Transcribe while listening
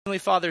Heavenly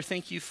Father,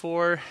 thank you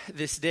for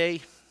this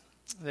day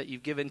that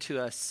you've given to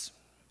us.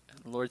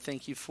 Lord,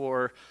 thank you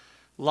for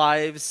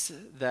lives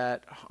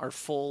that are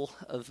full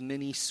of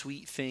many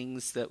sweet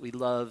things that we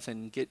love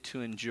and get to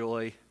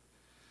enjoy.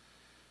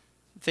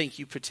 Thank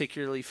you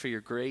particularly for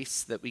your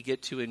grace that we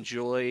get to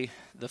enjoy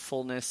the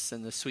fullness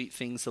and the sweet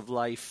things of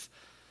life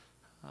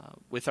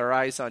with our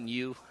eyes on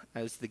you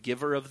as the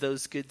giver of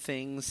those good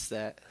things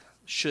that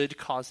should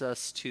cause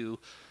us to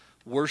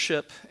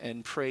worship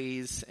and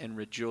praise and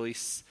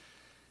rejoice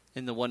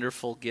in the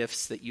wonderful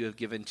gifts that you have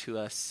given to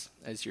us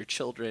as your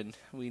children.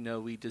 We know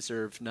we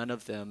deserve none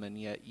of them,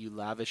 and yet you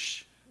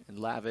lavish and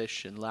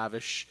lavish and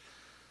lavish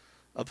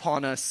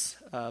upon us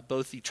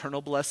both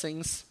eternal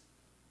blessings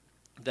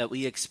that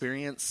we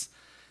experience,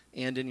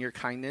 and in your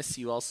kindness,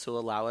 you also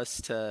allow us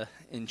to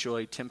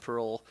enjoy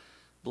temporal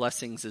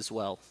blessings as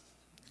well.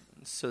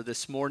 So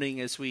this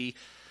morning, as we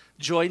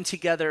join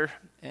together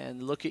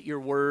and look at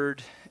your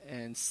word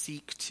and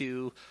seek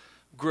to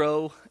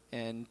grow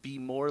and be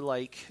more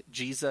like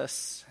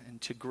Jesus and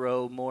to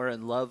grow more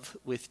in love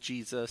with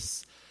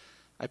Jesus,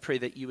 I pray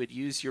that you would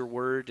use your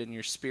word and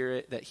your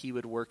spirit, that he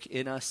would work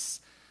in us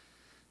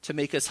to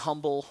make us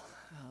humble,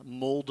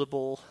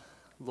 moldable,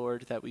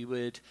 Lord, that we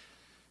would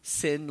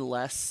sin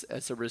less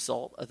as a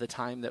result of the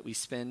time that we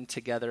spend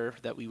together,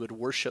 that we would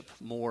worship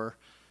more,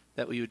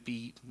 that we would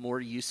be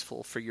more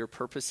useful for your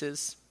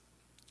purposes.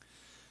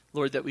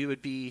 Lord, that we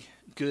would be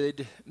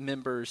good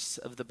members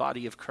of the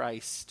body of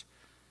Christ,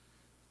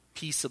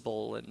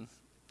 peaceable and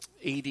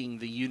aiding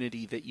the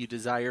unity that you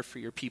desire for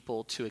your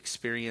people to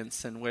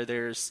experience. And where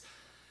there's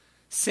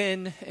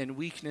sin and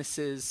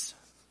weaknesses,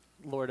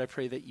 Lord, I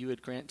pray that you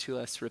would grant to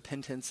us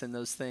repentance in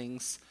those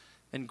things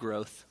and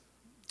growth.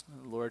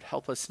 Lord,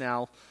 help us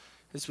now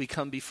as we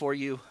come before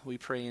you. We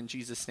pray in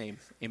Jesus' name.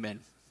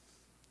 Amen.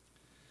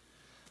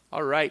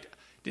 All right.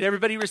 Did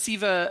everybody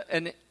receive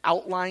an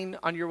outline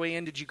on your way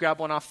in? Did you grab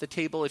one off the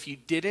table? If you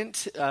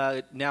didn't,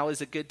 now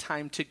is a good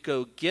time to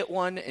go get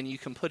one, and you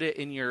can put it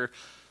in your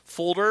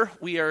folder.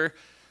 We are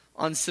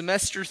on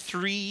semester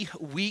 3,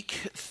 week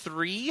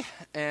 3,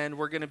 and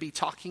we're going to be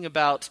talking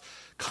about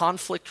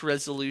conflict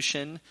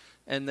resolution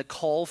and the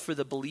call for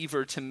the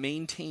believer to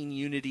maintain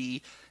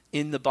unity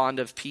in the bond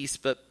of peace.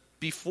 But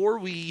before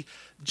we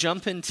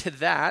jump into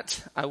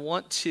that, I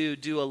want to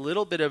do a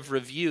little bit of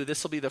review.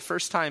 This will be the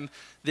first time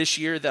this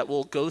year that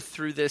we'll go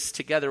through this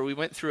together. We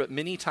went through it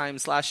many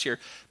times last year.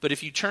 But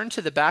if you turn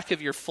to the back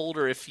of your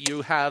folder, if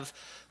you have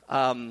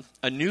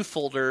a new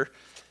folder,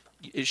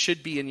 it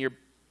should be in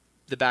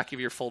the back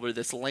of your folder,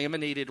 this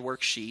laminated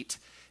worksheet.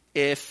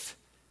 If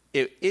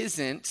it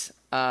isn't,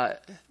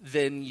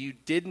 then you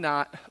did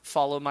not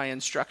follow my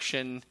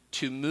instruction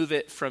to move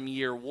it from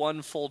year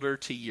 1 folder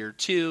to year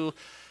 2.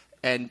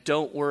 And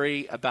don't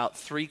worry, about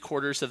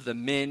 3/4 of the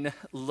men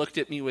looked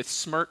at me with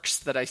smirks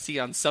that I see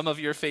on some of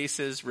your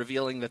faces,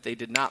 revealing that they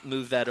did not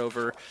move that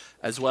over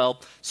as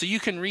well. So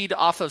you can read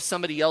off of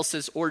somebody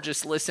else's or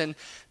just listen.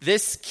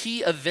 This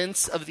Key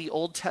Events of the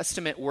Old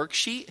Testament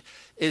worksheet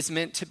is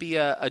meant to be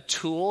a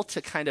tool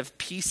to kind of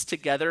piece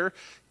together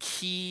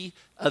key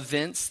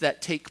events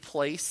that took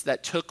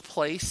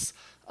place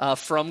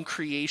from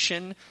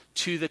creation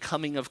to the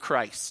coming of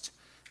Christ.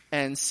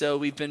 And so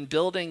we've been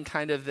building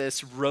kind of this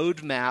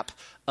roadmap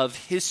of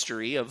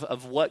history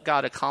of what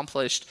God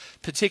accomplished,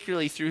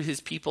 particularly through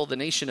his people, the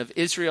nation of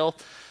Israel.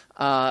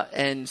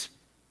 And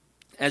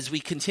as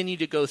we continue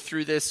to go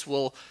through this,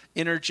 we'll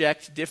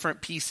interject different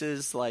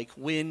pieces like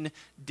when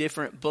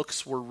different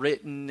books were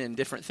written and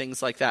different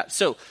things like that.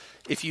 So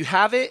if you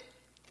have it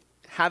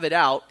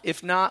out.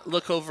 If not,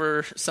 look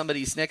over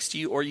somebody's next to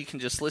you, or you can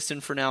just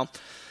listen for now.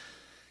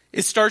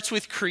 It starts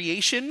with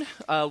creation.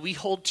 We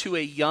hold to a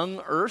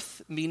young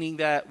earth, meaning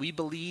that we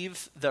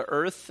believe the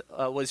earth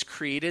was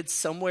created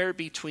somewhere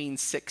between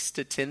 6,000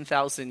 to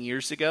 10,000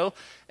 years ago.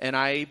 And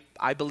I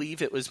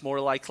believe it was more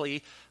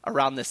likely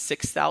around the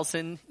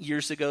 6,000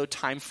 years ago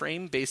time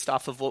frame based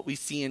off of what we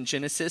see in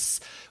Genesis,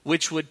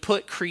 which would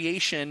put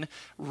creation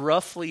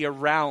roughly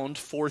around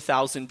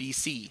 4,000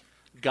 BC.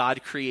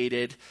 God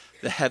created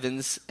the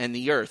heavens and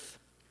the earth.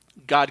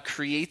 God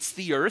creates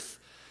the earth.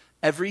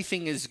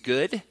 Everything is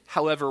good.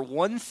 However,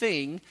 one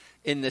thing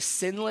in the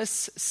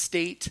sinless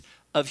state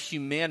of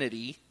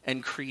humanity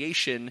and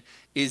creation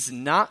is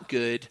not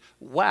good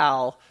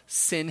while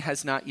sin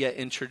has not yet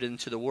entered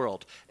into the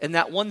world. And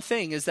that one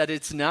thing is that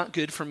it's not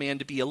good for man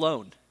to be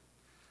alone.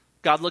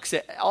 God looks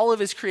at all of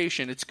his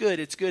creation. It's good,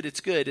 it's good, it's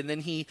good. And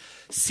then he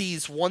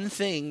sees one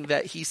thing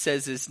that he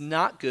says is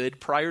not good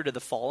prior to the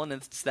fall, and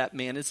it's that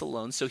man is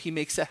alone. So he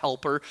makes a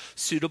helper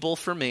suitable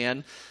for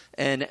man.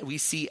 And we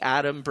see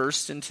Adam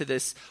burst into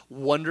this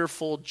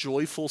wonderful,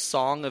 joyful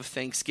song of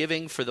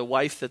thanksgiving for the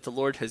wife that the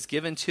Lord has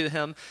given to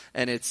him.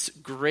 And it's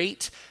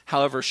great.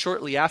 However,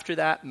 shortly after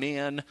that,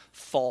 man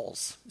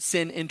falls.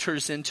 Sin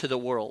enters into the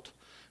world.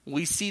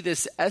 We see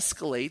this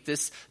escalate,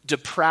 this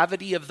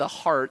depravity of the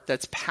heart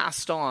that's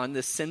passed on,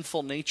 this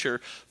sinful nature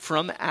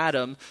from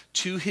Adam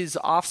to his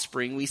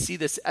offspring. We see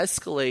this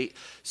escalate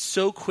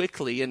so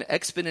quickly in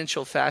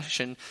exponential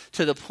fashion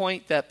to the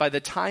point that by the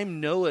time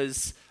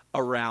Noah's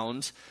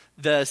around,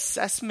 The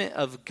assessment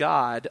of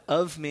God,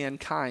 of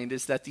mankind,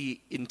 is that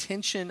the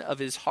intention of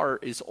his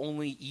heart is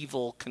only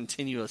evil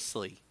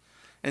continuously.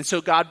 And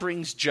so God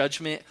brings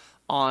judgment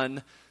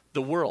on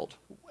the world.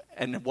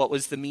 And what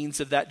was the means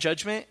of that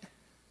judgment?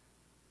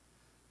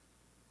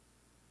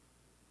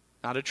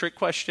 Not a trick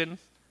question.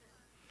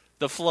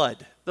 The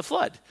flood. The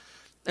flood.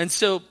 And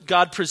so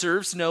God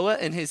preserves Noah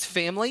and his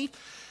family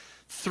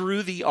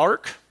through the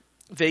ark.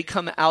 They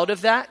come out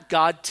of that.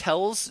 God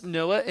tells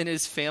Noah and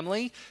his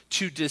family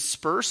to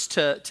disperse,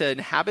 to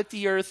inhabit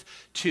the earth,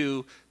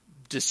 to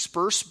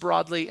disperse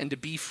broadly, and to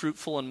be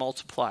fruitful and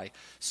multiply.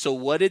 So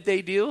what did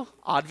they do?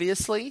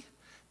 Obviously,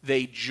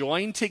 they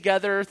joined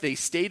together, they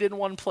stayed in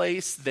one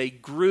place, they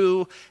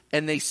grew,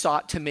 and they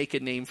sought to make a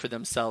name for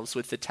themselves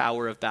with the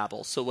Tower of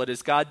Babel. So what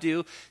does God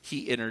do?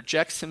 He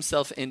interjects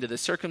himself into the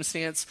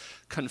circumstance,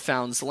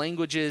 confounds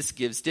languages,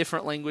 gives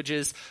different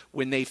languages.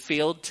 When they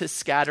failed to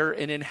scatter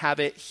and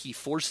inhabit, he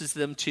forces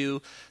them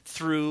to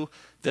through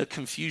the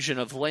confusion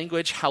of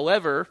language.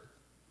 However,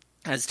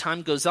 as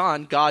time goes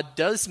on, God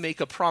does make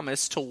a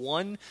promise to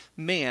one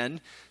man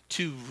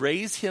to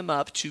raise him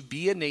up to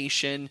be a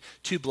nation,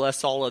 to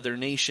bless all other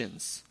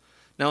nations.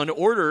 Now, in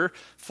order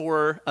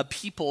for a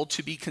people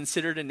to be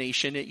considered a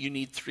nation, you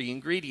need three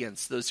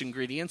ingredients. Those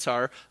ingredients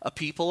are a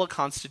people, a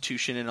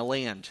constitution, and a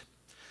land.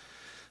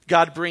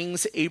 God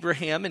brings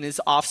Abraham and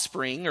his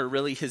offspring, or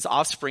really his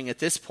offspring at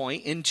this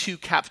point, into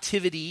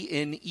captivity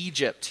in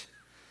Egypt.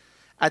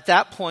 At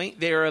that point,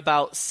 there are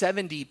about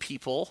 70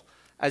 people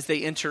as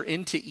they enter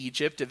into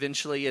Egypt.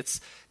 Eventually,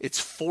 it's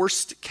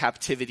forced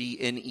captivity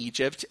in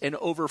Egypt. And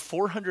over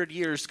 400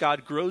 years,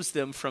 God grows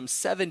them from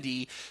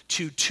 70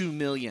 to 2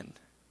 million.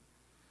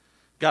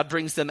 God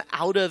brings them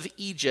out of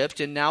Egypt,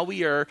 and now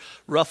we are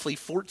roughly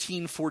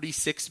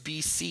 1446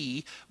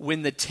 BC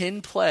when the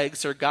 10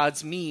 plagues are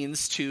God's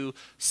means to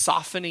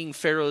softening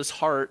Pharaoh's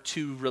heart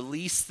to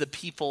release the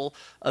people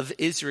of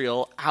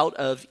Israel out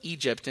of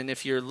Egypt. And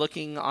if you're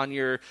looking on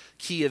your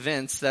key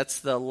events, that's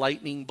the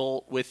lightning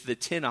bolt with the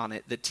 10 on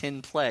it, the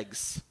 10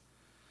 plagues.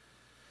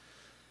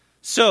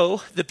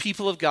 So the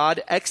people of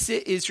God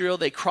exit Israel.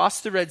 They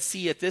cross the Red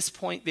Sea. At this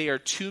point, they are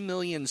 2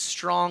 million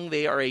strong.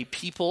 They are a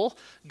people.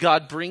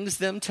 God brings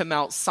them to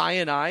Mount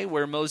Sinai,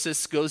 where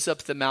Moses goes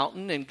up the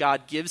mountain, and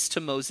God gives to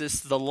Moses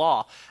the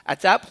law.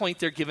 At that point,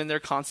 they're given their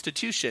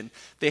constitution.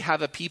 They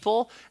have a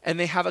people, and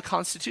they have a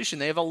constitution.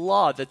 They have a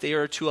law that they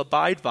are to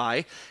abide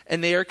by,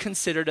 and they are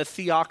considered a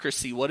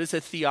theocracy. What is a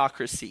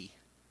theocracy?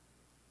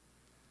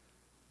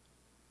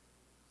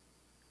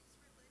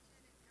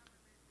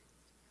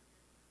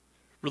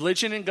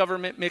 Religion and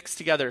government mixed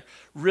together.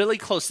 Really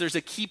close. There's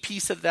a key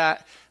piece of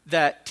that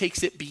that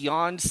takes it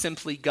beyond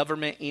simply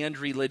government and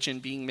religion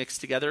being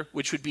mixed together,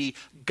 which would be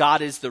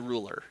God is the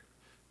ruler.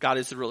 God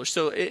is the ruler.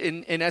 So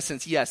in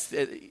essence, yes,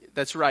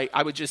 that's right.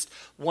 I would just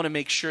want to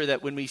make sure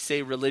that when we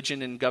say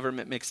religion and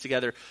government mixed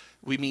together,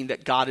 we mean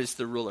that God is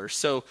the ruler.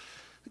 So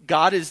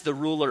God is the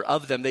ruler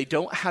of them. They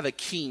don't have a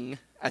king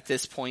at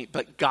this point,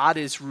 but God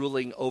is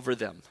ruling over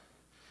them.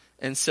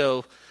 And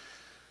so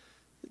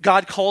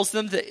God calls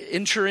them to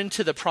enter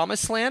into the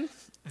promised land.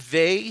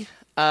 They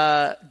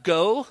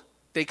go,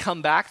 they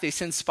come back, they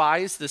send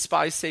spies. The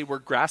spies say, we're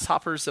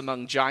grasshoppers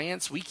among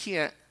giants. We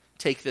can't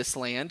take this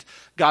land.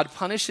 God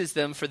punishes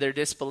them for their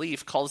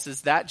disbelief,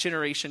 causes that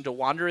generation to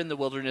wander in the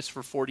wilderness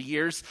for 40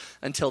 years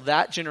until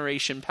that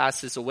generation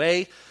passes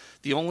away.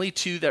 The only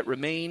two that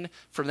remain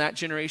from that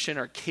generation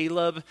are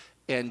Caleb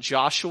and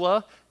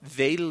Joshua.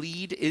 They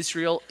lead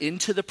Israel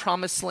into the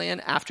promised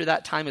land. After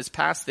that time has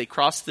passed, they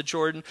cross the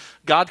Jordan.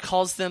 God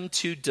calls them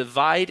to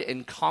divide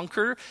and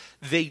conquer.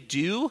 They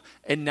do,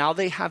 and now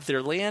they have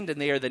their land,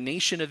 and they are the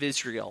nation of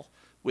Israel.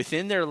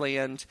 Within their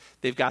land,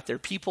 they've got their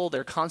people,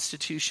 their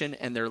constitution,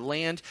 and their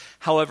land.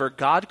 However,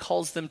 God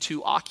calls them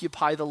to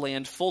occupy the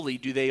land fully.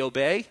 Do they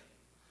obey?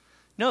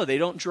 No, they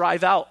don't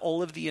drive out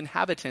all of the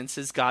inhabitants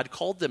as God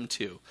called them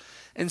to.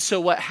 And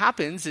so what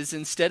happens is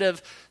instead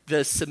of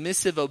the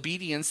submissive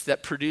obedience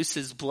that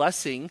produces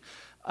blessing,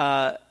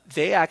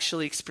 they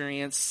actually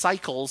experience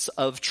cycles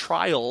of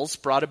trials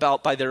brought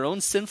about by their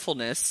own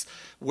sinfulness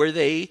where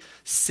they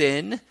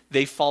sin,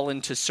 they fall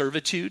into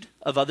servitude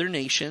of other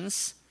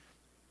nations.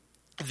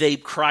 They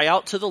cry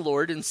out to the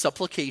Lord in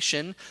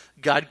supplication.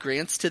 God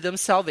grants to them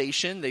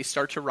salvation. They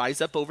start to rise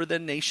up over the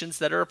nations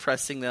that are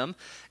oppressing them.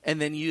 And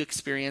then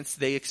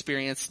they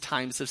experience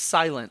times of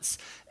silence.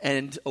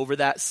 And over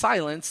that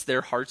silence,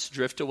 their hearts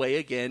drift away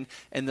again,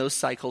 and those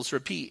cycles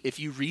repeat. If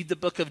you read the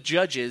book of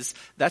Judges,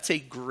 that's a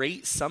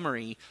great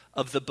summary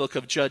of the book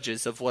of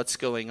Judges, of what's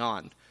going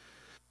on.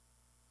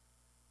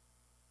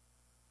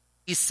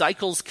 These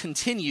cycles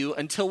continue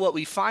until what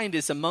we find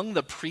is among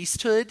the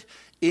priesthood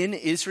in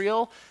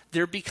Israel,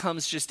 there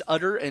becomes just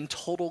utter and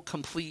total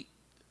complete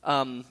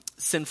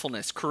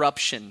sinfulness,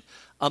 corruption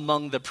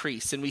among the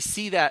priests. And we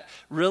see that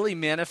really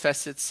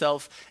manifest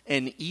itself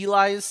in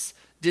Eli's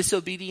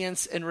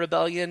disobedience and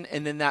rebellion,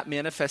 and then that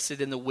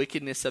manifested in the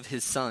wickedness of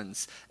his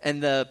sons.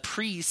 And the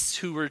priests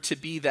who were to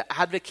be the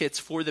advocates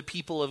for the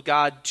people of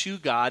God to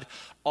God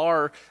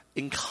are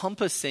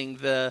encompassing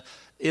the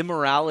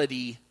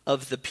immorality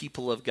of the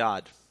people of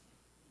God.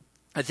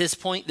 At this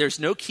point, there's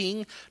no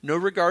king, no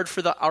regard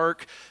for the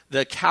ark.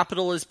 The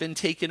capital has been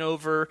taken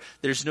over.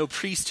 There's no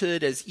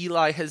priesthood as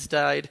Eli has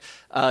died.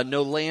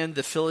 No land.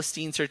 The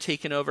Philistines are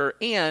taken over.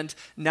 And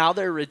now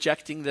they're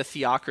rejecting the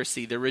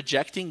theocracy. They're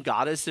rejecting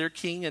God as their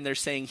king. And they're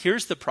saying,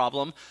 here's the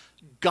problem.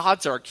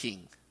 God's our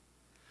king.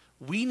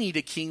 We need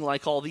a king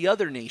like all the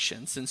other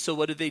nations. And so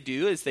what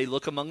do? Is they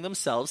look among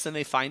themselves and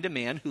they find a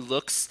man who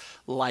looks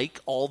like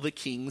all the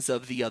kings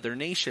of the other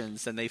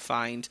nations. And they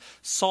find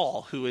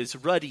Saul, who is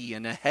ruddy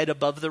and a head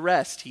above the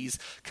rest. He's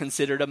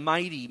considered a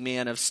mighty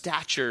man of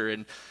stature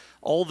and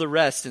all the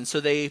rest. And so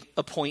they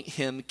appoint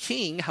him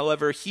king.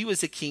 However, he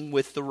was a king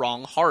with the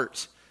wrong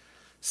heart.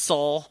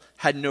 Saul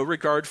had no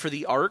regard for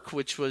the ark,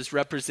 which was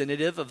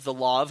representative of the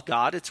law of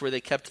God. It's where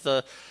they kept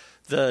the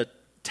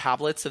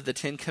tablets of the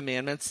 10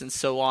 Commandments and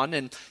so on,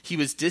 and he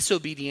was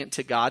disobedient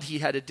to God. He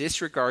had a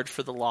disregard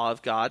for the law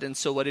of God, and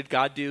so what did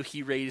God do?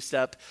 He raised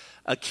up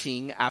a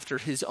king after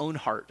his own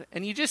heart.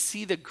 And you just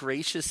see the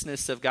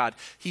graciousness of God.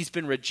 He's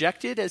been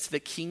rejected as the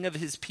king of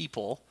his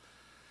people,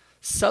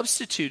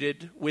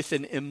 substituted with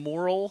an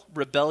immoral,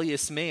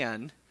 rebellious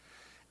man.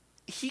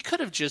 He could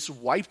have just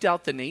wiped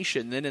out the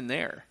nation then and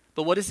there.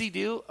 But what does he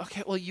do?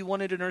 Okay, well, you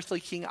wanted an earthly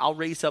king. I'll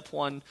raise up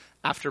one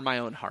after my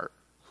own heart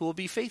who will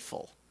be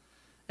faithful.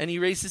 And he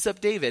raises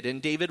up David.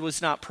 And David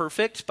was not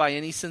perfect by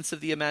any sense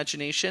of the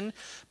imagination,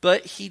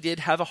 but he did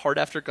have a heart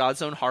after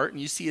God's own heart.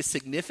 And you see a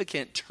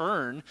significant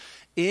turn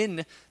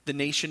in the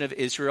nation of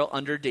Israel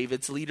under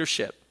David's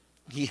leadership.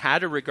 He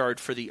had a regard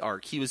for the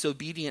ark. He was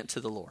obedient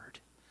to the Lord.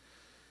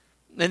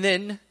 And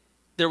then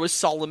there was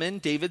Solomon,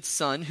 David's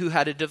son, who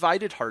had a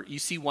divided heart. You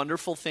see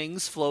wonderful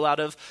things flow out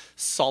of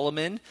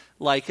Solomon,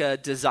 like a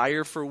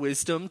desire for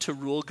wisdom to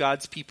rule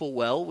God's people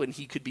well when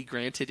he could be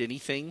granted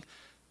anything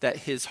that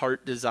his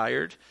heart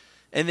desired.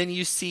 And then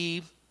you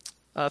see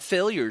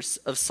failures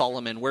of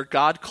Solomon, where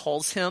God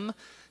calls him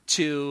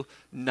to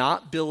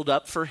not build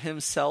up for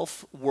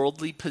himself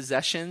worldly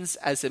possessions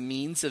as a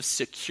means of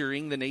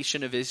securing the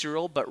nation of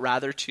Israel, but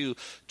rather to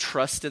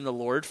trust in the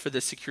Lord for the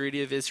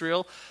security of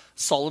Israel.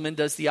 Solomon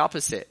does the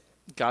opposite.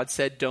 God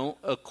said, don't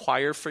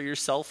acquire for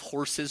yourself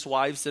horses,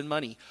 wives, and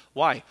money.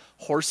 Why?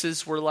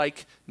 Horses were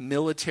like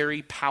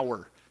military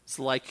power. It's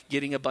like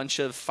getting a bunch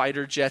of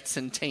fighter jets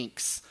and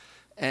tanks.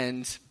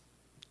 And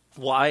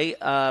why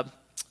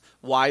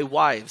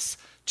wives?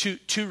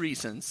 Two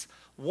reasons.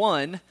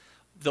 One,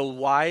 the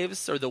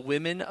wives or the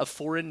women of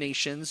foreign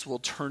nations will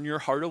turn your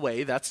heart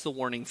away. That's the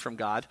warning from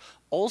God.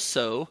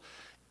 Also,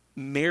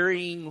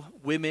 marrying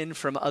women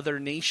from other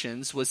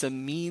nations was a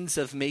means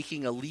of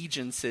making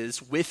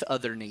allegiances with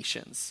other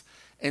nations.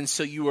 And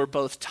so you were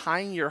both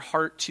tying your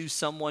heart to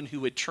someone who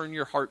would turn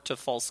your heart to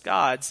false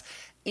gods,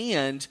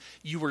 and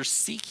you were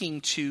seeking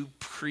to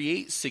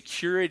create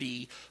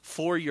security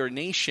for your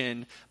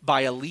nation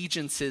by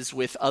allegiances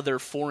with other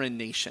foreign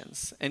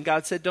nations. And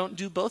God said, don't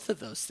do both of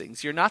those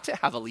things. You're not to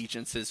have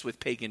allegiances with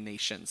pagan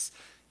nations.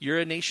 You're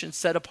a nation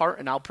set apart,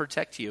 and I'll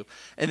protect you.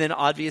 And then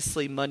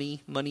obviously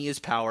money is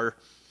power.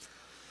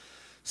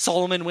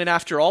 Solomon went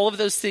after all of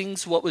those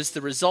things. What was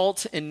the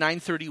result? In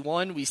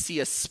 931, we see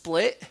a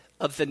split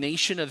of the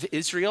nation of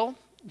Israel.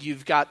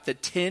 You've got the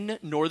 10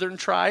 northern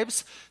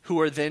tribes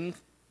who are then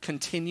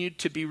continued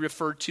to be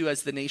referred to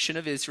as the nation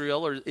of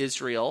Israel or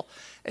Israel.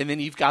 And then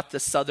you've got the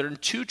southern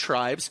 2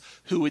 tribes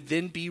who would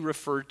then be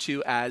referred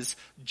to as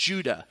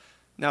Judah.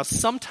 Now,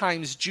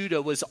 sometimes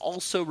Judah was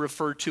also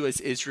referred to as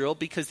Israel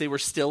because they were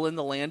still in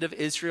the land of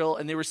Israel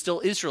and they were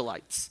still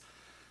Israelites.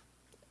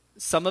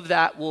 Some of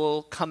that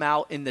will come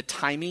out in the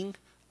timing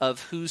of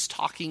who's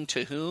talking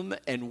to whom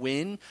and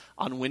when,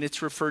 on when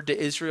it's referred to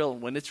Israel and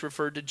when it's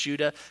referred to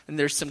Judah. And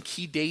there's some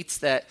key dates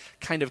that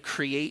kind of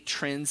create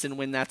trends in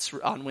when that's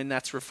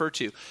referred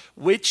to.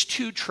 Which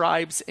 2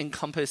 tribes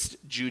encompassed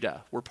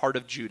Judah, were part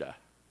of Judah?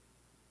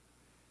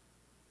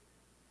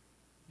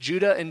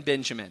 Judah and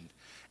Benjamin.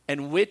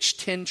 And which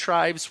 10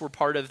 tribes were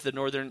part of the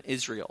northern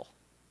Israel?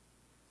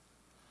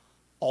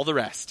 All the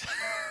rest.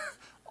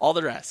 All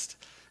the rest.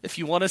 If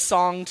you want a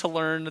song to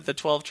learn the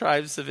 12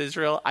 tribes of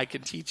Israel, I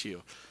can teach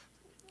you.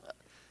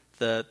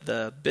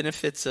 The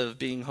benefits of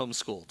being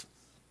homeschooled.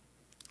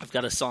 I've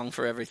got a song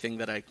for everything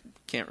that I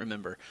can't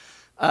remember.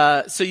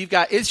 So you've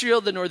got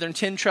Israel, the northern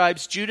 10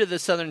 tribes, Judah, the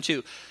southern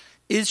 2.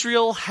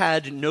 Israel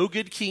had no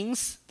good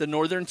kings. The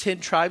northern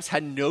 10 tribes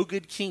had no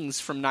good kings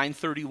from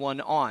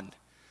 931 on.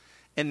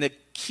 And the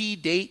key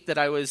date that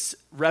I was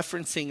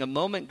referencing a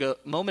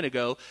moment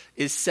ago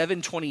is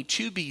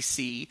 722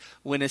 BC,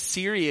 when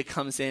Assyria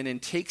comes in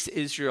and takes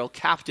Israel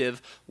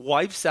captive,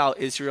 wipes out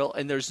Israel,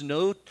 and there's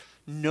no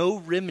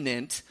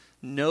remnant,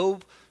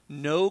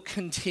 no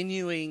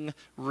continuing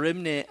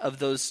remnant of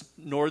those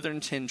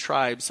northern 10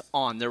 tribes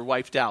on. They're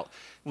wiped out.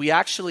 We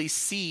actually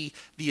see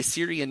the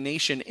Assyrian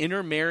nation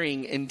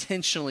intermarrying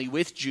intentionally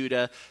with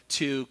Judah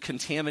to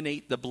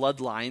contaminate the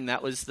bloodline.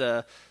 That was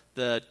the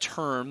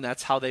term.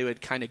 That's how they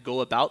would kind of go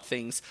about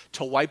things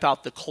to wipe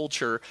out the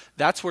culture.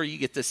 That's where you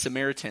get the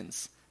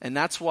Samaritans. And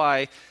that's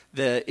why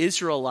the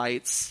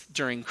Israelites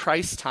during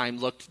Christ's time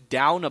looked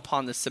down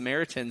upon the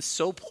Samaritans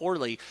so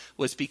poorly,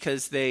 was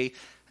because they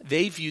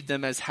viewed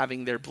them as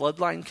having their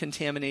bloodline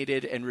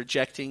contaminated and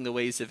rejecting the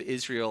ways of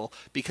Israel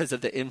because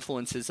of the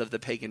influences of the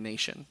pagan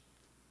nation.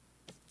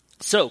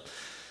 So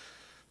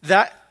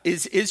that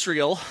is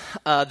Israel,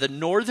 the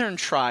northern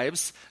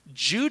tribes.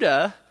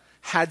 Judah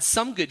had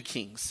some good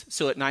kings.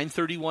 So at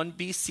 931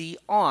 BC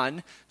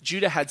on,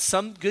 Judah had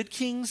some good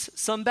kings,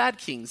 some bad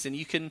kings. And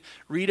you can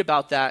read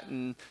about that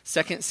in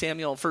 2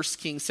 Samuel, 1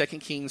 Kings, 2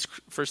 Kings,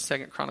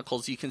 1st, 2nd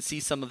Chronicles. You can see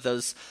some of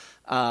those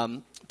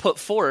put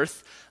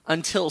forth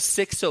until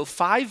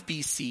 605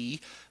 BC,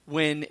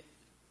 when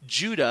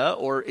Judah,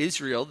 or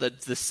Israel,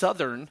 the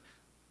southern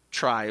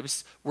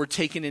tribes, were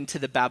taken into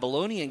the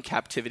Babylonian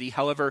captivity.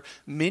 However,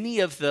 many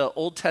of the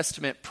Old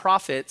Testament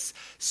prophets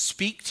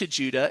speak to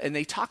Judah, and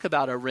they talk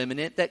about a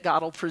remnant that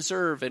God will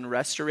preserve and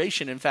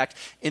restoration. In fact,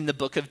 in the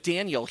book of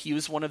Daniel, he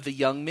was one of the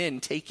young men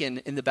taken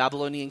in the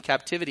Babylonian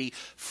captivity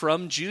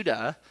from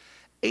Judah.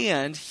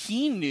 And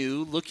he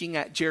knew, looking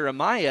at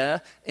Jeremiah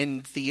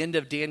in the end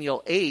of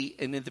Daniel 8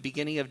 and in the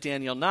beginning of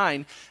Daniel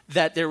 9,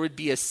 that there would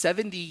be a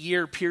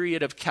 70-year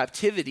period of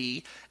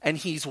captivity, and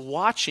he's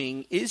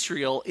watching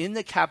Israel in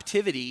the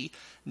captivity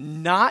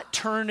not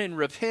turn and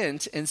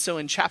repent. And so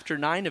in chapter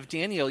 9 of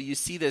Daniel, you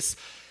see this,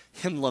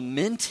 him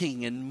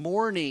lamenting and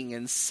mourning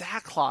and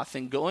sackcloth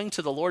and going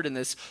to the Lord in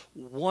this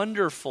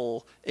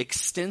wonderful,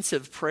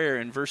 extensive prayer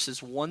in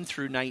verses 1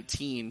 through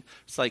 19.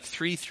 It's like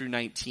 3 through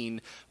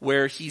 19,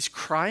 where he's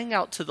crying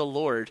out to the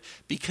Lord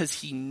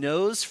because he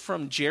knows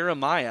from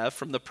Jeremiah,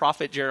 from the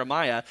prophet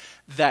Jeremiah,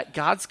 that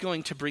God's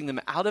going to bring them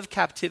out of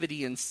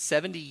captivity in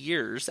 70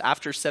 years,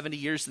 after 70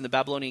 years in the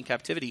Babylonian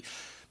captivity,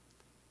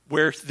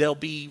 where they'll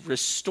be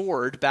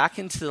restored back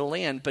into the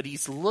land. But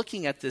he's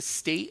looking at the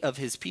state of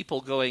his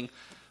people going,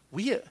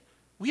 we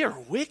are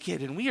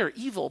wicked and we are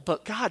evil,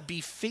 but God,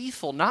 be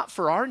faithful, not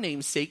for our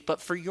name's sake,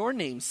 but for your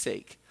name's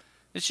sake.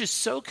 It's just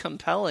so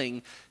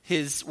compelling,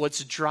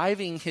 what's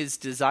driving his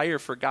desire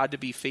for God to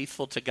be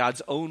faithful to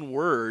God's own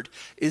word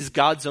is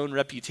God's own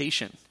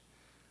reputation.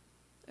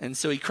 And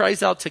so he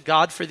cries out to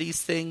God for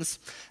these things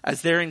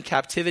as they're in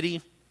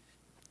captivity.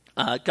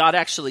 God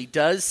actually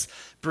does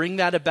bring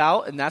that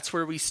about, and that's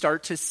where we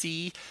start to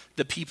see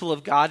the people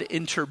of God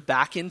enter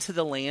back into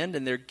the land,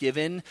 and they're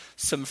given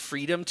some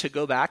freedom to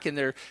go back, and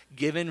they're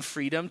given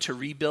freedom to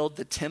rebuild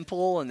the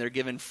temple, and they're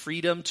given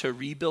freedom to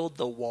rebuild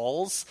the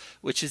walls,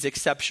 which is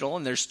exceptional.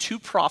 And there's 2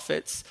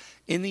 prophets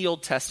in the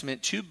Old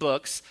Testament, 2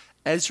 books,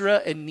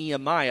 Ezra and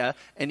Nehemiah,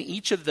 and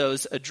each of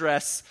those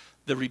address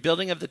the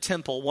rebuilding of the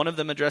temple. One of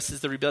them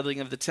addresses the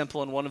rebuilding of the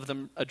temple, and one of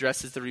them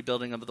addresses the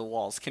rebuilding of the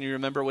walls. Can you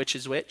remember which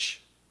is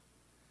which?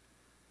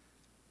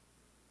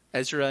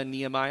 Ezra and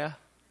Nehemiah?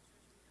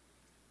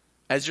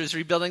 Ezra's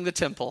rebuilding the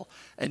temple,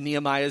 and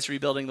Nehemiah's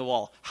rebuilding the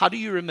wall. How do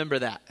you remember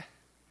that?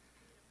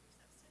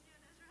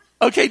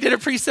 Okay, did a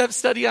precept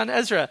study on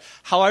Ezra.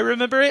 How I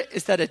remember it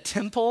is that a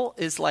temple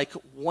is like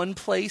one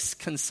place,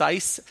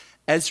 concise.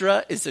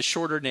 Ezra is a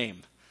shorter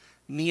name.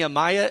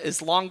 Nehemiah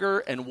is longer,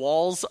 and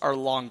walls are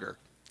longer.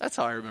 That's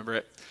how I remember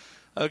it.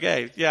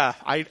 Okay, yeah,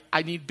 I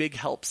need big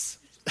helps.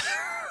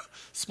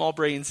 Small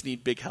brains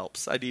need big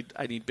helps. I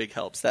need big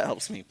helps. That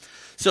helps me.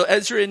 So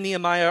Ezra and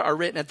Nehemiah are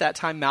written at that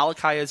time.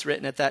 Malachi is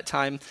written at that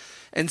time,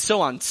 and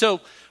so on.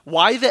 So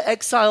why the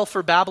exile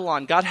for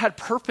Babylon? God had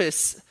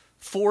purpose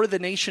for the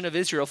nation of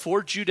Israel,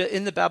 for Judah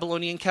in the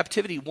Babylonian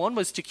captivity. One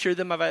was to cure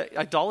them of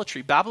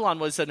idolatry. Babylon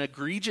was an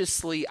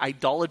egregiously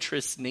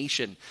idolatrous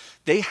nation.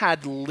 They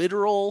had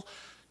literal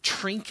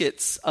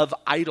trinkets of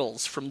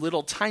idols, from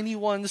little tiny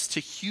ones to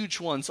huge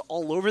ones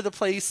all over the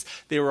place.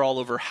 They were all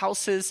over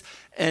houses,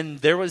 and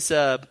there was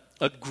a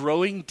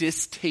growing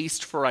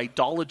distaste for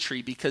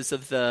idolatry because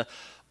of the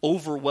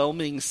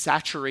overwhelming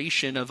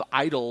saturation of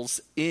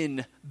idols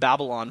in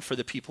Babylon for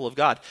the people of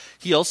God.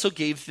 He also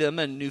gave them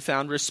a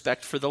newfound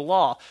respect for the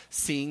law,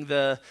 seeing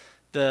the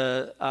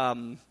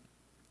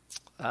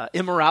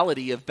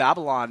immorality of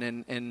Babylon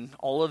and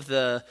all of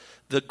the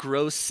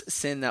gross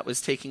sin that was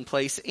taking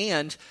place,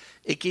 and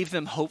it gave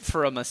them hope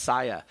for a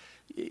Messiah.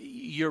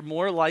 You're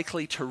more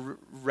likely to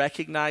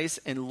recognize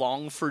and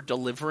long for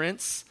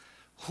deliverance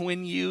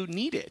when you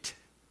need it.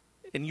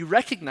 And you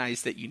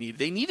recognize that you need it.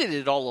 They needed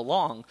it all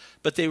along,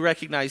 but they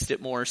recognized it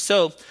more.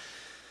 So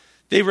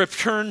they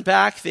return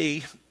back.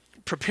 They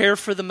prepare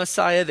for the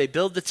Messiah. They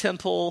build the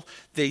temple.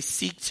 They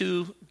seek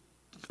to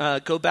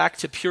go back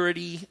to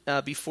purity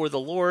before the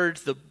Lord.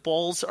 The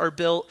walls are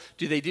built.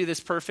 Do they do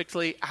this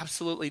perfectly?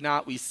 Absolutely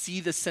not. We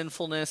see the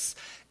sinfulness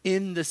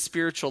in the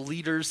spiritual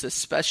leaders,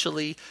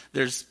 especially.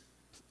 There's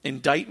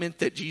indictment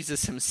that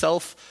Jesus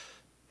himself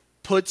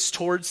puts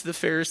towards the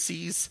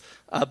Pharisees,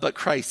 but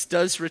Christ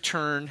does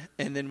return,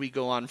 and then we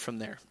go on from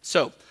there.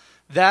 So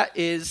that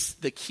is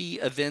the key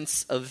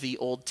events of the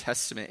Old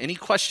Testament. Any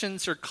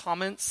questions or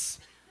comments?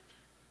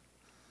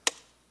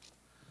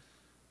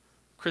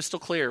 Crystal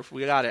clear.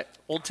 We got it.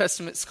 Old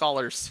Testament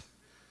scholars.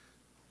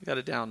 We got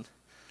it down.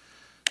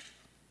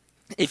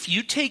 If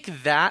you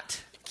take that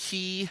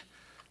key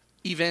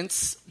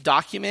events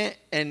document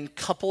and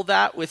couple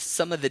that with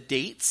some of the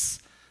dates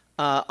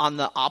on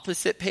the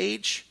opposite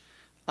page,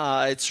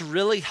 it's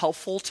really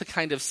helpful to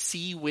kind of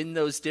see when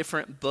those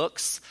different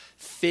books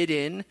fit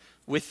in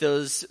with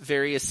those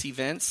various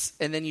events.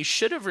 And then you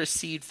should have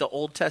received the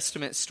Old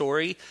Testament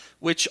story,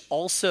 which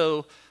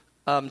also,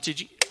 do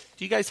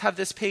you guys have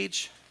this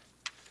page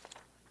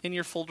in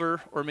your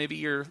folder, or maybe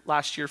your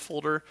last year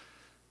folder?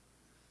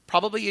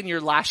 Probably in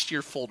your last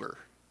year folder.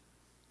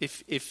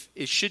 If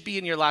it should be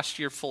in your last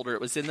year folder.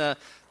 It was in the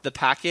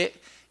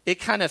packet. It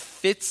kind of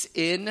fits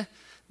in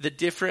the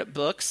different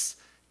books.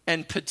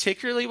 And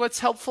particularly what's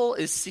helpful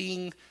is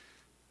seeing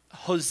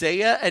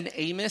Hosea and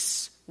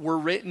Amos were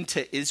written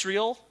to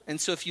Israel. And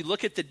so if you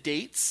look at the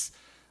dates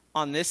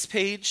on this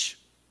page,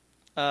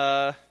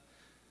 where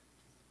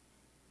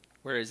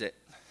is it?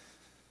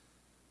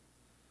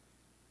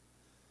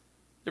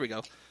 There we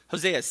go.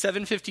 Hosea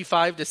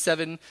 7:55 to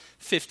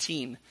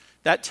 7:15.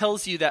 That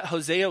tells you that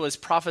Hosea was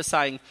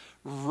prophesying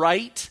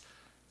right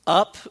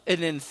up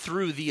and then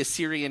through the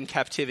Assyrian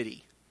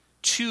captivity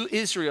to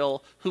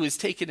Israel, who is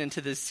taken into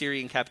the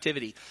Assyrian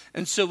captivity.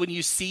 And so when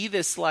you see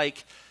this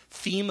like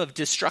theme of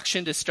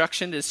destruction,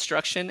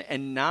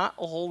 and not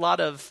a whole lot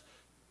of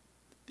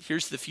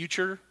here's the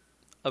future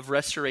of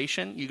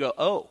restoration, you go,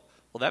 oh,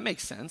 well, that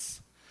makes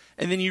sense.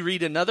 And then you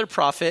read another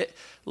prophet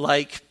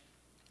like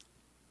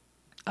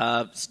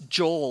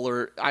Joel,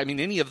 or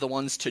any of the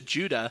ones to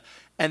Judah,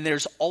 and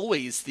there's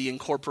always the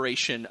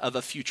incorporation of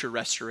a future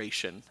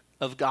restoration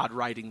of God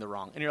righting the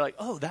wrong. And you're like,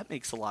 oh, that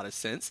makes a lot of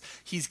sense.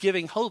 He's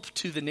giving hope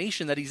to the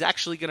nation that he's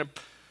actually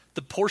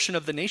the portion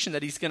of the nation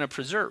that he's going to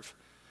preserve.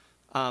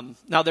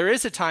 Now, there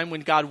is a time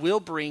when God will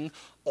bring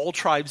all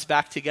tribes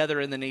back together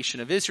in the nation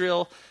of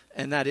Israel,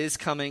 and that is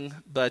coming,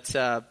 but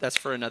that's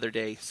for another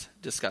day's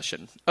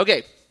discussion.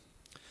 Okay,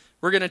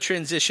 we're going to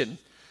transition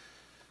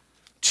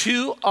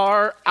to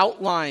our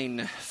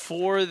outline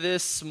for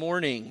this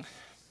morning.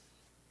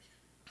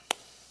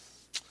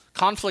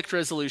 Conflict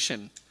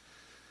resolution.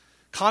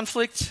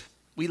 Conflict,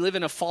 we live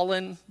in a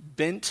fallen,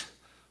 bent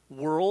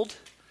world.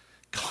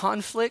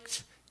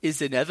 Conflict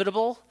is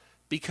inevitable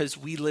because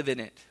we live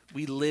in it.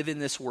 We live in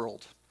this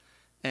world.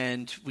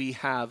 And we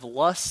have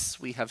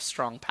lusts, we have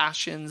strong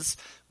passions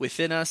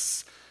within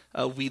us.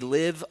 We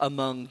live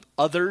among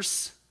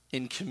others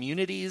in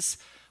communities.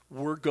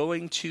 We're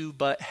going to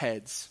butt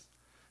heads.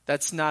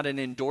 That's not an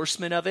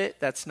endorsement of it.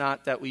 That's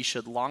not that we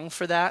should long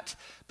for that.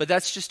 But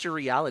that's just a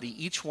reality.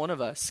 Each one of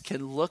us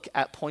can look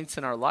at points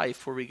in our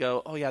life where we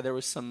go, oh yeah, there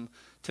was some,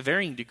 to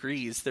varying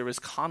degrees, there was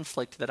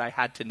conflict that I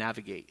had to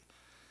navigate.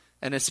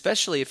 And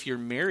especially if you're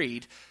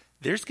married,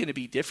 there's going to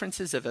be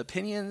differences of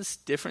opinions,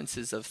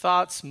 differences of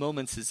thoughts,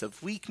 moments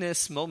of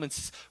weakness,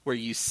 moments where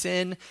you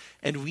sin.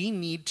 And we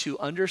need to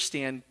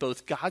understand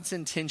both God's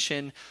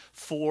intention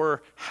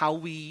for how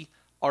we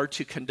are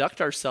to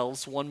conduct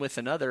ourselves one with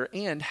another,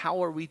 and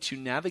how are we to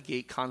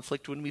navigate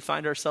conflict when we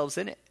find ourselves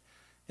in it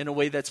in a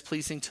way that's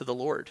pleasing to the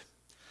Lord.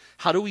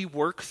 How do we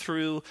work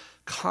through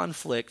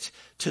conflict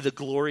to the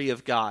glory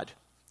of God?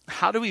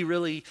 How do we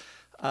really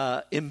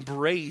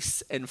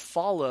embrace and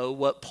follow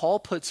what Paul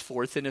puts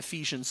forth in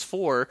Ephesians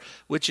 4,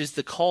 which is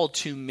the call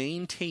to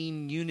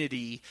maintain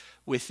unity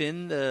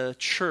within the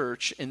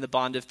church in the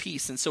bond of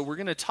peace? And so we're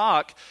going to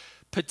talk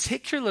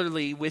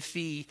particularly with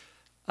the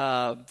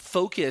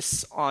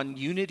focus on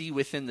unity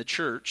within the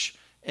church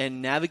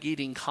and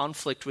navigating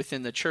conflict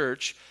within the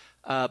church.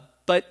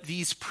 But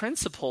these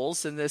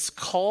principles and this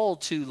call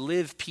to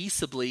live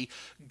peaceably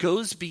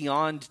goes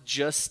beyond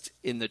just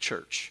in the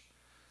church.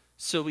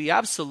 So we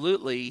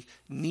absolutely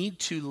need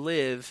to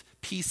live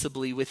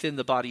peaceably within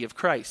the body of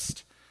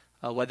Christ,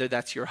 whether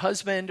that's your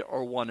husband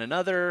or one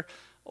another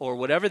or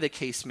whatever the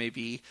case may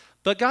be.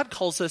 But God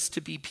calls us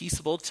to be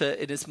peaceable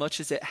in as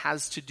much as it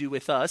has to do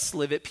with us,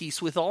 live at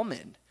peace with all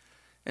men.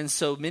 And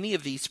so many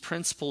of these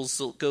principles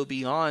go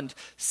beyond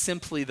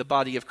simply the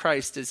body of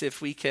Christ, as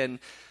if we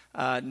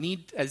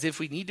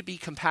need to be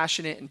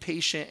compassionate and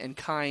patient and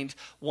kind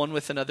one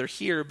with another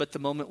here, but the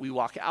moment we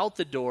walk out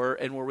the door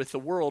and we're with the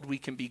world, we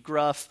can be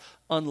gruff,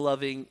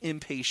 unloving,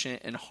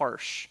 impatient, and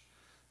harsh.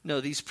 No,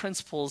 these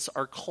principles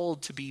are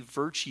called to be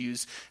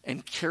virtues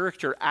and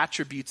character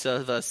attributes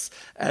of us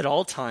at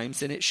all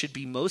times, and it should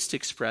be most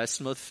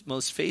expressed,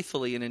 most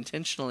faithfully and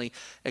intentionally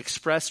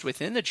expressed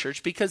within the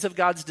church because of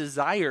God's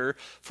desire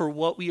for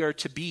what we are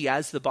to be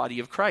as the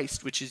body of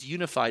Christ, which is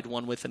unified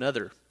one with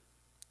another.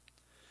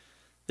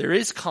 There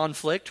is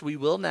conflict. We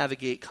will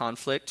navigate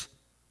conflict.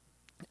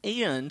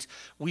 And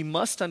we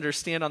must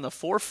understand on the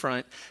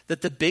forefront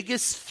that the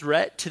biggest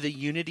threat to the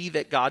unity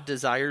that God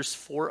desires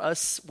for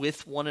us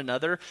with one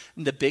another,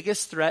 and the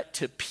biggest threat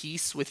to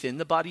peace within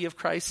the body of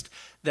Christ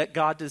that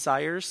God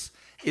desires,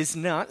 is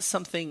not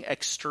something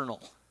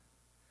external.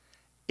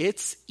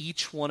 It's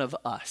each one of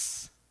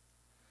us.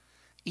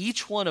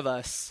 Each one of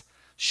us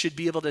should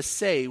be able to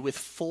say with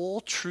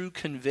full, true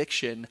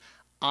conviction,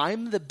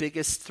 I'm the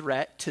biggest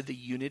threat to the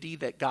unity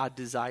that God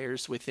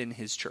desires within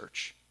his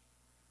church.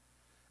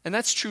 And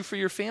that's true for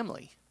your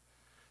family.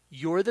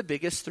 You're the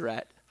biggest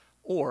threat,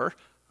 or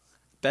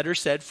better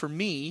said, for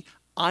me,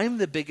 I'm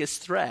the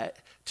biggest threat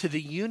to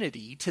the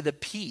unity, to the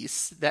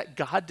peace that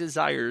God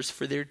desires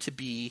for there to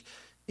be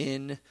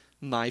in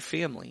my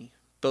family,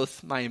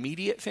 both my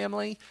immediate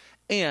family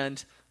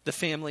and the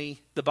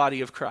family, the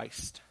body of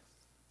Christ.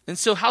 And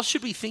so how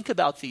should we think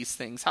about these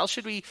things? How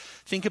should we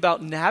think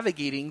about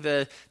navigating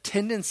the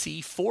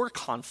tendency for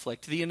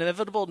conflict, the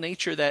inevitable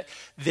nature that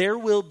there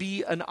will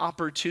be an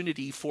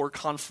opportunity for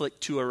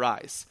conflict to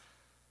arise?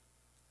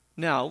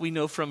 Now, we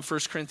know from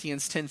 1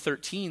 Corinthians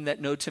 10:13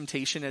 that no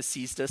temptation has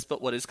seized us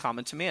but what is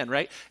common to man,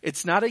 right?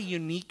 It's not a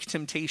unique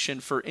temptation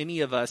for any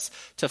of us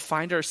to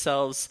find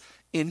ourselves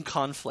in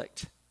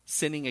conflict,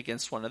 sinning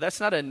against one another. That's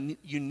not a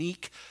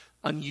unique,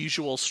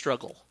 unusual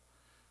struggle.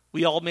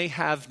 We all may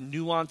have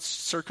nuanced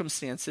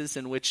circumstances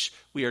in which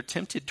we are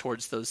tempted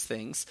towards those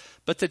things,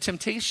 but the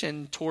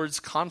temptation towards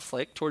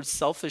conflict, towards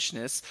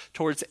selfishness,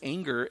 towards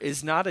anger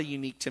is not a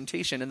unique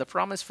temptation. And the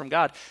promise from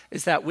God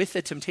is that with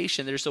the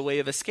temptation, there's a way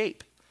of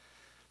escape.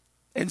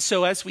 And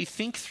so as we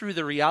think through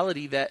the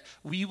reality that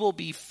we will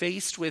be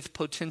faced with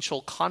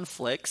potential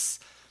conflicts,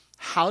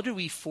 how do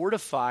we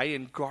fortify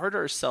and guard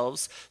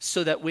ourselves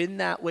so that when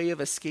that way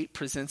of escape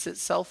presents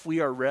itself, we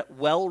are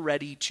well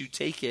ready to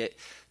take it,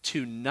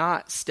 to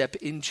not step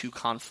into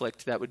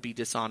conflict that would be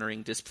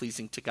dishonoring,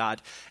 displeasing to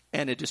God,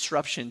 and a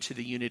disruption to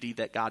the unity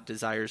that God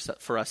desires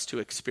for us to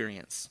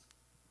experience?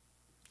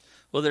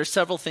 Well, there's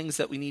several things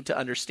that we need to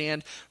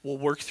understand. We'll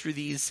work through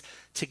these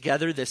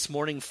together this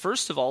morning.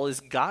 First of all is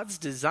God's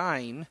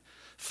design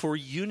for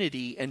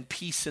unity and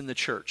peace in the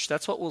church.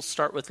 That's what we'll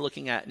start with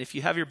looking at. And if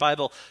you have your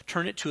Bible,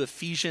 turn it to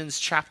Ephesians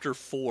chapter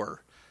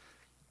 4.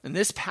 And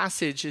this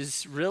passage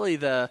is really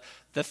the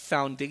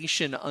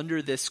foundation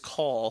under this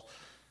call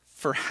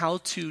for how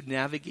to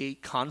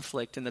navigate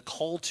conflict, and the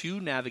call to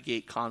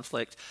navigate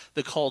conflict,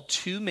 the call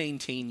to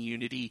maintain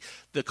unity,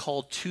 the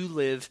call to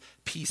live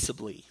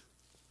peaceably.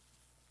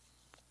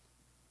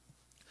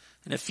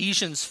 In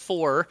Ephesians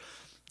 4,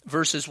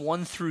 verses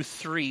 1 through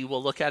 3,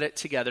 we'll look at it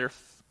together.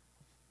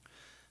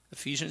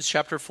 Ephesians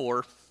chapter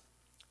 4,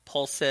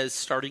 Paul says,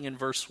 starting in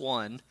verse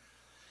 1,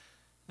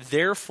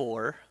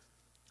 "Therefore,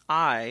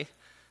 I,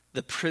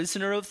 the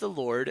prisoner of the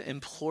Lord,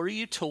 implore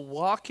you to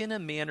walk in a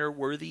manner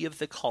worthy of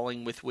the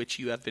calling with which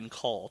you have been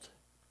called,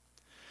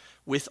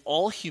 with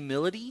all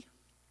humility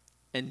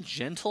and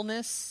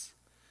gentleness,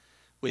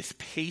 with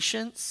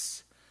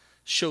patience,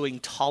 showing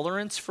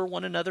tolerance for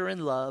one another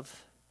in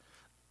love,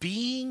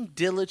 being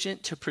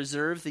diligent to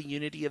preserve the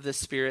unity of the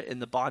Spirit in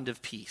the bond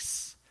of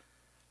peace."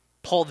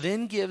 Paul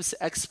then gives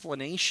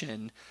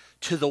explanation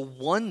to the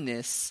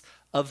oneness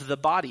of the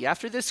body.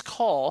 After this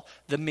call,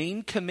 the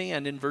main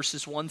command in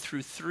verses 1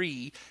 through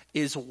 3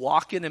 is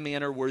walk in a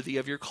manner worthy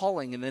of your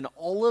calling. And then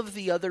all of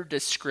the other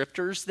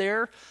descriptors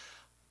there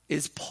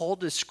is Paul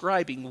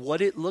describing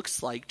what it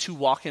looks like to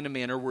walk in a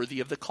manner worthy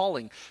of the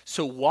calling.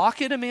 So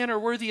walk in a manner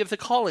worthy of the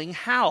calling,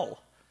 how?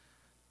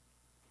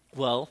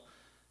 Well,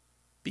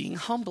 being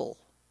humble,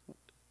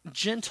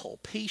 gentle,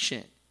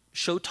 patient,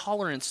 show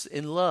tolerance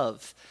in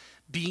love,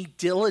 being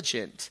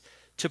diligent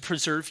to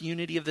preserve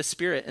unity of the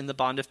Spirit in the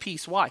bond of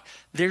peace. Why?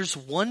 There's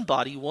one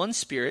body, one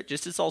Spirit,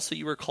 just as also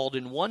you were called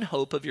in one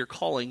hope of your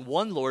calling,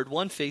 one Lord,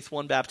 one faith,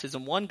 one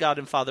baptism, one God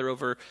and Father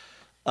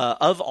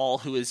of all,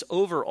 who is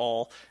over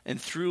all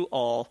and through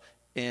all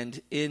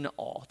and in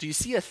all. Do you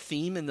see a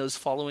theme in those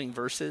following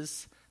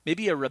verses?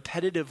 Maybe a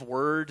repetitive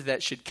word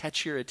that should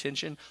catch your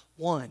attention.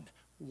 One,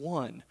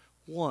 one,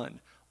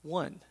 one,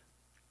 one.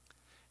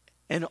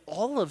 And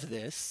all of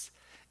this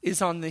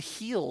is on the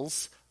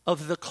heels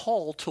of the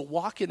call to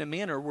walk in a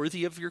manner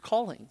worthy of your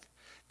calling.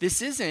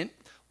 This isn't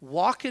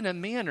walk in a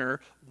manner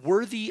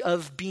worthy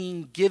of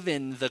being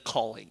given the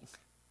calling,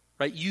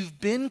 right? You've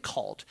been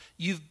called.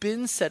 You've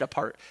been set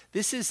apart.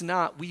 This is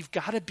not, we've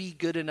got to be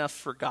good enough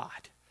for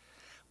God.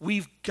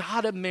 We've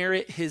got to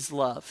merit his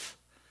love.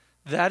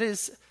 That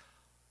is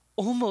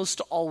almost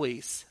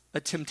always a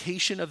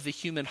temptation of the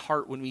human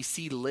heart when we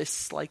see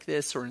lists like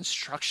this or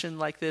instruction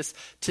like this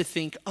to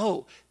think,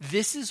 oh,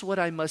 this is what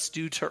I must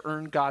do to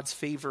earn God's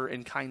favor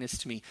and kindness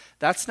to me.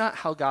 That's not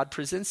how God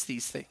presents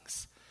these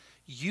things.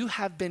 You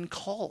have been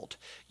called.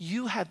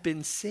 You have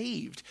been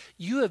saved.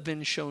 You have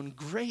been shown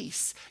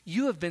grace.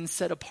 You have been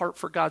set apart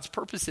for God's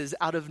purposes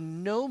out of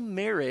no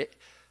merit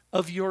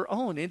of your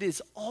own. It is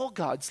all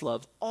God's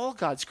love, all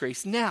God's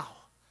grace. Now,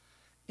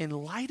 in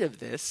light of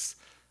this,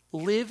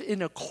 live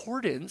in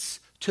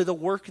accordance to the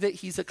work that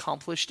he's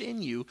accomplished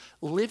in you.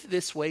 Live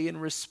this way in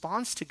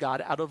response to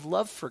God out of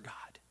love for God.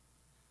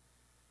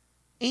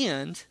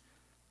 And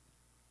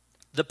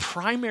the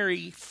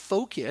primary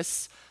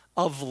focus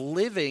of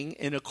living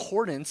in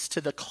accordance to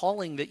the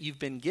calling that you've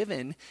been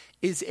given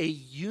is a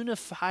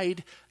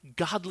unified,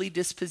 godly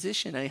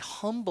disposition, a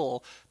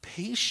humble,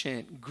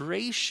 patient,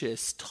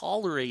 gracious,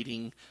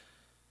 tolerating,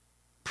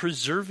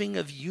 preserving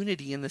of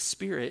unity in the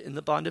Spirit in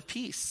the bond of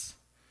peace,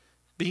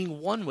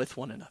 being one with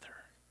one another.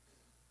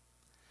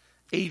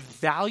 A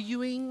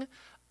valuing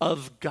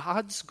of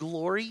God's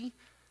glory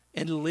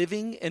and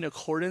living in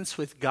accordance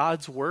with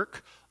God's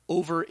work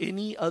over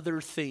any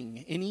other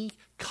thing, any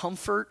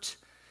comfort,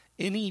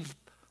 any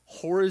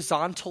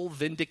horizontal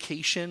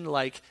vindication,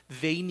 like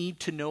they need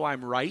to know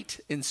I'm right,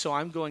 and so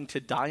I'm going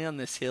to die on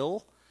this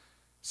hill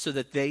so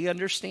that they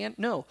understand.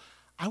 No,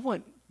 I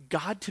want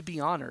God to be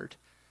honored,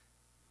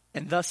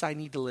 and thus I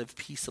need to live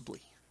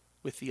peaceably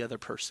with the other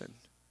person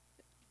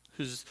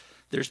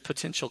there's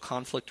potential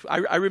conflict.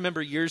 I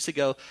remember years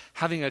ago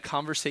having a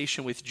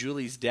conversation with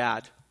Julie's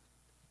dad,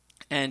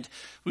 and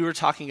we were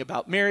talking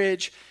about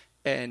marriage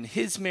and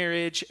his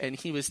marriage, and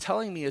he was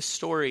telling me a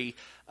story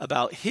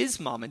about his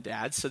mom and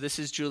dad. So this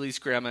is Julie's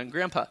grandma and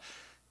grandpa.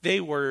 They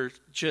were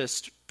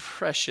just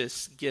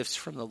precious gifts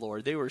from the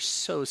Lord. They were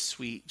so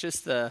sweet.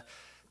 Just the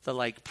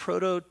like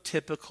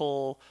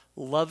prototypical,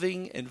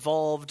 loving,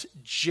 involved,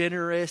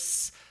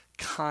 generous,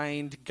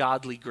 kind,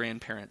 godly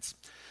grandparents.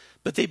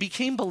 But they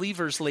became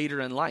believers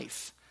later in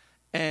life.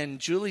 And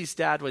Julie's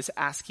dad was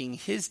asking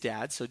his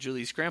dad, so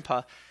Julie's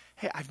grandpa,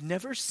 hey, I've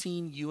never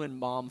seen you and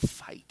mom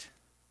fight.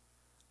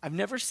 I've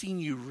never seen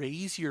you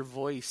raise your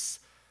voice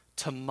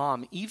to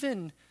mom,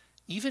 even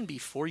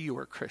before you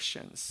were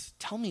Christians.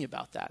 Tell me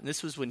about that. And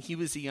this was when he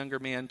was a younger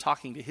man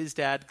talking to his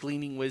dad,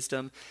 gleaning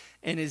wisdom.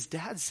 And his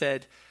dad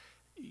said,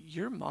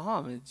 your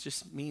mom, it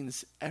just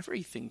means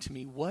everything to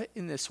me. What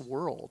in this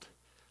world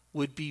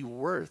would be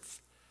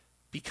worth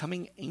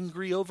becoming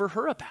angry over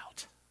her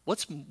about?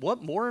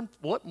 What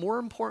more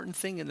important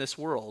thing in this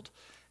world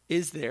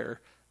is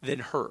there than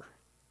her?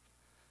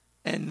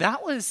 And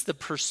that was the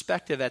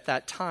perspective at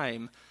that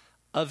time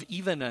of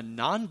even a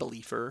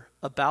non-believer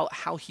about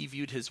how he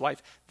viewed his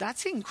wife.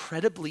 That's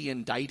incredibly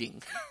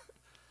indicting.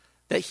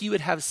 That he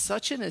would have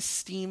such an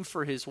esteem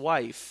for his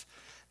wife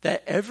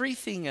that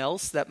everything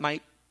else that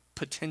might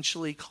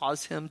potentially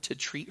cause him to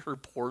treat her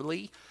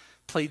poorly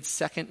played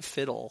second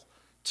fiddle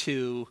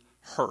to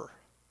her.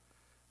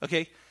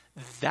 Okay,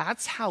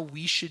 that's how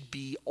we should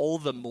be all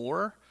the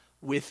more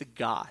with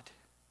God.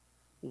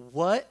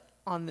 What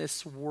on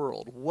this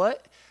world,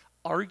 what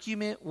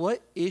argument,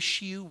 what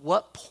issue,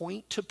 what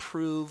point to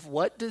prove,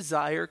 what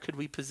desire could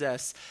we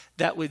possess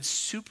that would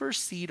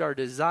supersede our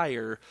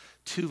desire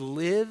to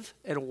live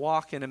and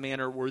walk in a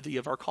manner worthy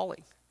of our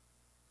calling?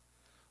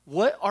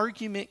 What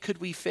argument could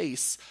we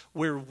face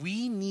where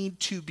we need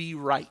to be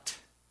right?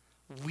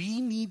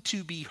 We need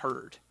to be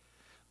heard.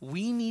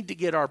 We need to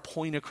get our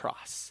point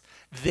across.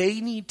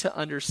 They need to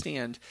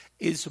understand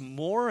is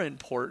more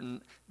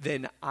important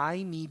than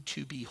I need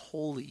to be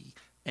holy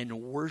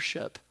and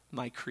worship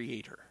my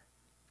Creator.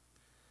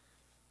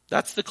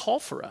 That's the call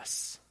for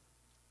us.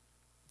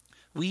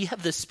 We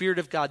have the Spirit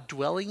of God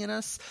dwelling in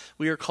us.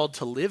 We are called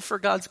to live for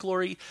God's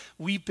glory.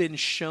 We've been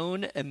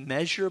shown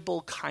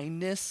immeasurable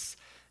kindness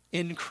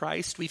in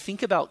Christ. We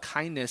think about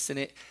kindness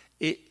and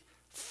it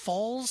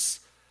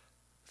falls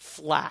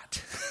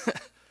flat.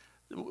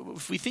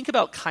 If we think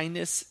about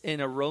kindness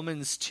in a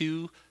Romans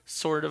 2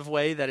 sort of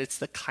way, that it's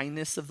the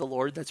kindness of the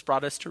Lord that's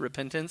brought us to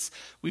repentance,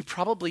 we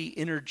probably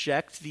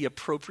interject the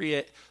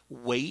appropriate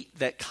weight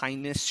that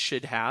kindness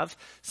should have.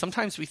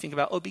 Sometimes we think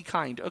about, oh, be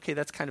kind. Okay,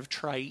 that's kind of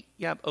trite.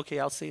 Yeah, okay,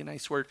 I'll say a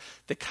nice word.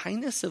 The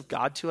kindness of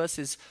God to us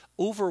is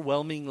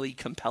overwhelmingly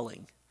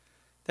compelling,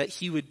 that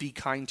he would be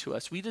kind to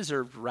us. We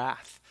deserved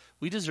wrath.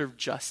 We deserved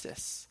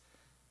justice.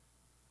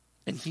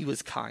 And he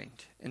was kind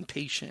and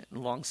patient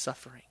and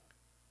long-suffering.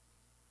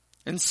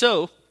 And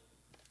so,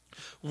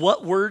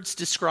 what words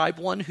describe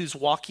one who's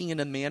walking in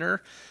a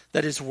manner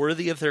that is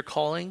worthy of their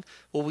calling?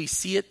 Well, we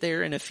see it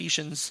there in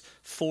Ephesians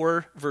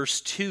 4,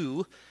 verse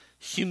 2.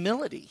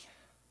 Humility,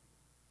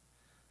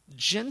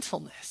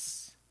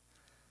 gentleness,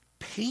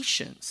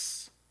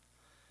 patience,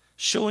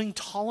 showing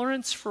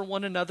tolerance for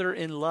one another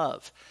in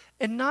love.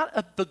 And not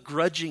a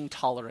begrudging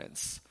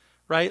tolerance,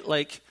 right?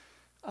 Like,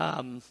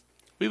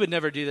 we would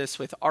never do this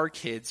with our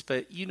kids,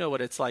 but you know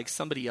what it's like,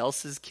 somebody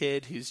else's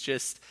kid who's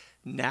just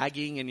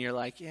nagging and you're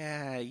like,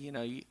 yeah,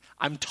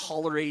 I'm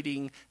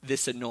tolerating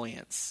this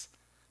annoyance.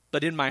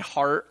 But in my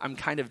heart, I'm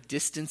kind of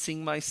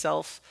distancing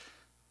myself.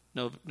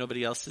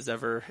 Nobody else has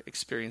ever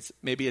experienced.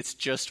 Maybe it's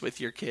just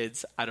with your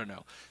kids. I don't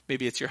know.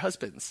 Maybe it's your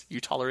husband's. You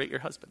tolerate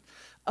your husband.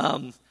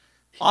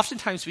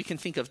 Oftentimes we can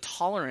think of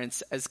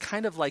tolerance as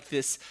kind of like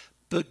this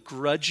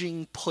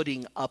begrudging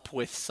putting up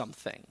with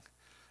something.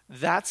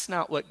 That's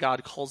not what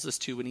God calls us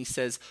to when he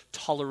says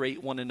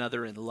tolerate one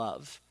another in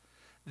love.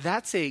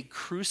 That's a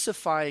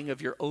crucifying of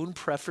your own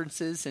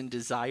preferences and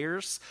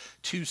desires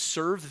to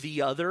serve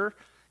the other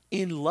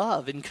in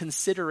love and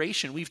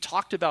consideration. We've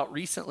talked about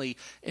recently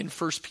in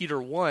 1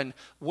 Peter 1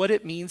 what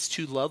it means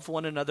to love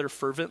one another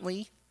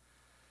fervently,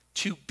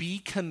 to be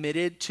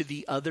committed to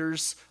the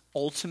other's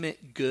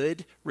ultimate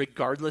good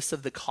regardless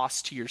of the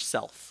cost to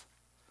yourself.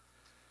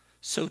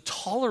 So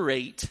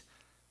tolerate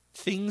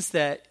things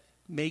that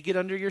may get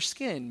under your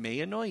skin, may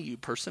annoy you,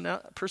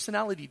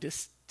 personality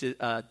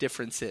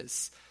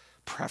differences,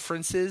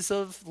 preferences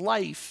of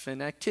life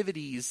and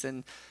activities,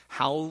 and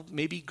how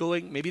maybe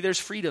there's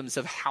freedoms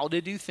of how to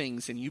do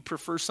things, and you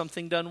prefer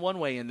something done one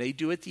way and they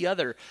do it the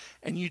other,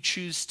 and you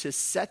choose to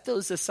set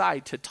those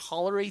aside, to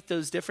tolerate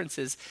those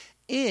differences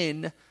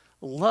in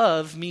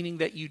love, meaning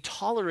that you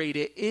tolerate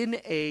it in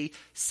a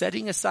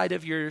setting aside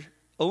of your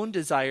own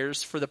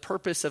desires for the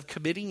purpose of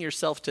committing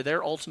yourself to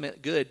their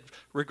ultimate good,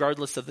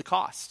 regardless of the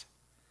cost.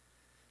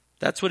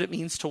 That's what it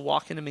means to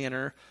walk in a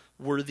manner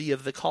worthy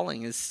of the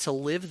calling, is to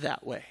live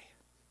that way.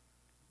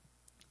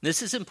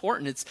 This is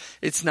important.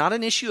 It's not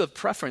an issue of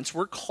preference.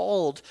 We're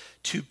called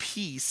to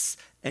peace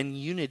and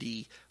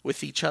unity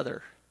with each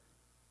other.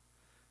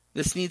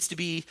 This needs to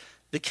be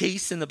the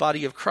case in the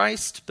body of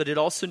Christ, but it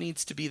also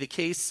needs to be the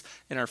case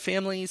in our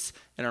families,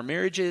 in our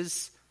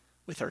marriages,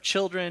 with our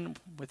children,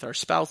 with our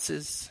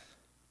spouses.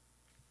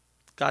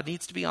 God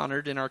needs to be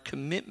honored in our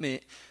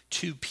commitment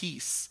to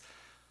peace.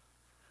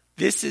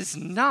 This is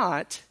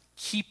not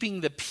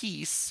keeping the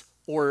peace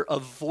or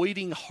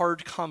avoiding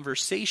hard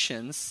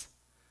conversations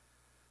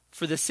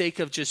for the sake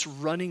of just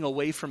running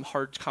away from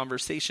hard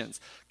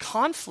conversations.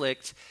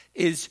 Conflict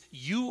is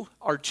you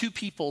are two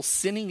people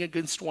sinning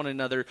against one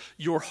another.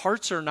 Your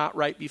hearts are not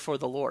right before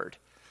the Lord.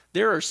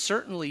 There are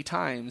certainly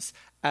times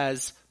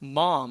as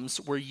moms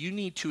where you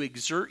need to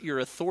exert your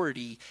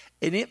authority,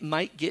 and it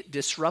might get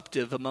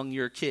disruptive among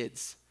your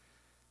kids.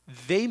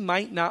 They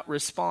might not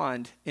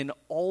respond in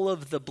all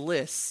of the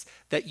bliss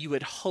that you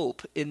would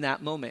hope in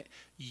that moment.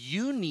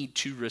 You need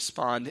to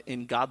respond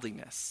in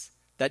godliness.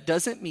 That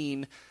doesn't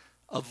mean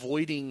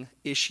avoiding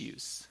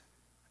issues.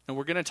 And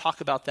we're going to talk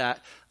about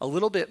that a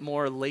little bit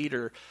more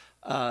later.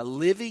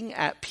 Living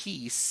at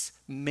peace,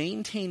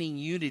 maintaining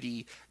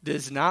unity,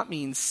 does not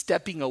mean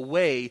stepping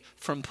away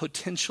from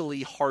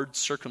potentially hard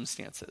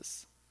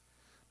circumstances.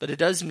 But it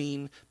does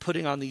mean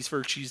putting on these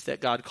virtues that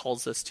God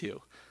calls us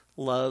to: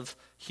 love,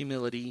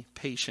 humility,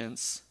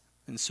 patience,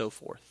 and so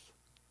forth.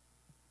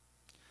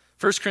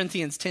 1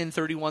 Corinthians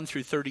 10:31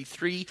 through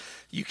 33,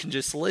 you can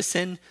just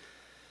listen.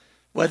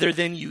 Whether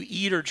then you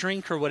eat or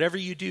drink or whatever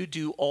you do,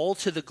 do all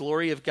to the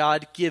glory of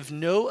God. Give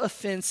no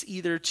offense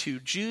either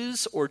to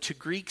Jews or to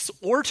Greeks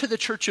or to the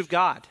church of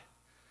God.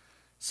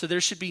 So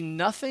there should be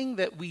nothing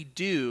that we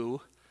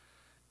do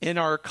in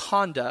our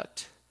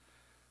conduct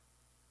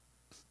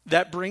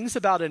that brings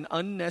about an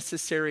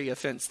unnecessary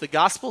offense. The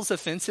gospel's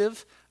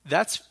offensive.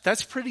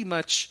 That's pretty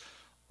much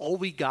all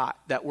we got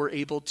that we're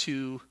able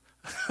to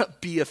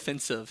be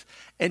offensive.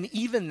 And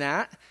even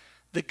that,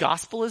 the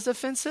gospel is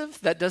offensive,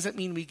 that doesn't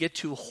mean we get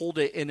to hold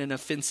it in an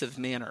offensive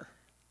manner,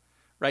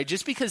 right?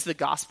 Just because the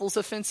gospel's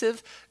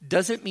offensive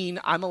doesn't mean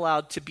I'm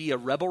allowed to be a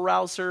rebel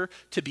rouser,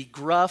 to be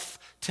gruff,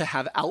 to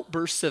have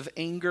outbursts of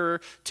anger,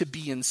 to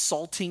be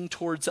insulting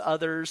towards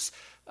others.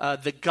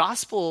 The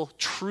gospel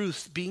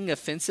truth being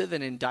offensive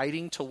and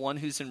indicting to one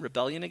who's in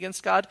rebellion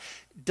against God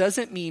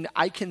doesn't mean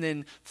I can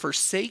then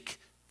forsake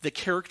the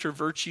character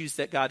virtues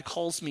that God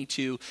calls me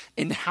to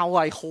in how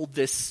I hold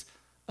this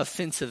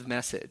offensive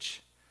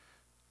message.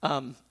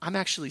 I'm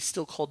actually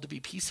still called to be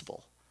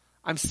peaceable.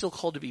 I'm still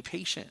called to be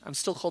patient. I'm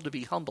still called to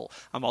be humble.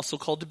 I'm also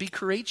called to be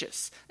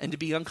courageous and to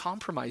be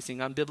uncompromising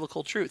on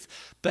biblical truth.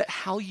 But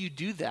how you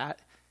do that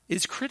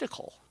is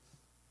critical.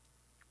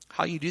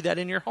 How you do that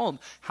in your home,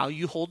 how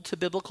you hold to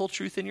biblical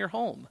truth in your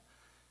home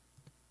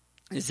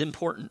is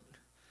important.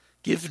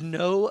 Give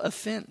no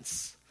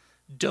offense.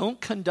 Don't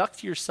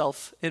conduct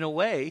yourself in a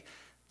way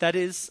that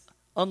is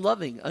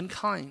unloving,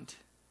 unkind.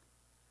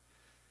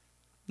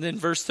 Then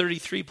verse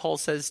 33, Paul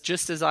says,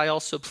 just as I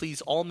also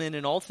please all men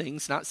in all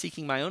things, not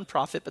seeking my own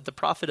profit, but the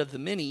profit of the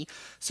many,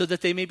 so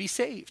that they may be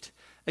saved.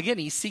 Again,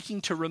 he's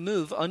seeking to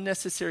remove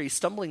unnecessary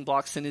stumbling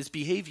blocks in his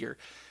behavior.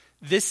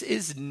 This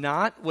is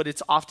not what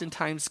it's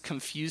oftentimes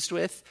confused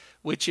with,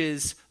 which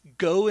is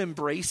go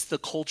embrace the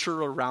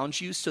culture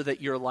around you so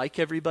that you're like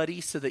everybody,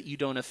 so that you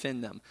don't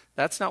offend them.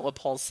 That's not what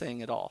Paul's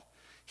saying at all.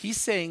 He's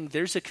saying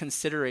there's a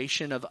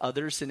consideration of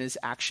others in his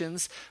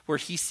actions where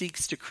he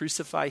seeks to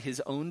crucify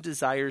his own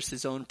desires,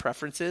 his own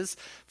preferences,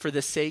 for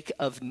the sake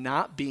of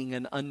not being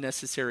an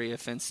unnecessary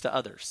offense to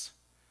others.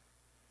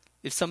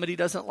 If somebody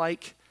doesn't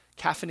like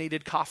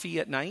caffeinated coffee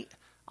at night,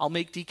 I'll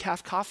make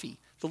decaf coffee.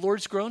 The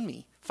Lord's grown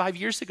me. 5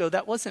 years ago,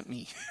 that wasn't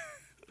me.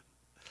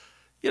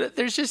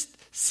 There's just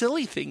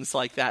silly things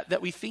like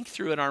that we think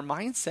through in our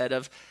mindset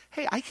of,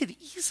 hey, I could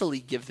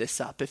easily give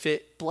this up if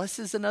it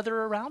blesses another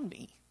around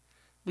me.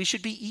 We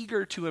should be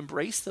eager to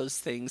embrace those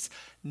things,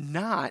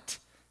 not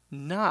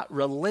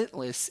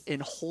relentless in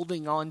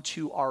holding on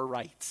to our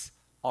rights,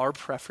 our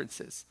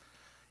preferences.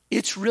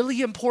 It's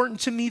really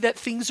important to me that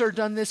things are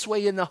done this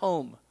way in the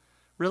home.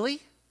 Really?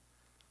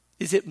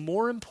 Is it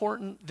more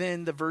important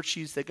than the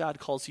virtues that God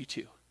calls you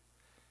to?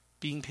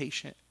 Being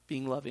patient,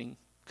 being loving,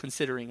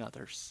 considering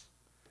others.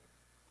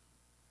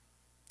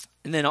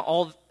 And then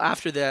all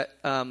after that,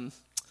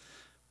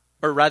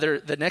 or rather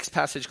the next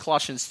passage,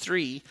 Colossians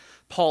 3,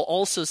 Paul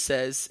also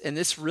says, and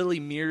this really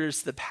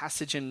mirrors the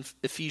passage in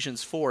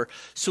Ephesians 4,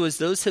 so as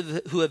those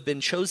who have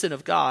been chosen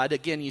of God,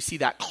 again, you see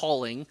that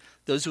calling,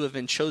 those who have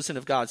been chosen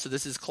of God. So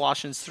this is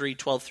Colossians 3,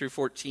 12 through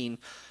 14.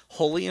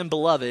 Holy and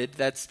beloved,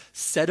 that's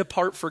set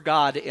apart for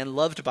God and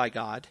loved by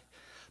God.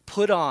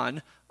 Put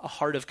on a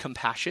heart of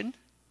compassion,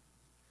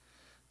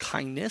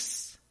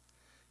 kindness,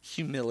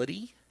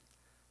 humility,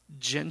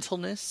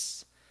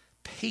 gentleness,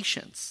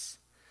 patience,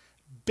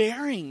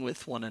 bearing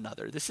with one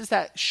another. This is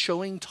that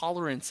showing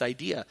tolerance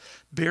idea.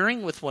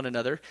 Bearing with one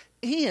another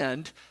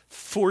and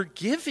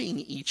forgiving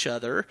each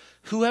other,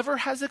 whoever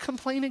has a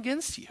complaint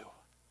against you.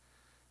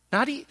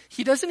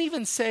 He doesn't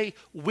even say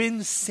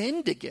when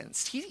sinned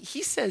against.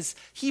 He says,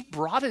 he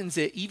broadens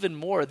it even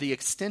more, the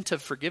extent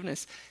of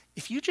forgiveness.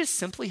 If you just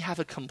simply have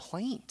a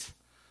complaint,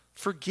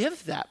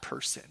 forgive that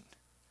person.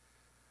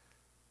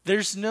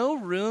 There's no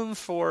room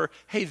for,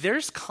 hey,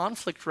 there's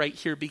conflict right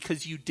here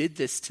because you did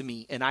this to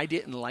me and I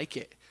didn't like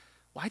it.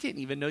 Well, I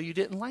didn't even know you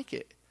didn't like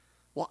it.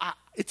 Well,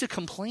 it's a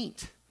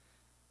complaint.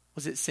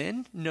 Was it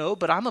sin? No,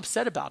 but I'm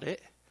upset about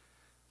it.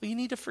 Well, you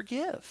need to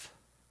forgive.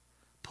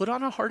 Put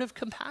on a heart of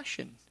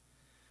compassion.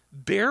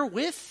 Bear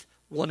with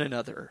one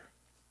another.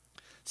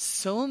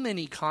 So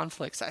many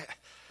conflicts.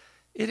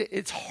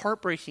 It's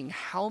heartbreaking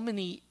how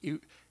many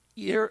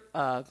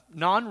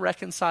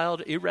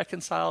non-reconciled,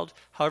 irreconciled,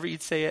 however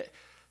you'd say it,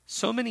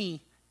 so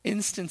many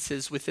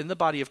instances within the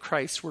body of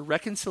Christ where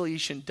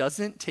reconciliation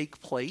doesn't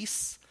take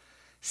place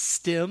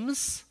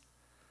stems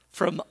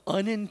from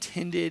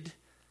unintended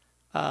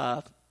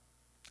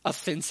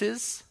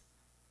offenses.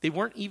 They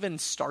weren't even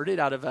started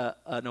out of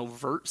an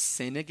overt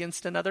sin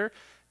against another,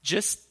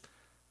 just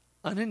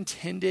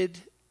unintended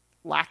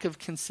lack of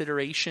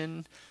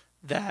consideration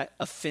that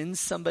offends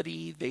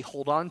somebody. They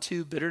hold on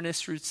to,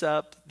 bitterness roots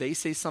up, they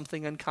say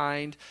something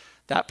unkind,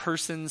 that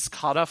person's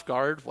caught off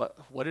guard.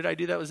 What did I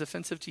do that was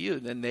offensive to you?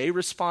 Then they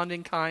respond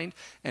in kind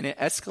and it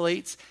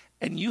escalates,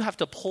 and you have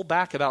to pull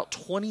back about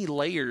 20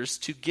 layers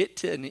to get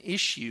to an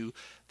issue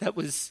that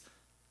was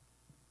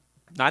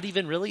not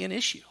even really an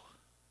issue.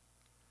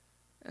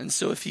 And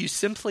so if you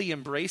simply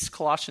embrace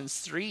Colossians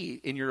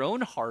 3 in your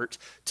own heart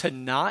to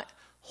not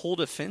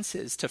hold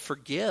offenses, to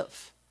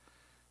forgive,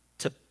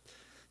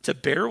 to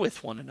bear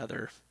with one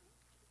another,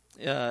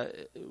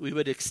 we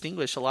would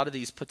extinguish a lot of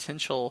these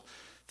potential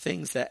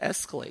things that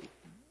escalate.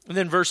 And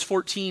then verse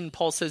 14,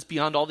 Paul says,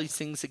 beyond all these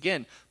things,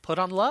 again, put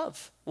on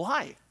love.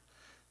 Why?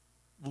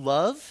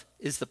 Love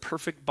is the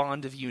perfect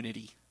bond of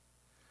unity.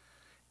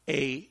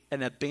 An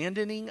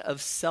abandoning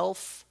of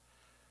self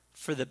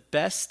for the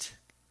best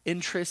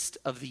interest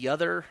of the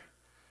other,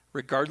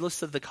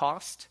 regardless of the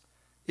cost,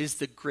 is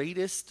the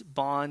greatest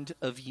bond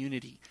of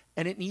unity.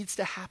 And it needs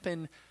to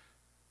happen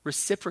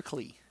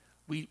reciprocally.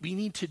 We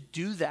need to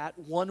do that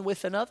one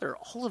with another.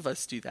 All of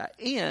us do that.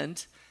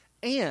 And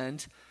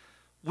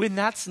when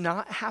that's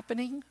not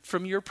happening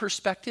from your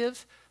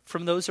perspective,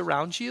 from those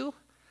around you,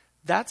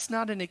 that's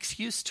not an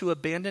excuse to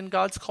abandon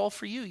God's call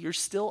for you. You're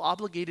still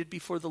obligated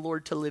before the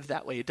Lord to live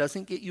that way. It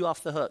doesn't get you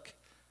off the hook.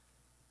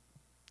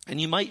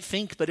 And you might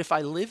think, but if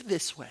I live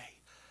this way,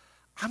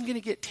 I'm going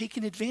to get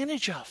taken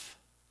advantage of.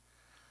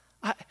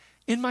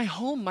 In my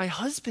home, my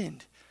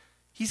husband,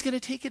 he's going to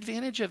take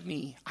advantage of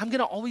me. I'm going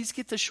to always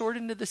get the short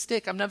end of the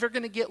stick. I'm never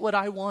going to get what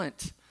I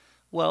want.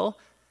 Well,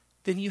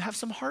 then you have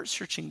some heart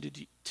searching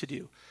to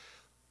do.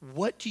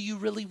 What do you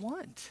really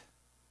want?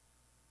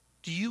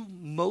 Do you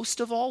most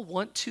of all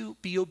want to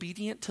be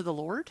obedient to the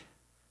Lord?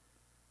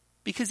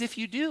 Because if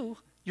you do,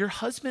 your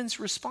husband's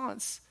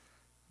response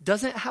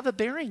doesn't have a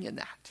bearing in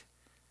that.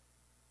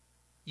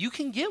 You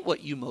can get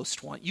what you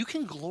most want. You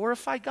can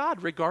glorify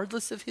God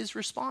regardless of his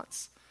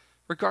response,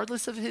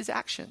 regardless of his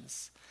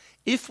actions.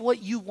 If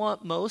what you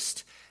want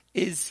most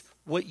is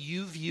what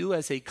you view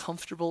as a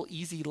comfortable,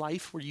 easy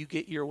life where you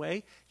get your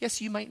way,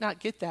 yes, you might not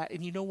get that.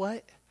 And you know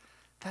what?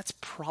 That's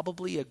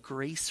probably a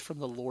grace from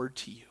the Lord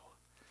to you.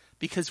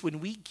 Because when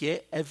we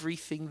get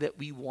everything that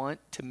we want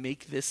to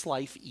make this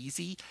life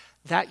easy,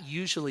 that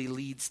usually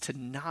leads to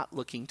not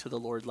looking to the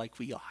Lord like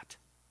we ought.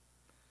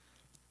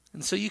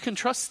 And so you can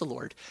trust the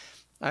Lord.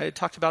 I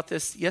talked about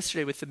this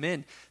yesterday with the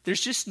men.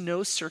 There's just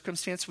no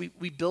circumstance. We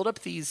build up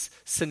these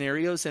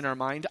scenarios in our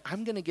mind.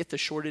 I'm going to get the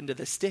short end of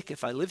the stick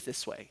if I live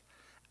this way.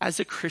 As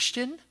a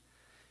Christian,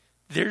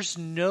 there's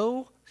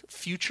no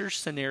future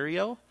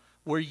scenario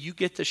where you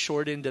get the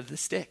short end of the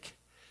stick.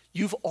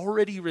 You've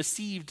already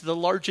received the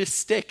largest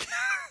stick.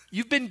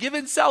 You've been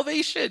given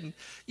salvation.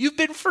 You've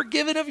been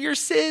forgiven of your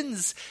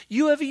sins.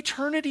 You have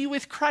eternity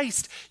with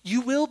Christ.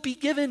 You will be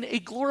given a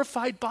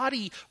glorified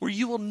body where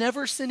you will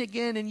never sin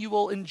again, and you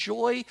will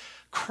enjoy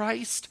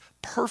Christ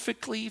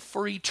perfectly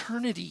for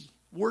eternity,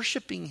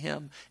 worshiping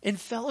him, in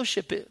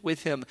fellowship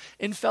with him,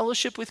 in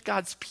fellowship with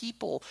God's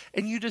people.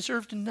 And you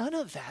deserved none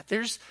of that.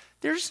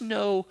 There's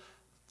no,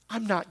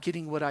 I'm not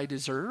getting what I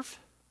deserve.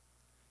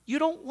 You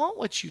don't want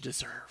what you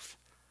deserve.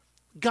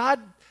 God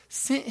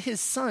sent his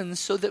son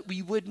so that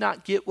we would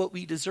not get what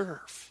we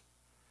deserve.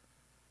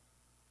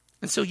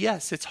 And so,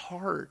 yes, it's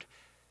hard.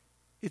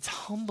 It's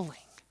humbling.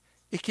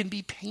 It can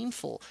be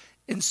painful.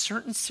 In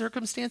certain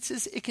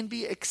circumstances, it can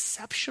be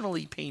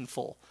exceptionally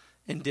painful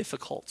and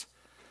difficult.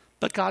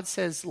 But God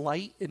says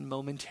light and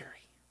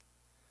momentary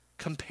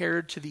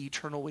compared to the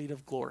eternal weight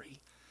of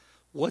glory.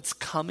 What's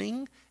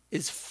coming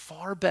is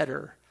far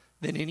better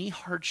than any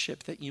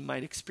hardship that you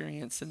might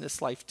experience in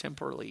this life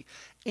temporally.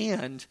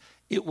 And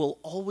it will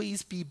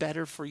always be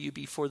better for you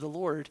before the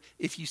Lord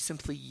if you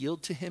simply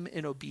yield to him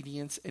in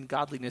obedience and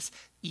godliness,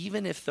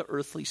 even if the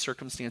earthly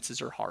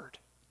circumstances are hard.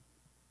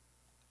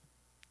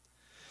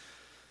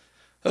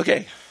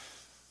 Okay.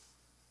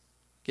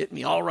 Getting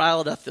me all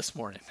riled up this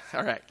morning.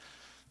 All right.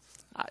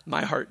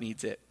 My heart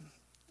needs it.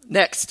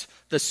 Next,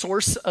 the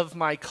source of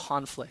my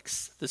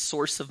conflicts. The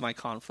source of my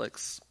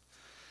conflicts.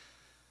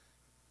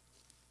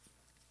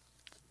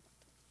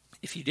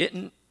 If you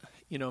didn't,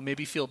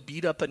 maybe feel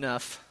beat up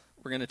enough,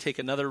 we're going to take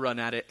another run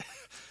at it.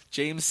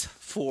 James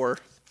 4,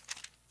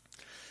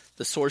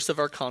 the source of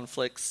our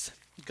conflicts.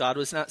 God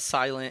was not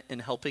silent in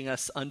helping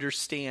us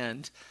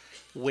understand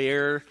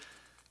where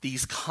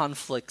these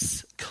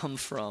conflicts come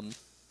from.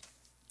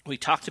 We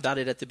talked about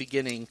it at the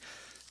beginning.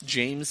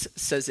 James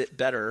says it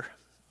better.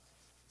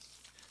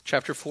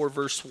 Chapter 4,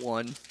 verse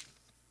 1.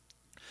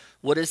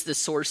 What is the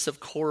source of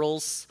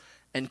quarrels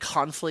and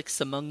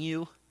conflicts among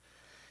you?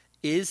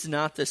 Is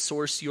not the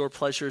source your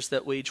pleasures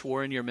that wage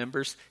war in your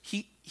members?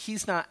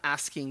 He's not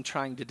asking,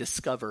 trying to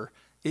discover.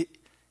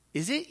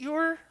 Is it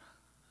your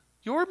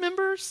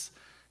members?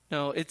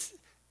 No,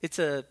 it's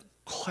a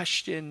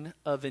question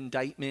of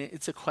indictment.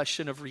 It's a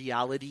question of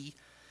reality.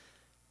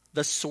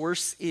 The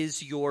source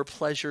is your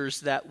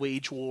pleasures that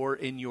wage war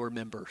in your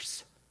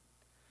members.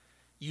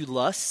 You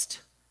lust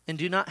and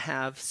do not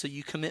have, so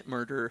you commit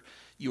murder.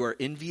 You are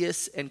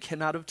envious and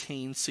cannot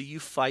obtain, so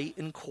you fight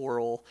and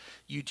quarrel.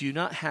 You do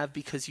not have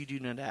because you do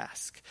not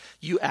ask.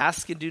 You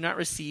ask and do not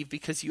receive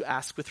because you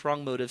ask with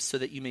wrong motives, so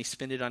that you may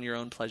spend it on your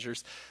own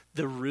pleasures.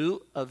 The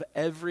root of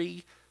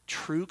every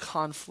true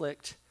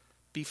conflict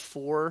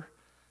before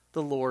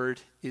the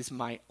Lord is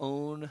my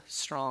own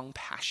strong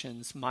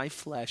passions. My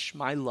flesh,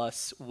 my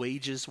lusts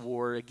wages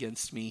war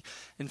against me.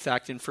 In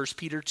fact, in 1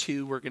 Peter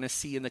 2, we're going to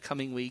see in the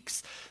coming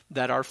weeks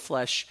that our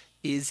flesh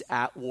is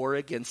at war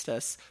against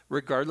us.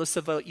 Regardless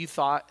of what you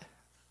thought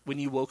when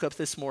you woke up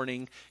this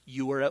morning,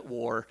 you are at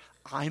war.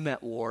 I'm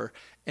at war.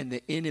 And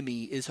the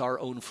enemy is our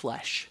own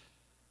flesh.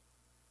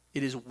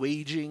 It is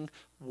waging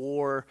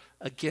war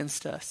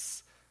against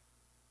us.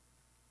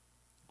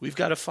 We've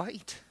got to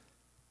fight.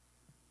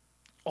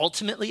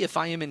 Ultimately, if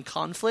I am in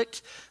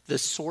conflict, the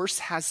source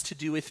has to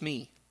do with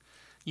me.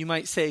 You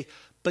might say,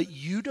 but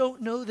you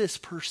don't know this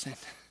person.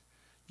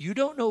 You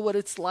don't know what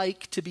it's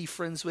like to be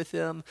friends with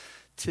them,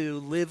 to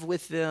live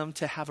with them,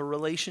 to have a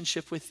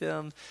relationship with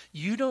them.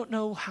 You don't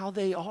know how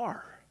they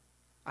are.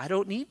 I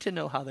don't need to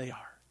know how they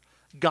are.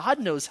 God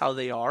knows how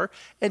they are,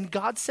 and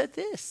God said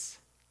this.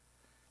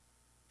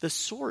 The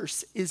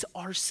source is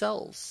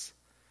ourselves.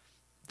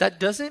 That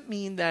doesn't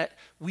mean that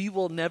we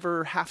will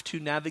never have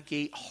to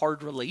navigate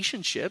hard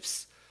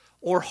relationships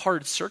or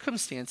hard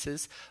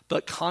circumstances,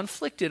 but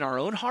conflict in our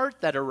own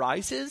heart that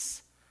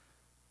arises,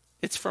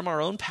 it's from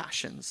our own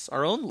passions,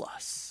 our own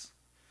lusts,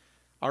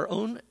 our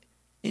own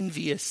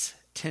envious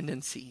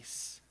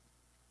tendencies.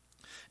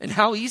 And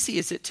how easy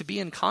is it to be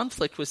in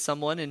conflict with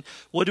someone, and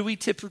what do we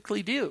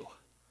typically do?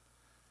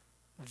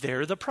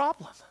 They're the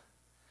problem.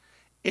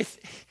 If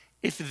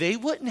they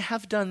wouldn't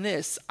have done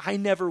this, I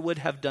never would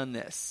have done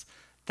this.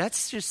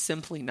 That's just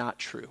simply not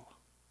true.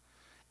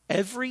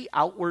 Every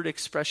outward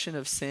expression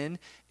of sin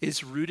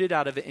is rooted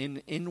out of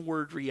an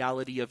inward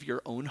reality of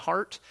your own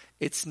heart.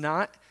 It's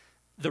not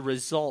the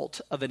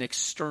result of an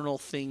external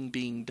thing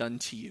being done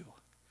to you.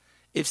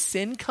 If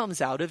sin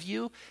comes out of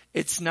you,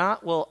 it's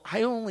not, well,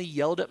 I only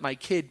yelled at my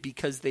kid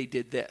because they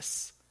did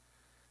this.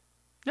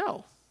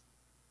 No.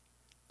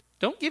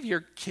 Don't give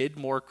your kid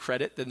more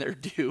credit than they're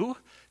due.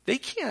 They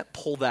can't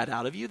pull that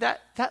out of you.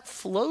 That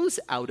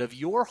flows out of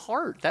your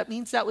heart. That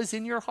means that was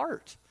in your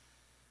heart.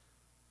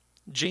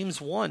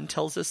 James 1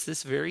 tells us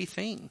this very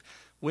thing.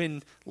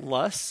 When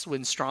lusts,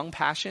 when strong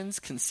passions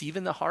conceive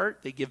in the heart,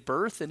 they give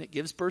birth, and it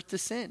gives birth to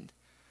sin.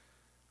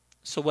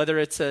 So whether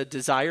it's a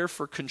desire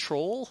for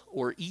control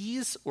or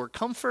ease or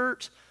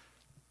comfort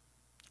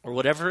or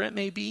whatever it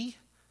may be,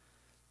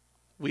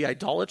 we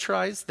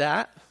idolize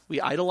that,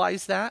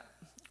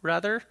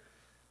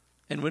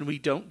 and when we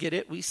don't get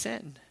it, we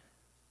sin.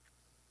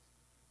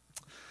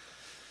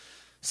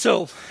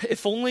 So,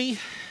 if only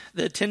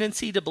the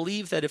tendency to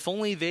believe that if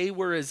only they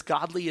were as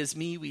godly as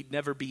me, we'd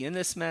never be in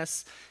this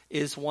mess,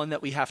 is one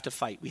that we have to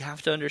fight. We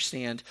have to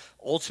understand,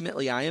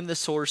 ultimately, I am the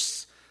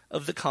source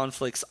of the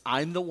conflicts.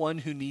 I'm the one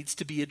who needs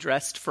to be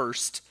addressed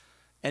first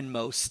and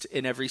most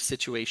in every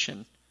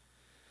situation.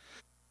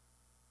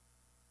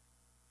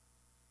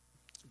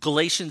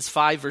 Galatians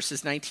 5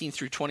 verses 19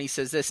 through 20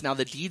 says this, now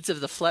the deeds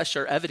of the flesh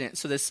are evident.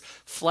 So this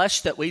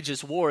flesh that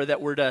wages war that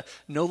we're to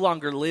no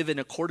longer live in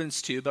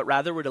accordance to, but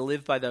rather we're to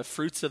live by the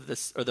fruits of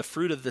this, or the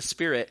fruit of the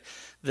Spirit.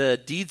 The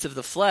deeds of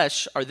the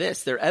flesh are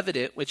this, they're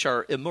evident, which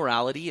are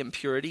immorality,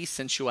 impurity,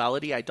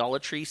 sensuality,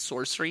 idolatry,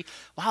 sorcery.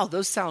 Wow,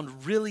 those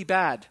sound really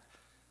bad.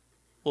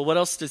 Well, what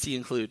else does he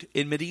include?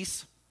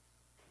 Enmities,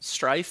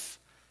 strife,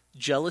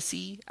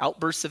 jealousy,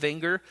 outbursts of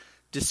anger,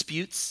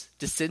 disputes,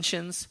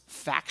 dissensions,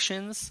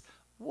 factions.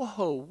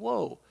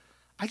 Whoa.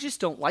 I just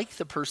don't like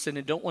the person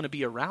and don't want to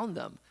be around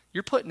them.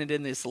 You're putting it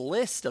in this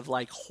list of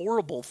like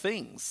horrible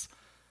things.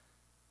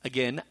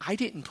 Again, I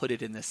didn't put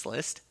it in this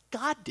list.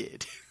 God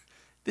did.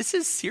 This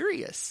is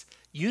serious.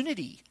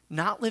 Unity,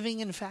 not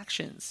living in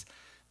factions,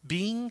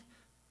 being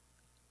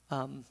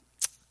at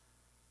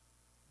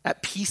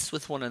peace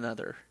with one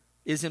another,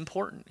 is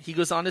important. He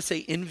goes on to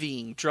say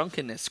envying,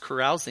 drunkenness,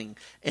 carousing,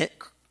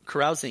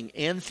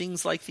 and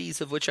things like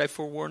these, of which I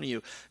forewarn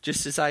you,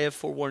 just as I have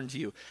forewarned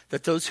you,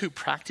 that those who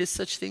practice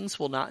such things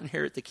will not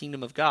inherit the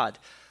kingdom of God.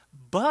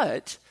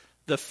 But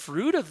the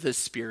fruit of the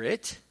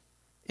Spirit,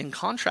 in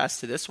contrast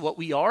to this, what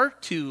we are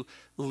to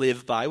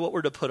live by, what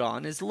we're to put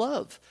on, is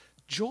love,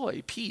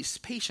 joy, peace,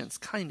 patience,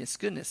 kindness,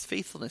 goodness,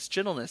 faithfulness,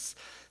 gentleness,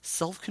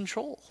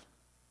 self-control.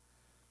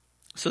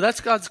 So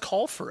that's God's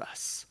call for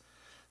us.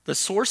 The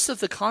source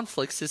of the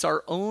conflicts is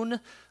our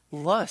own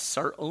lusts,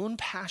 our own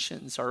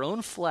passions, our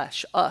own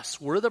flesh, us.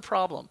 We're the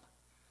problem.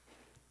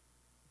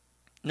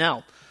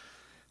 Now,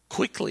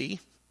 quickly,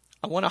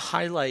 I want to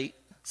highlight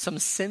some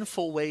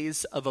sinful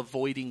ways of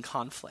avoiding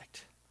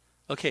conflict.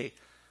 Okay,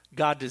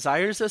 God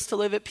desires us to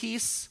live at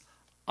peace.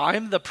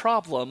 I'm the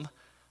problem.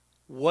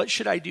 What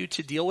should I do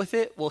to deal with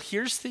it? Well,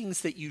 here's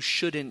things that you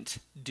shouldn't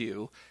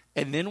do.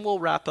 And then we'll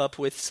wrap up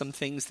with some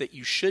things that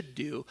you should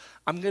do.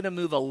 I'm going to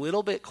move a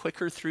little bit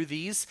quicker through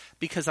these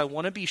because I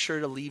want to be sure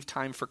to leave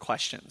time for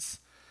questions.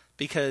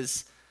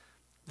 Because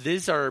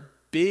these are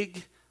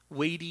big,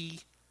 weighty,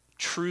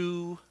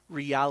 true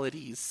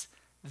realities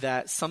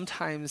that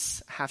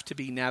sometimes have to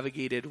be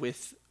navigated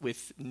with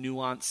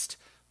nuanced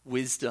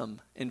wisdom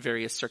in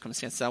various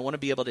circumstances. I want to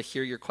be able to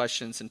hear your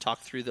questions and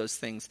talk through those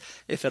things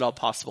if at all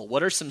possible.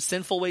 What are some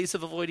sinful ways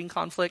of avoiding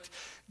conflict?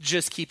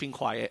 Just keeping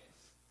quiet.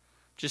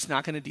 Just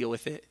not going to deal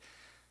with it.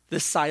 The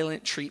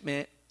silent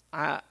treatment.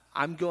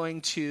 I'm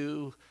going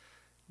to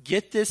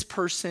get this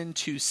person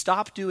to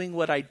stop doing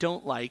what I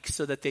don't like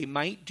so that they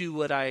might do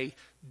what I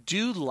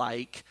do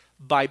like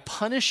by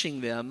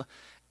punishing them.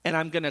 And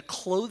I'm going to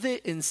clothe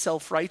it in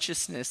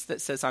self-righteousness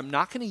that says I'm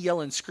not going to yell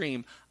and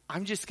scream.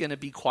 I'm just going to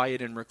be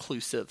quiet and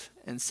reclusive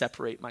and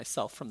separate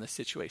myself from the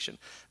situation.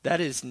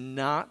 That is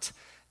not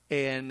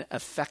an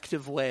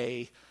effective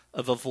way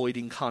of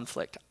avoiding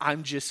conflict.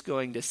 I'm just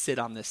going to sit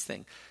on this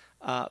thing.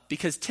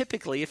 Because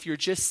typically, if you're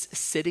just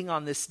sitting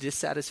on this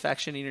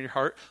dissatisfaction in your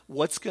heart,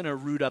 what's going to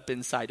root up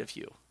inside of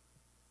you?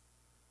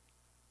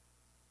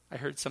 I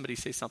heard somebody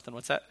say something.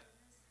 What's that?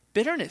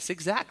 Bitterness,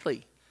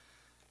 exactly.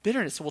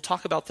 Bitterness. We'll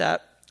talk about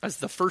that as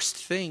the first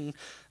thing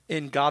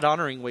in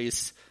God-honoring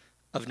ways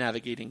of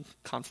navigating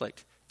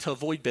conflict. To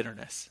avoid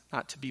bitterness,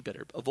 not to be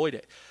bitter. Avoid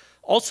it.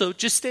 Also,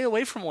 just stay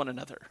away from one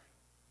another.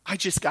 I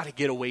just got to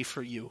get away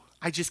from you.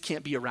 I just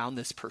can't be around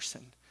this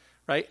person.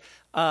 Right?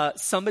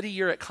 Somebody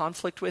you're at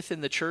conflict with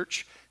in the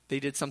church, they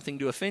did something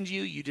to offend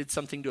you, you did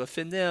something to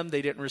offend them,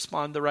 they didn't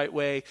respond the right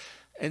way,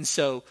 and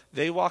so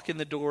they walk in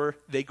the door,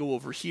 they go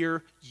over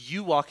here,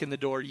 you walk in the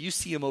door, you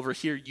see them over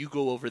here, you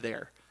go over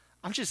there.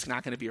 I'm just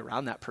not going to be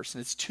around that person.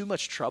 It's too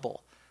much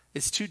trouble.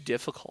 It's too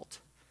difficult.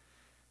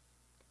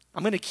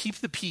 I'm going to keep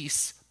the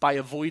peace by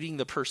avoiding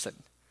the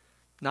person.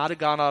 Not a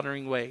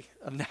God-honoring way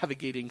of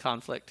navigating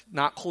conflict,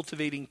 not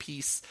cultivating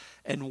peace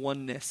and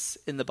oneness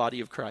in the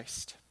body of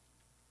Christ.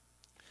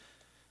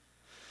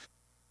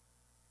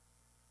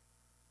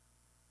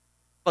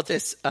 About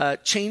this,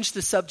 change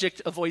the subject,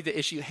 avoid the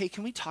issue. Hey,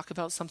 can we talk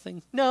about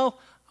something? No,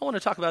 I want to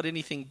talk about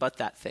anything but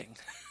that thing.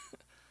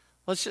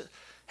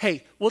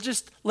 We'll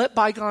just let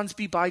bygones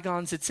be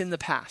bygones. It's in the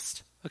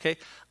past, okay?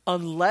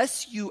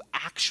 Unless you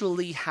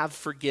actually have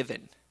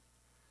forgiven,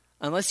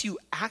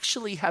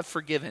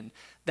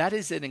 that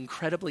is an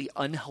incredibly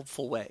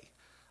unhelpful way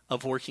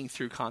of working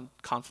through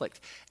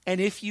conflict.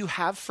 And if you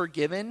have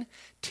forgiven,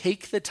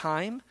 take the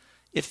time,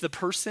 if the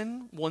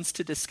person wants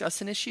to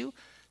discuss an issue,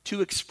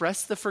 to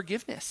express the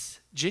forgiveness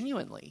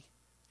genuinely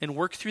and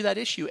work through that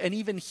issue. And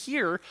even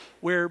here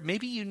where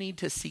maybe you need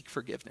to seek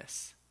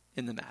forgiveness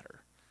in the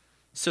matter.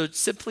 So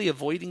simply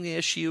avoiding the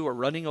issue or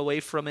running away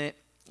from it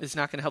is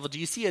not going to help. Do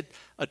you see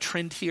a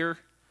trend here?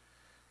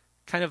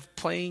 Kind of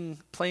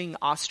playing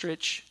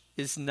ostrich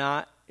is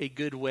not a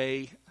good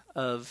way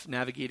of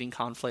navigating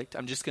conflict.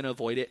 I'm just going to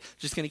avoid it.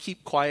 Just going to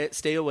keep quiet,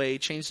 stay away,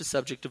 change the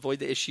subject, avoid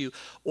the issue,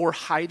 or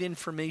hide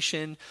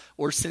information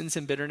or sins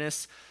and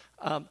bitterness.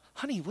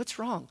 Honey, what's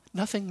wrong?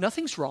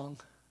 Nothing's wrong.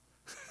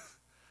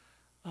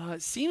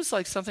 It seems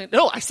like something.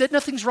 No, I said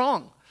nothing's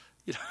wrong.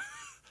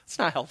 It's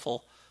not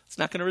helpful. It's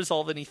not going to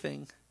resolve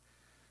anything.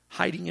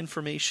 Hiding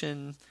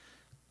information,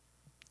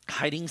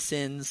 hiding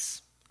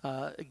sins,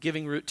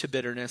 giving root to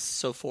bitterness,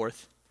 so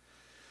forth.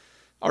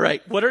 All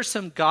right, what are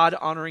some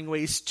God-honoring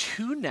ways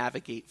to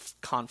navigate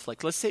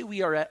conflict? Let's say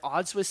we are at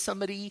odds with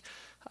somebody.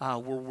 We're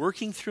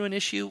working through an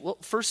issue. Well,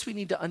 first we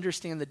need to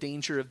understand the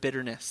danger of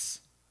bitterness.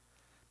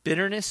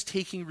 Bitterness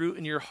taking root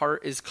in your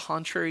heart is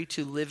contrary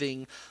to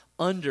living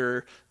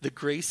under the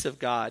grace of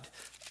God.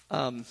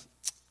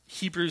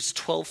 Hebrews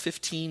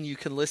 12:15, you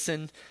can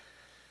listen.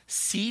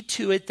 See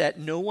to it that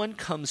no one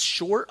comes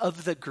short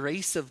of the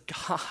grace of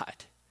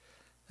God.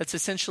 That's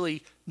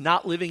essentially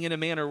not living in a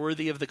manner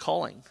worthy of the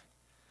calling.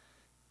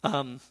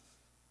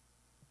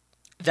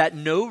 That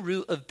no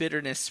root of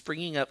bitterness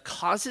springing up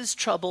causes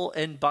trouble,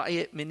 and by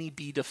it many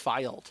be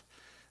defiled.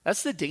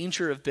 That's the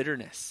danger of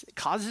bitterness. It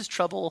causes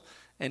trouble,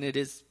 and it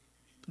is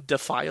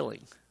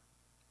defiling.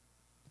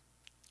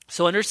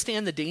 So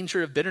understand the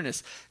danger of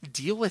bitterness.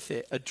 Deal with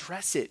it.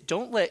 Address it.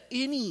 Don't let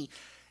any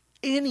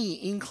any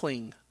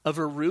inkling of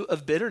a root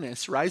of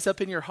bitterness rise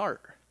up in your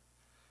heart.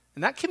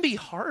 And that can be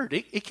hard.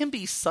 It can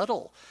be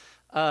subtle.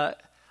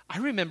 I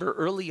remember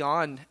early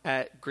on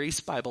at Grace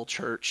Bible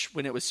Church,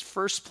 when it was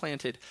first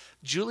planted,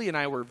 Julie and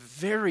I were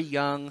very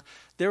young.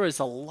 There was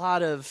a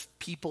lot of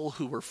people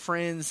who were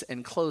friends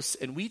and close,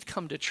 and we'd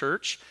come to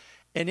church,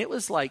 and it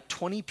was like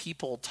 20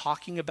 people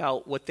talking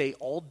about what they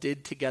all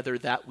did together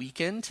that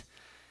weekend,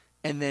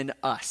 and then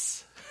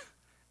us.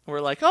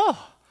 We're like,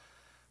 oh,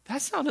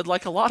 that sounded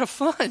like a lot of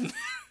fun.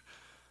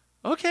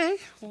 Okay,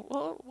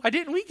 well, why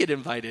didn't we get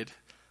invited?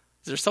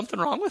 Is there something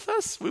wrong with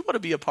us? We want to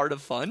be a part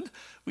of fun.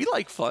 We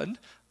like fun.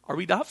 Are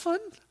we not fun?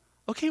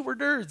 Okay, we're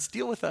nerds.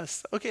 Deal with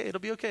us. Okay,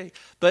 it'll be okay.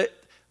 But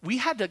we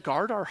had to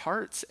guard our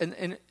hearts.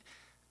 And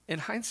in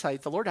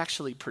hindsight, the Lord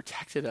actually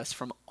protected us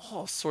from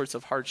all sorts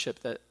of hardship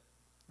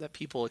that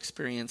people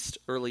experienced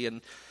early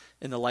in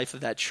the life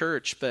of that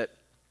church. But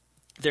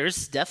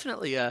there's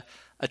definitely a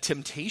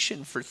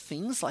temptation for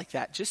things like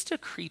that just to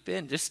creep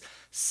in, just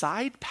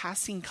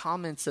side-passing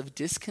comments of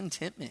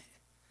discontentment.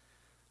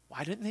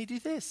 Why didn't they do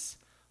this?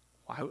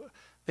 Why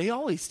they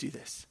always do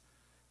this?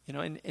 You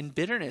know, and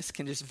bitterness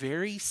can just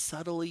very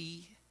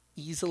subtly,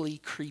 easily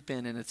creep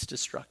in, and it's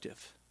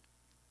destructive.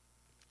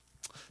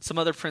 Some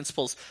other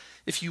principles.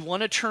 If you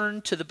want to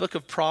turn to the book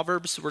of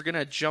Proverbs, we're going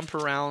to jump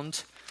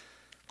around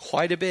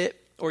quite a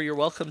bit, or you're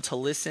welcome to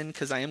listen,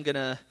 because I am going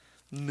to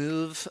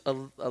move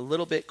a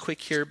little bit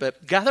quick here,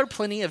 but gather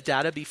plenty of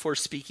data before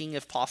speaking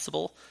if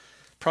possible.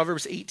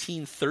 Proverbs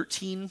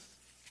 18:13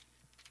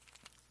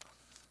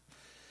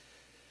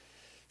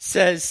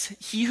 says,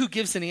 he who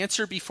gives an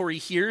answer before he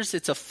hears,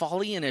 it's a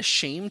folly and a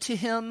shame to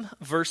him.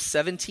 Verse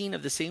 17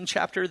 of the same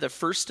chapter, the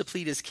first to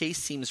plead his case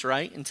seems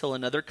right until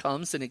another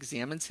comes and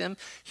examines him.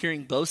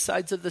 Hearing both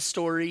sides of the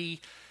story,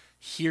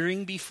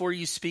 hearing before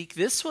you speak.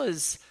 This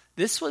was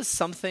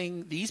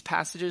something, these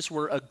passages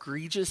were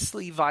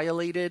egregiously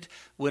violated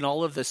when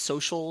all of the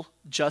social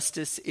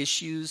justice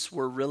issues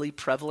were really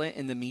prevalent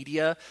in the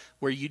media,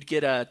 where you'd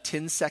get a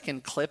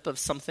 10-second clip of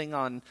something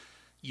on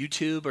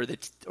YouTube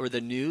or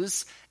the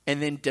news,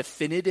 and then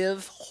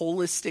definitive,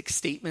 holistic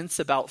statements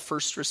about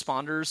first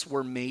responders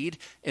were made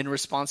in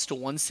response to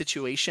one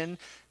situation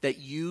that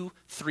you,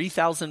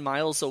 3,000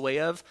 miles away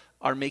of,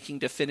 are making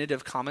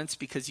definitive comments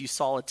because you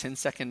saw a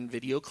 10-second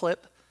video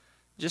clip.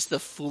 Just the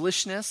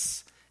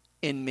foolishness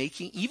in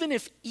making, even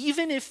if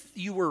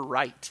you were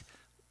right,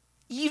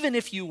 even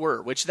if you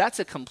were, which that's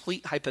a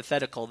complete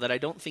hypothetical that I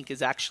don't think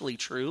is actually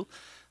true,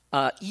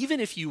 even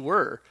if you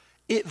were,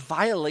 it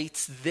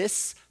violates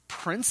this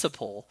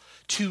principle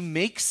to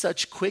make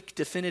such quick,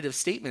 definitive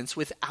statements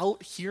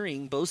without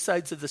hearing both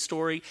sides of the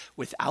story,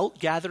 without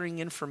gathering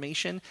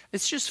information.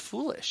 It's just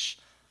foolish.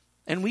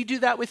 And we do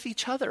that with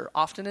each other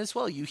often as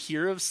well. You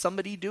hear of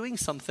somebody doing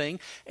something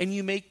and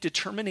you make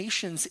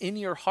determinations in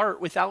your heart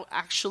without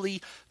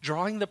actually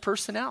drawing the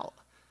person out.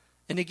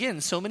 And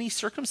again, so many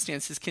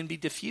circumstances can be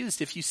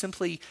diffused if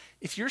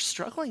you're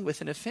struggling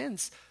with an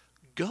offense,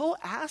 go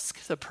ask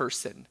the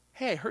person,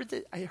 hey, I heard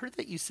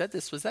that you said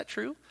this. Was that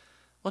true?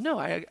 Well,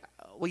 no,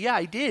 yeah,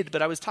 I did,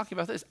 but I was talking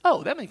about this.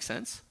 Oh, that makes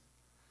sense.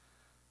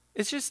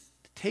 It's just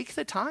take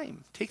the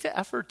time, take the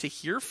effort to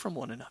hear from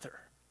one another.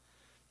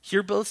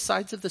 Hear both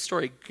sides of the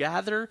story.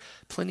 Gather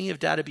plenty of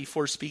data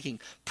before speaking.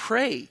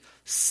 Pray,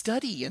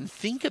 study, and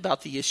think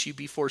about the issue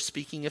before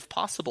speaking if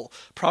possible.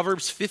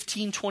 Proverbs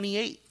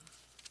 15:28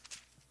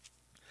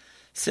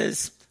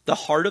 says, the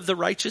heart of the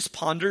righteous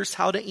ponders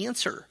how to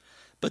answer,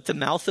 but the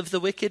mouth of the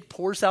wicked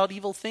pours out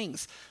evil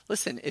things.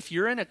 Listen, if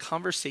you're in a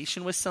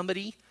conversation with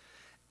somebody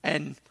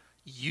and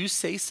you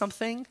say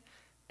something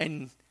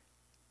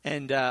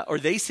or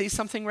they say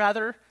something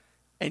rather,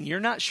 and you're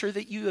not sure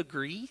that you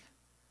agree,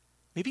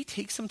 maybe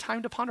take some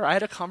time to ponder. I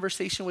had a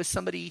conversation with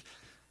somebody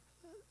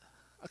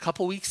a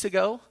couple weeks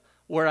ago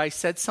where I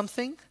said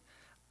something.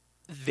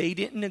 They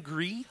didn't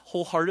agree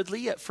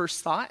wholeheartedly at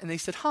first thought, and they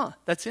said,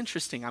 that's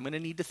interesting. I'm going to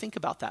need to think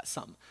about that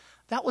some.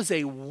 That was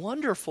a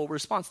wonderful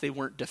response. They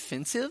weren't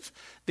defensive.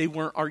 They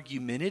weren't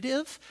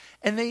argumentative.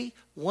 And they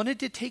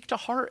wanted to take to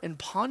heart and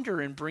ponder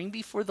and bring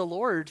before the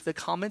Lord the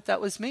comment that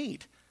was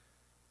made.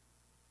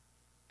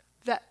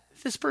 That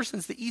this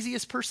person's the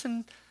easiest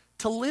person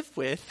to live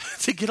with,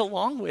 to get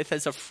along with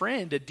as a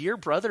friend, a dear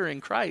brother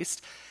in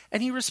Christ.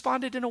 And he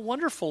responded in a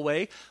wonderful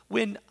way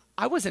when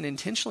I wasn't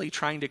intentionally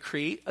trying to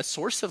create a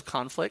source of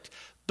conflict.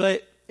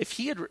 But if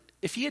he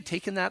had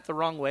taken that the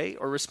wrong way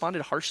or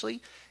responded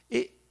harshly,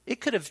 it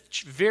could have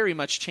very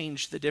much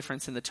changed the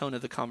difference in the tone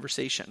of the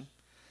conversation.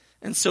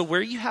 And so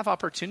where you have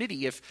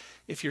opportunity,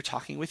 if you're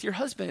talking with your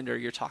husband or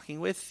you're talking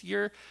with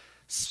your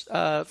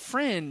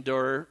friend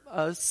or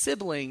a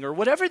sibling or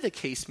whatever the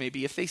case may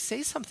be, if they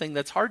say something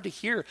that's hard to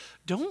hear,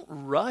 don't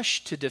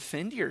rush to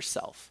defend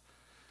yourself.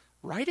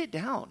 Write it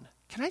down.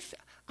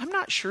 I'm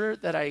not sure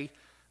that I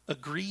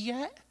agree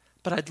yet,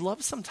 but I'd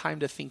love some time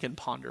to think and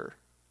ponder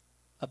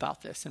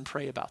about this and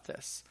pray about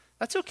this.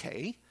 That's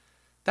okay.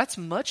 That's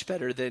much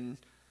better than,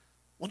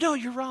 well, no,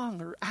 you're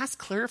wrong, or ask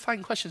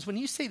clarifying questions. When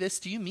you say this,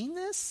 do you mean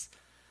this?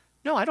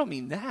 No, I don't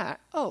mean that.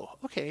 Oh,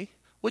 okay.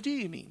 What do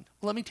you mean?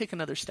 Well, let me take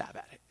another stab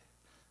at it.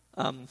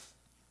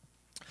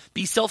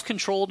 Be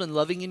self-controlled and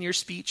loving in your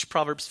speech,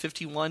 Proverbs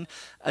 51.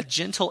 A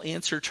gentle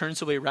answer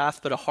turns away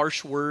wrath, but a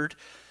harsh word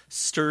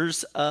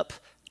stirs up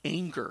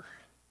anger.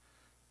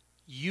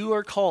 You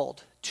are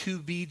called to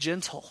be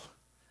gentle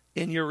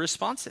in your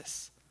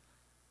responses.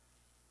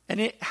 And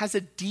it has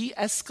a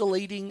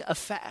de-escalating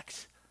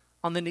effect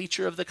on the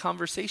nature of the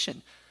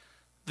conversation.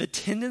 The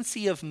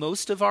tendency of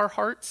most of our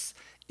hearts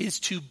is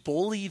to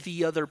bully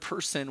the other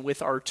person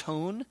with our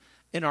tone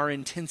and our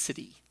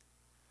intensity.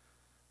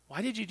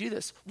 Why did you do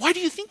this? Why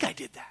do you think I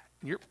did that?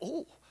 And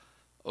you're,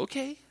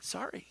 okay,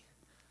 sorry.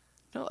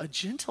 No, a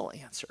gentle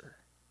answer.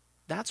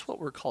 That's what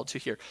we're called to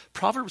here.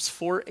 Proverbs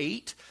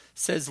 4:8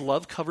 says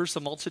love covers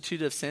a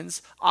multitude of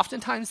sins.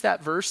 Oftentimes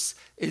that verse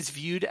is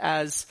viewed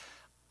as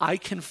I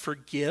can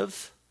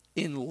forgive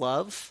in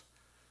love,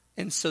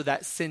 and so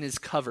that sin is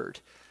covered.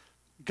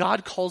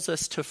 God calls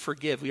us to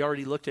forgive. We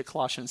already looked at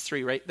Colossians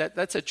 3, right?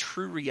 That's a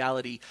true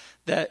reality,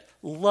 that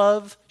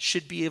love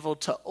should be able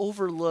to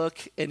overlook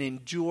and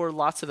endure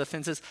lots of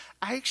offenses.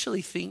 I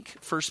actually think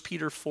 1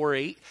 Peter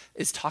 4:8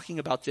 is talking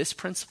about this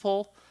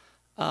principle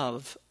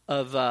of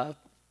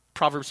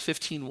Proverbs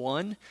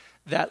 15:1,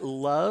 that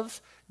love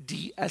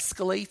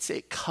de-escalates.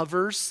 It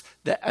covers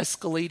the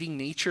escalating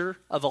nature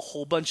of a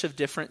whole bunch of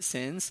different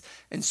sins.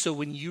 And so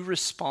when you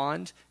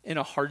respond in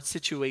a hard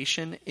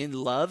situation in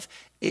love,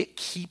 it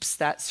keeps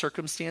that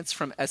circumstance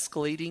from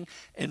escalating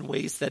in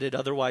ways that it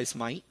otherwise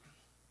might.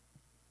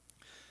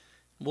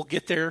 We'll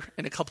get there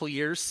in a couple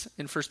years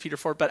in 1 Peter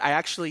 4. But I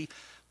actually,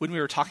 when we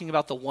were talking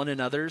about the one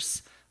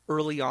another's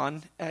early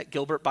on at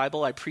Gilbert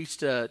Bible, I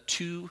preached a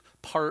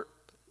 2-part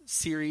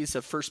series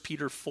of 1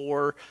 Peter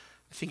 4.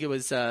 I think it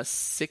was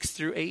 6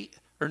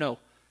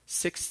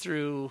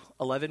 through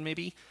 11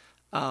 maybe,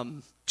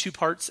 2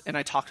 parts, and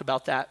I talked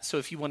about that. So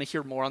if you want to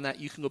hear more on that,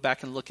 you can go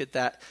back and look at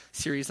that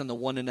series on the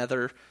one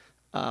another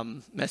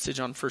message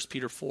on 1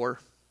 Peter 4.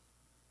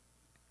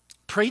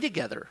 Pray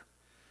together.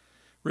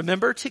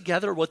 Remember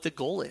together what the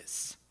goal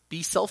is.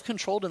 Be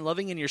self-controlled and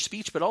loving in your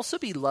speech, but also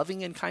be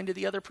loving and kind to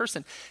the other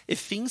person. If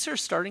things are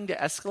starting to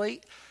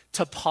escalate,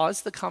 to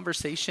pause the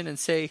conversation and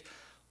say,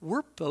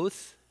 we're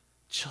both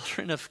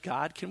children of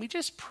God. Can we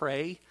just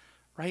pray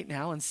right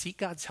now and seek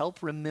God's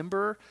help?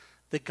 Remember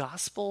the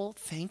gospel.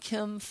 Thank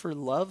him for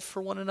love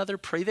for one another.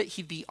 Pray that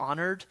he'd be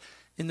honored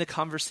in the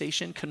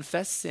conversation.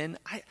 Confess sin.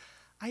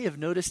 I have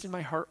noticed in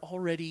my heart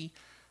already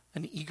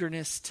an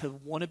eagerness to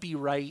want to be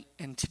right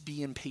and to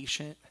be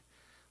impatient.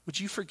 Would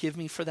you forgive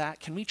me for that?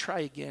 Can we try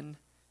again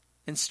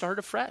and start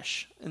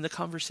afresh in the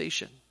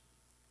conversation?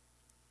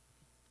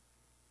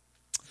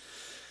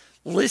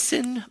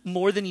 Listen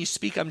more than you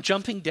speak. I'm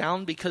jumping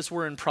down because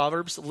we're in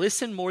Proverbs.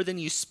 Listen more than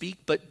you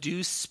speak, but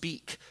do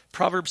speak.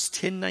 Proverbs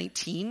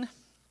 10:19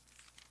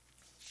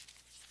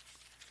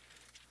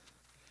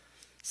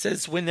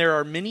 says, when there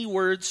are many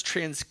words,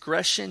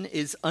 transgression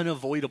is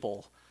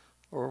unavoidable.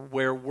 Or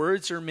where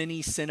words are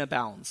many, sin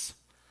abounds.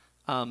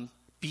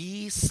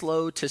 Be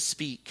slow to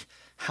speak.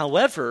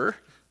 However,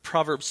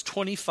 Proverbs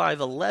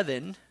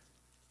 25:11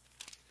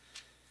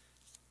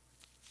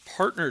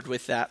 partnered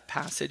with that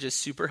passage is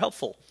super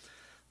helpful.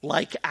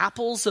 Like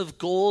apples of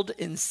gold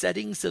in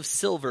settings of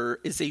silver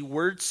is a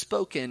word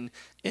spoken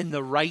in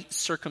the right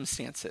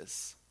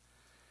circumstances.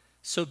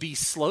 So be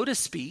slow to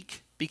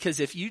speak, because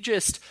if you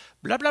just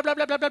blah, blah, blah,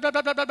 blah, blah, blah,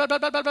 blah, blah, blah, blah,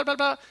 blah, blah, blah,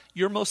 blah,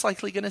 you're most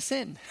likely going to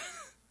sin.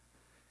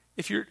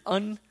 If you're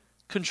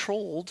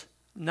uncontrolled,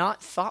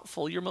 not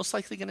thoughtful, you're most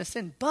likely going to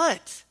sin.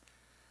 But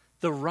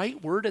the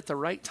right word at the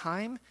right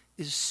time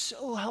is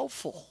so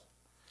helpful.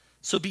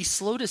 So be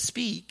slow to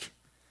speak,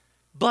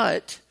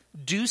 but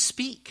do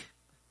speak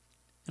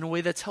in a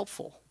way that's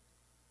helpful.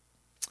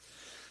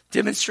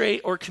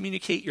 Demonstrate or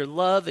communicate your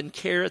love and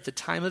care at the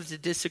time of the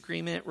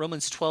disagreement.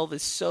 Romans 12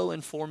 is so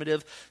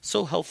informative,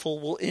 so helpful.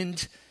 We'll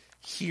end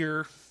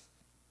here.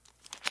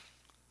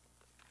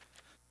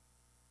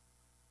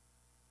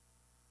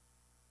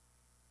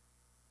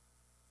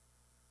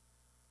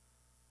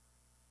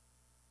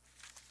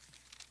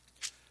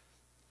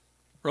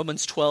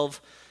 Romans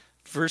 12,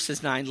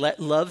 verses 9. Let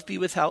love be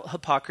without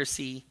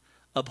hypocrisy.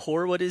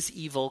 Abhor what is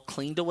evil,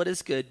 cling to what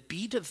is good,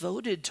 be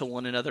devoted to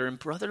one another in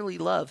brotherly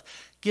love.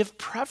 Give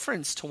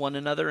preference to one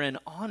another in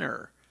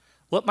honor.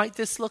 What might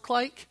this look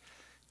like?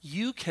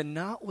 You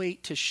cannot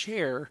wait to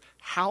share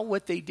how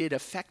what they did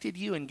affected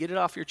you and get it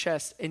off your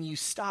chest, and you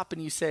stop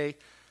and you say,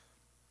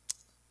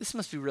 this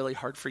must be really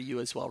hard for you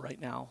as well right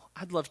now.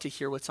 I'd love to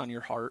hear what's on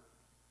your heart.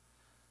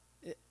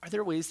 Are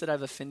there ways that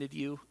I've offended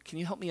you? Can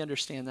you help me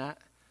understand that?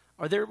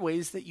 Are there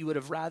ways that you would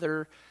have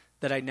rather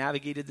that I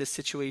navigated this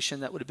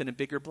situation that would have been a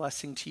bigger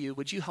blessing to you?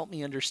 Would you help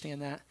me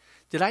understand that?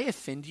 Did I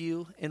offend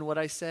you in what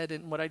I said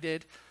and what I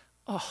did?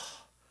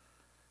 Oh,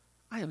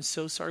 I am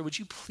so sorry. Would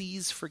you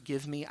please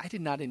forgive me? I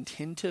did not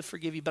intend to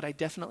forgive you, but I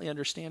definitely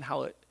understand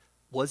how it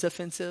was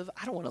offensive.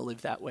 I don't want to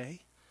live that way.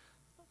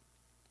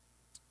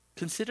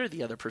 Consider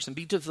the other person.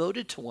 Be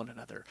devoted to one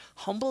another.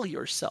 Humble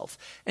yourself.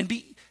 And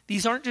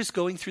these aren't just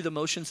going through the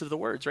motions of the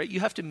words, right?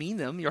 You have to mean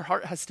them. Your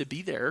heart has to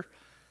be there.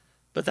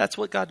 But that's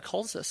what God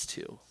calls us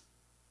to.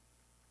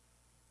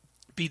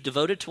 Be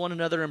devoted to one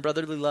another in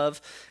brotherly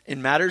love.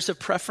 In matters of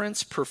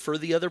preference, prefer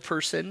the other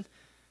person.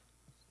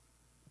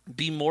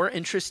 Be more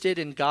interested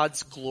in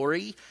God's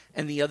glory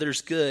and the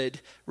other's good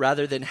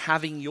rather than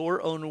having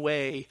your own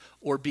way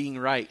or being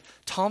right.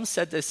 Tom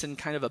said this in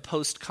kind of a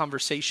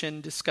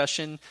post-conversation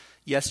discussion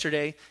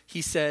yesterday.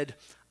 He said,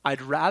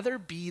 I'd rather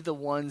be the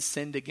one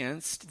sinned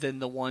against than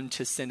the one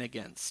to sin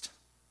against.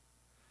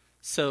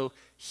 So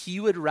he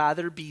would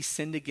rather be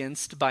sinned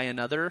against by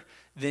another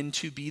than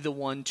to be the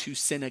one to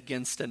sin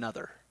against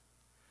another.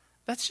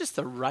 That's just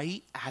the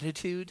right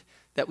attitude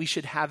that we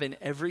should have in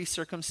every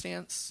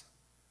circumstance.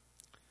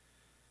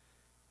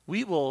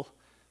 We will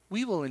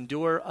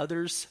endure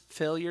others'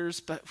 failures,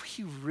 but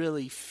we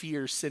really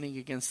fear sinning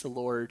against the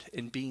Lord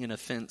and being an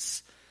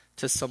offense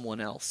to someone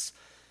else.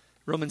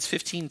 Romans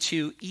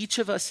 15:2, each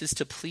of us is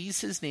to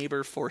please his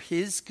neighbor for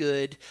his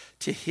good,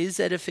 to his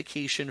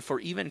edification, for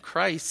even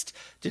Christ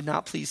did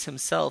not please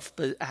himself,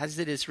 but as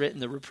it is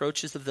written, the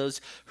reproaches of those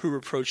who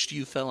reproached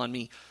you fell on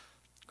me.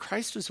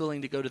 Christ was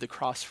willing to go to the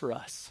cross for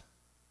us.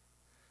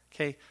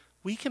 Okay,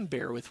 we can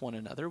bear with one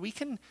another. We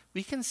can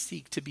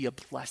seek to be a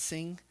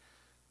blessing,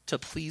 to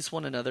please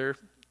one another,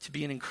 to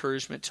be an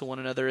encouragement to one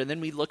another. And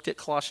then we looked at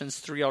Colossians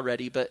 3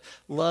 already, but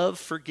love,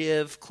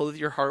 forgive, clothe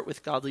your heart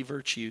with godly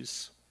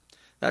virtues.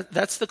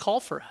 That's the call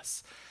for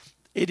us.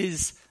 It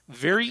is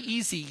very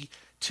easy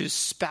to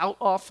spout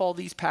off all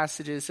these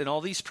passages and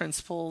all these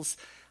principles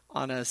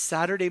on a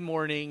Saturday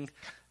morning,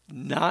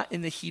 not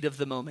in the heat of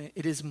the moment.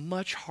 It is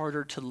much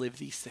harder to live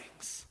these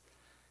things.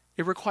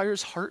 It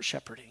requires heart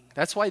shepherding.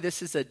 That's why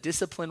this is a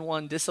discipline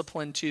 1,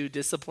 discipline 2,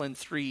 discipline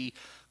 3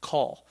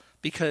 call.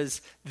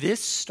 Because this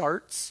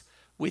starts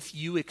with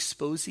you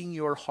exposing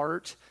your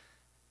heart,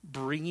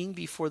 bringing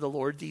before the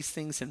Lord these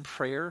things in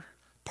prayer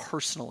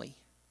personally.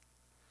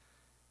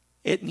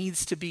 It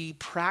needs to be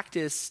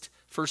practiced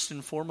first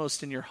and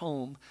foremost in your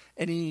home,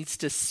 and it needs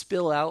to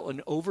spill out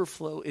and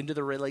overflow into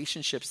the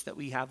relationships that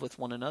we have with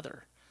one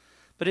another.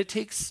 But it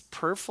takes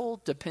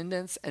prayerful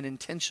dependence and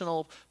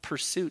intentional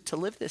pursuit to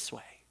live this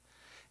way.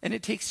 And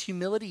it takes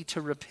humility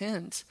to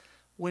repent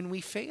when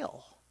we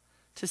fail,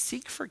 to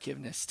seek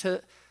forgiveness,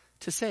 to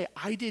say,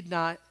 I did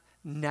not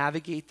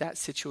navigate that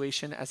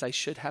situation as I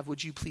should have.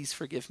 Would you please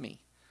forgive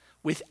me?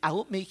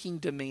 Without making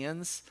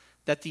demands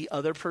that the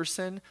other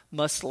person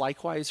must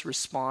likewise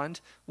respond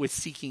with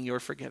seeking your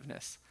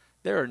forgiveness.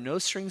 There are no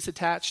strings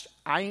attached.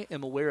 I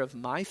am aware of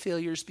my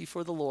failures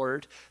before the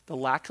Lord, the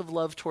lack of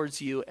love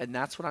towards you, and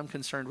that's what I'm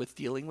concerned with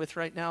dealing with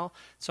right now.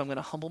 So I'm going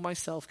to humble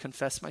myself,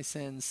 confess my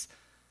sins,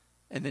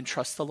 and then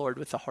trust the Lord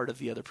with the heart of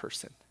the other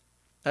person.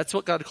 That's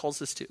what God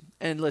calls us to.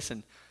 And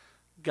listen,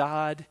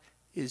 God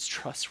is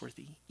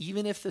trustworthy.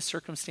 Even if the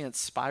circumstance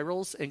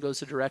spirals and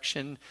goes a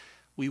direction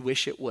we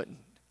wish it wouldn't,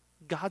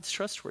 God's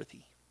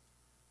trustworthy.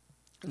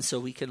 And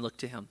so we can look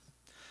to him.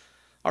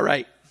 All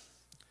right.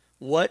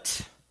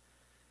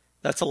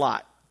 That's a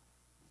lot.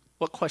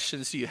 What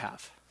questions do you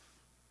have?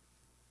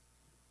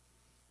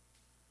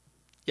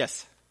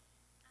 Yes.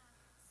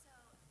 So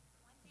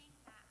one thing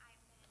that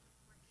I've been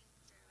working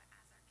through as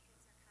our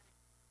kids are kind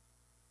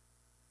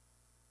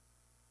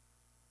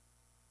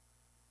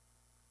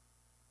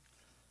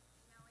of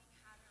knowing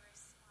how to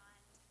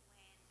respond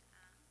when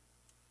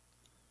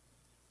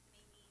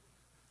maybe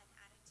an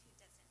attitude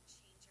doesn't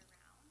change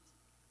around.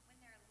 When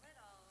they're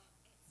little,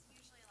 it's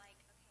usually like,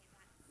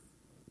 okay,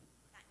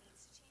 that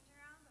needs to change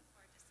around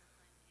before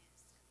discipline is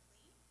complete.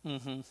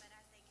 Mm-hmm. But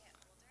as they get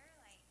older,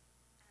 like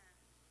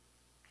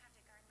I have to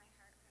guard my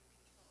heart from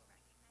control,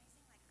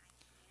 recognizing like I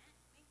can't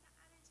make the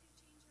attitude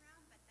change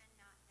around, but then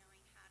not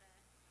knowing how to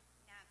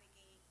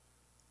navigate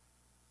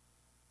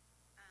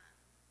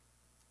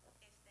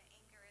if the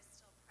anger is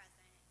still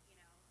present,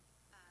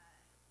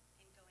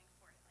 and going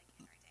forth like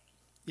in our day.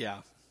 Yeah.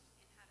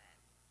 And how to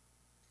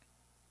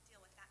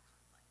deal with that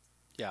conflict.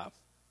 Yeah.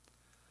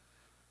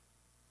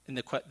 And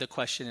the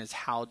question is,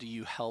 how do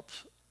you help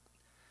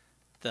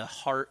the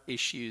heart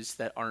issues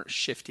that aren't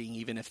shifting,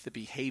 even if the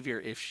behavior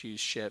issues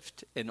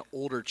shift in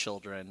older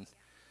children,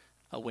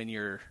 when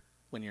you're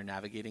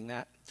navigating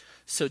that?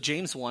 So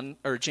James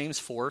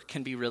 4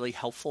 can be really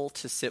helpful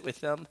to sit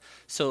with them.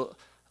 So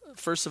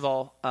first of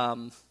all,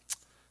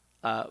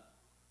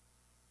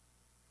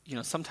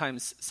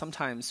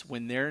 sometimes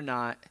when they're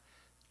not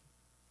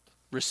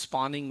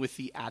responding with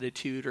the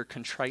attitude or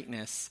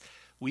contriteness,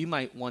 we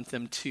might want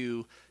them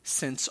to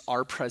sense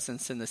our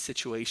presence in the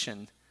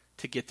situation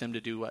to get them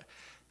to do what.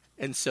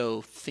 And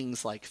so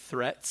things like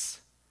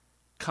threats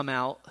come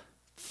out,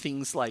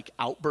 things like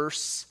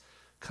outbursts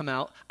come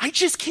out. I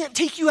just can't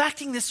take you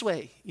acting this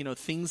way.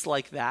 Things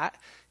like that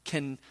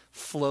can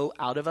flow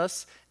out of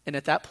us. And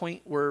at that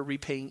point, we're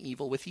repaying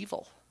evil with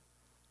evil.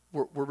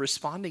 We're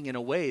responding in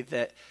a way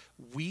that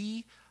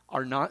we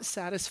are not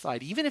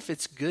satisfied, even if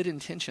it's good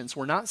intentions,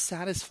 we're not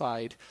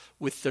satisfied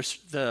with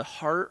the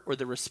heart or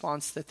the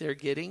response that they're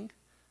giving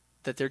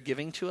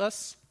to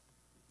us.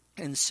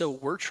 And so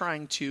we're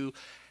trying to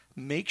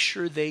make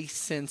sure they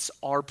sense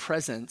our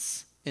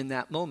presence in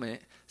that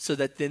moment so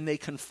that then they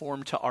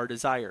conform to our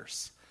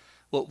desires.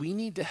 What we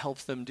need to help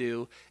them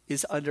do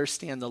is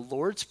understand the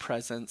Lord's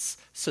presence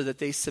so that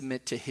they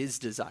submit to his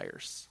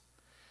desires.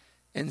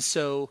 And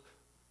so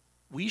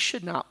we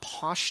should not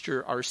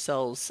posture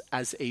ourselves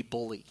as a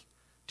bully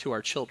to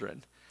our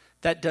children.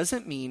 That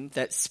doesn't mean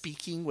that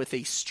speaking with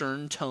a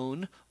stern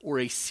tone or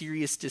a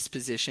serious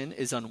disposition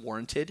is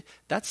unwarranted.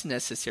 That's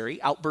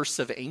necessary. Outbursts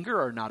of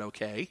anger are not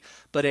okay.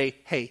 But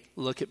hey,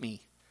 look at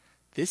me.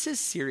 This is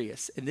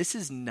serious, and this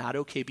is not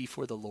okay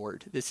before the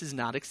Lord. This is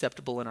not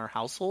acceptable in our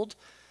household.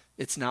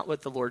 It's not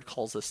what the Lord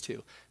calls us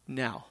to.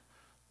 Now,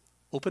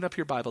 open up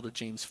your Bible to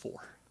James 4.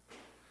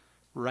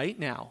 Right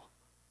now,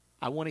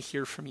 I want to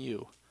hear from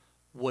you.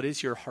 What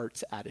is your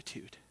heart's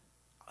attitude?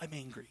 I'm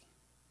angry.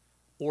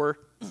 Or,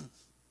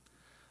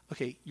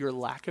 okay, your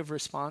lack of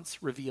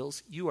response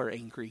reveals you are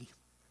angry.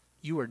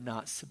 You are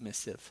not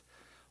submissive.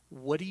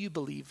 What do you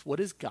believe? What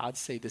does God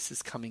say this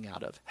is coming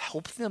out of?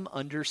 Help them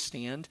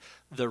understand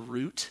the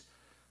root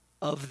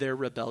of their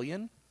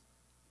rebellion.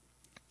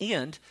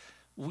 And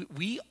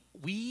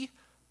we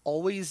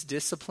always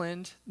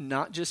disciplined,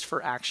 not just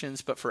for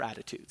actions, but for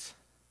attitudes.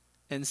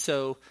 And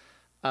so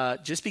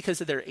just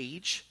because of their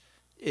age,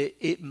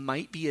 it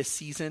might be a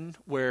season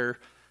where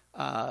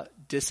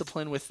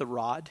discipline with the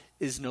rod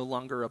is no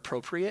longer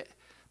appropriate,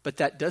 but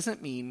that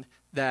doesn't mean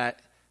that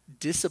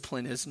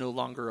discipline is no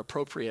longer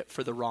appropriate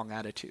for the wrong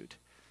attitude.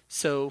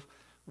 So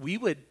we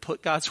would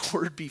put God's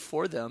word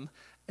before them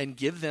and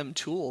give them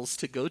tools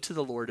to go to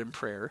the Lord in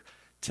prayer,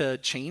 to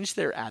change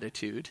their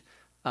attitude,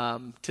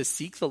 to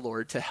seek the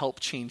Lord to help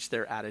change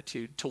their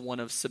attitude to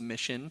one of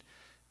submission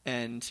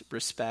and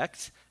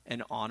respect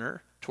and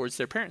honor towards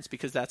their parents,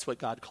 because that's what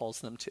God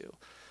calls them to.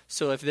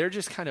 So if they're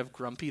just kind of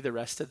grumpy the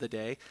rest of the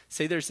day,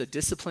 say there's a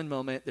discipline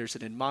moment, there's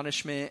an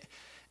admonishment,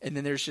 and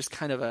then there's just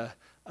kind of a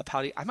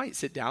pouty, I might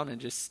sit down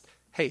and just,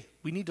 hey,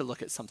 we need to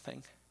look at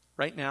something.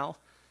 Right now,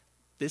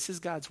 this is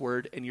God's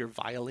word, and you're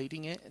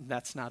violating it, and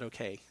that's not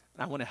okay.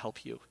 I want to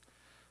help you.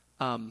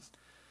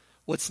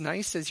 What's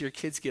nice as your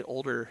kids get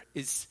older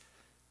is,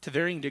 to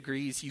varying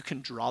degrees, you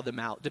can draw them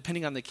out.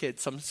 Depending on the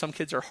kids, some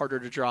kids are harder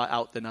to draw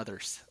out than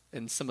others,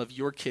 and some of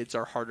your kids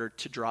are harder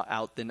to draw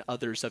out than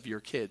others of your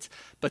kids.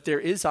 But there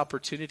is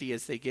opportunity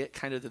as they get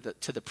kind of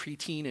to the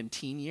preteen and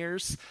teen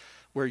years,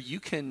 where you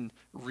can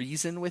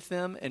reason with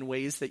them in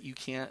ways that you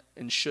can't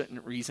and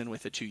shouldn't reason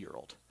with a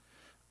 2-year-old.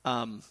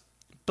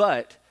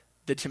 But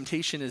the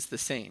temptation is the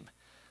same.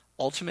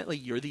 Ultimately,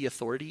 you're the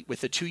authority.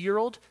 With a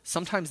 2-year-old,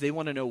 sometimes they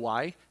want to know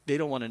why. They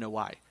don't want to know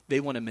why. They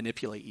want to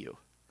manipulate you.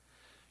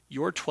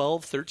 Your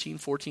 12, 13,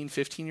 14,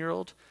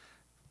 15-year-old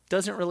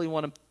doesn't really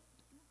want to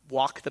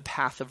walk the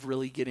path of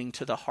really getting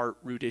to the heart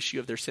root issue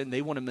of their sin.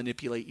 They want to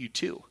manipulate you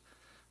too.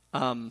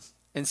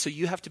 And so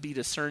you have to be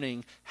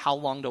discerning how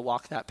long to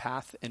walk that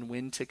path and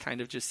when to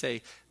kind of just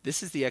say,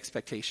 this is the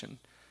expectation.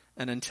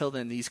 And until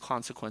then, these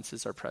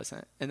consequences are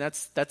present. And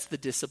that's the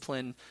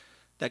discipline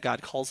that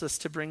God calls us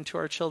to bring to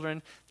our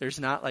children. There's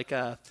not like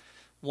a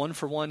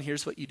one-for-one,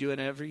 here's what you do in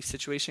every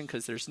situation,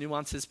 because there's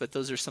nuances, but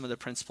those are some of the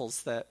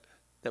principles that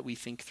we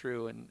think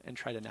through and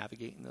try to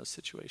navigate in those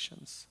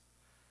situations.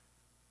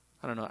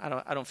 I don't know.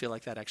 I don't feel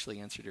like that actually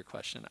answered your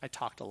question. I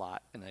talked a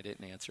lot and I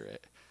didn't answer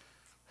it.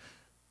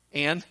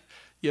 Anne,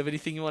 you have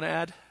anything you want to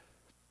add?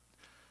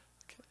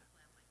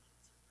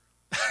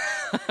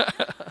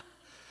 Okay.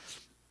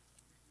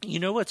 You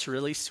know what's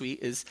really sweet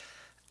is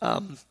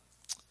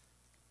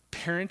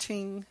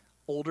parenting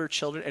older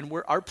children, and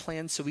our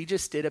plan, so we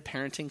just did a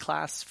parenting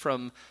class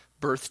from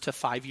birth to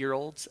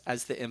 5-year-olds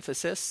as the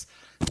emphasis.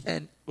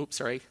 And,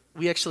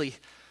 we actually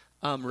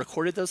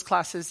recorded those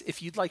classes.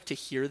 If you'd like to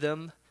hear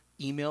them,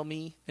 email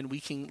me and we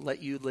can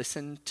let you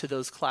listen to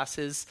those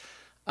classes.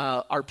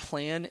 Our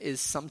plan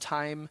is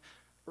sometime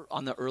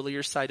on the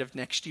earlier side of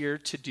next year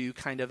to do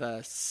kind of a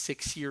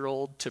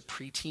 6-year-old to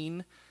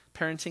preteen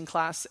parenting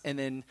class, and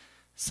then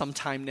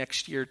sometime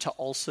next year to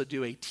also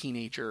do a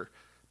teenager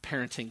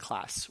parenting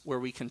class where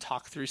we can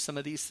talk through some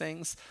of these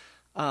things.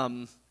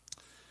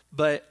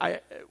 But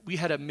we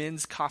had a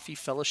men's coffee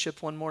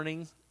fellowship one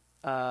morning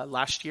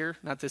last year,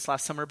 not this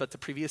last summer, but the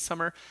previous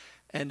summer.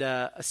 And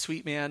a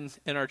sweet man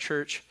in our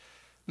church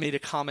made a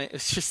comment.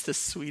 It's just the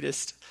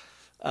sweetest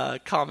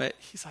comment.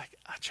 He's like,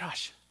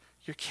 Josh,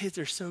 your kids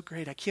are so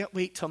great. I can't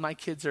wait till my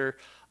kids are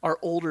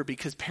older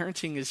because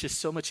parenting is just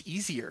so much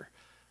easier.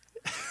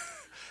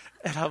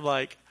 And I'm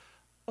like,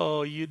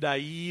 oh, you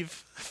naive,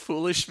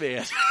 foolish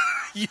man.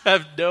 You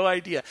have no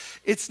idea.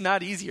 It's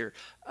not easier,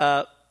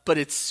 but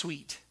it's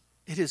sweet.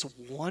 It is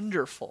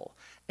wonderful.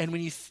 And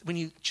when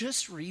you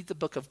just read the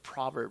book of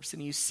Proverbs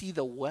and you see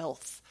the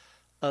wealth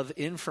of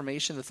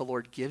information that the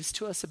Lord gives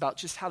to us about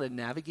just how to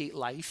navigate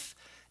life,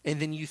 and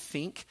then you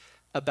think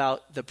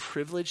about the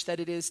privilege that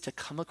it is to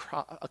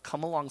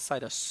come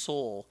alongside a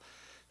soul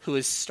who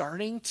is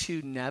starting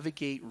to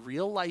navigate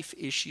real life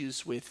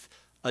issues with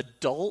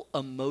adult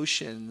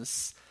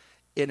emotions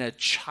in a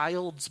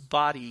child's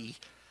body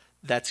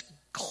that's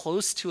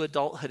close to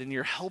adulthood, and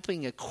you're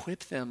helping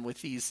equip them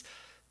with these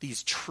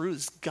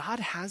truths. God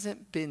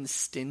hasn't been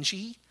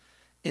stingy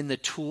in the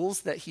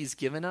tools that he's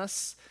given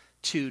us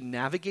to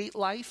navigate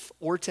life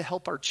or to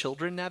help our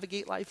children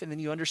navigate life. And then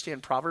you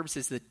understand Proverbs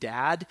is the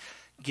dad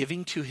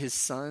giving to his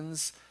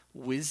sons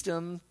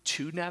wisdom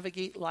to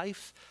navigate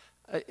life.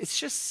 It's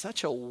just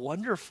such a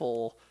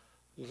wonderful,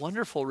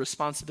 wonderful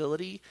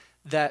responsibility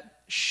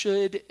that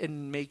should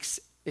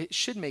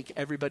make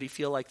everybody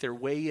feel like they're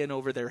way in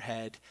over their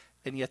head.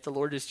 And yet the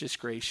Lord is just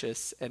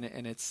gracious, and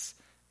it's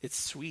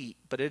sweet,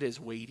 but it is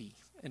weighty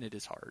and it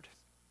is hard.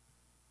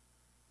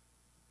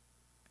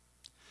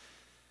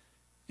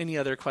 Any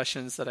other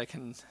questions that I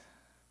can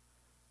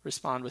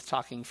respond with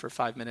talking for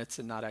 5 minutes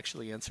and not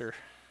actually answer?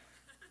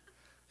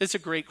 It's a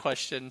great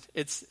question.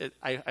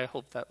 I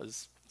hope that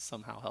was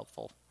somehow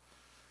helpful.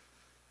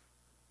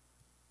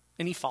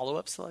 Any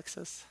follow-ups,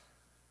 Alexis,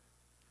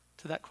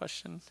 to that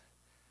question?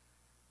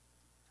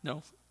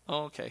 No?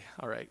 Oh, okay.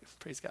 All right.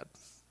 Praise God.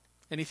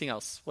 Anything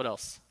else? What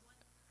else?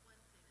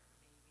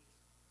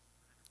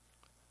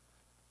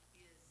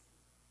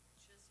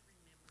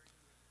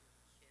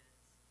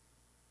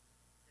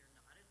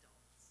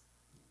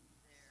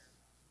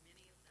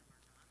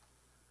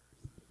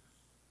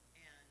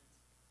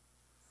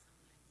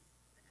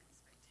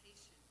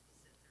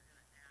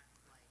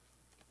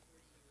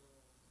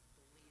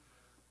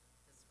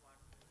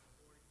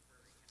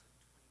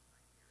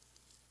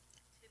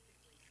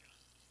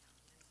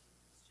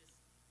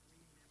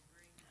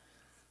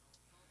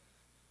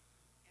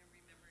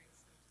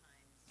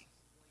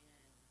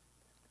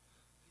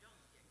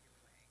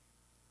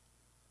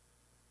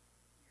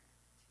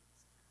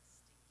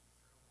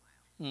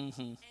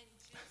 Mm-hmm.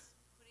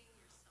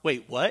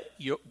 Wait, what?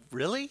 You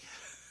really?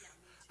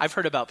 I've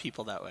heard about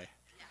people that way.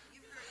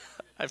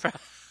 I've heard.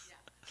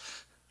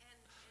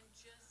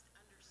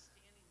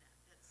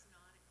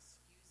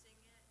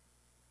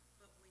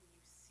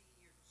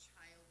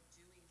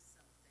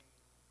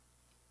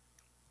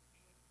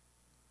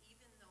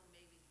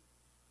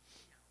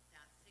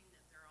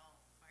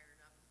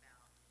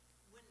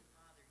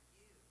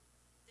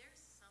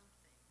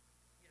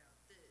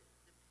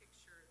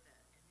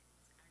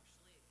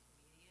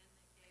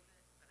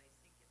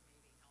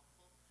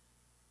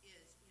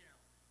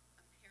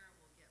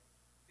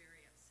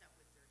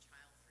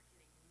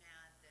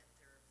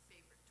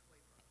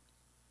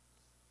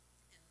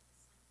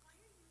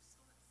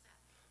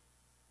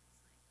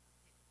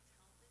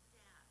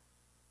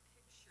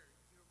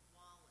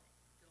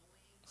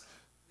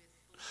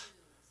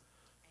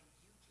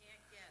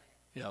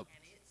 Yep.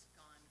 And it's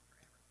gone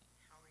forever.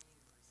 How are you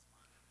going to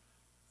respond?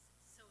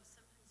 So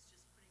sometimes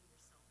just putting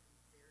yourself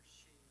in their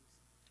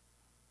shoes,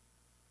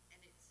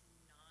 and it's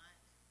not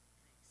an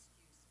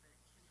excuse, but it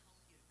can help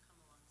you to come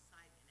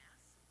alongside and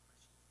ask some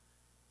questions.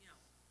 I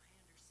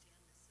understand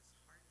this is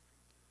hard for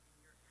you, and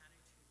your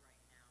attitude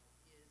right now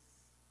is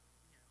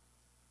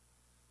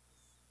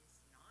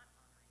not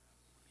honoring you.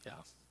 Yeah,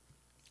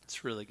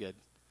 it's really good.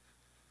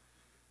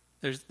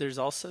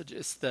 There's also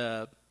just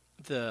the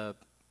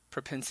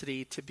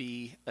propensity to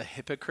be a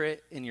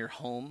hypocrite in your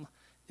home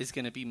is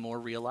going to be more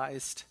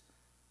realized.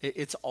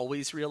 It's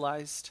always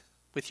realized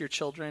with your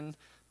children,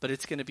 but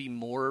it's going to be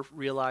more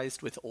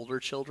realized with older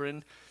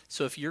children.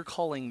 So if you're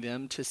calling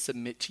them to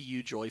submit to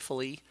you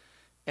joyfully,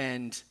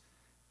 and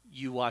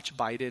you watch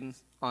Biden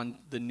on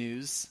the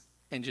news,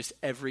 and just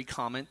every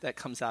comment that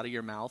comes out of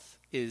your mouth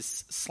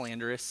is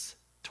slanderous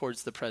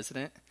towards the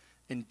president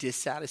and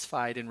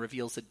dissatisfied and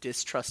reveals a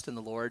distrust in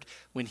the Lord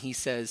when he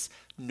says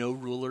no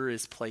ruler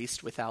is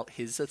placed without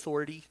his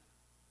authority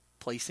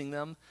placing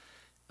them.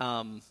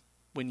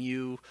 When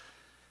you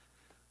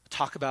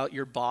talk about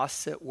your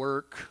boss at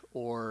work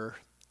or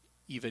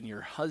even your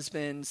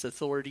husband's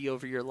authority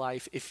over your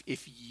life,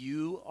 if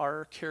you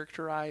are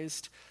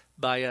characterized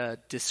by a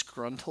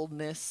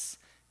disgruntledness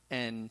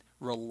and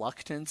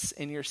reluctance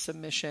in your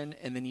submission,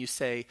 and then you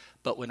say,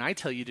 but when I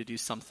tell you to do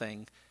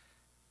something,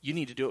 you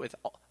need to do it with,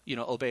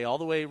 obey all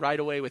the way, right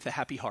away with a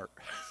happy heart.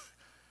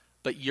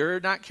 But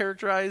you're not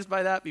characterized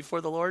by that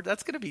before the Lord.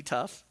 That's going to be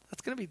tough.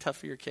 That's going to be tough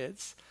for your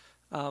kids.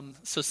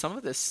 So some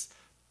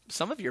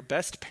of your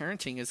best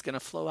parenting is going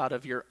to flow out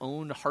of your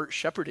own heart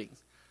shepherding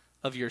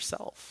of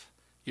yourself.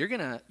 You're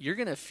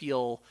gonna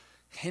feel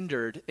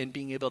hindered in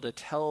being able to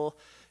tell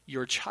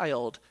your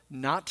child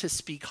not to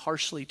speak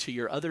harshly to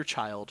your other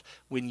child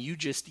when you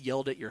just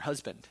yelled at your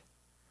husband.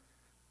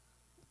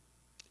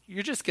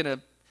 You're just going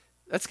to,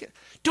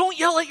 don't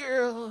yell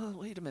at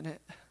wait a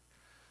minute.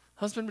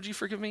 Husband, would you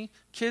forgive me?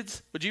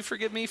 Kids, would you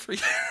forgive me for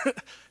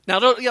now?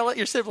 Don't yell at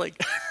your sibling.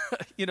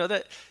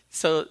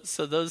 So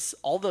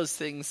all those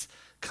things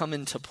come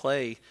into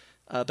play.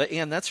 But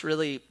Anne, that's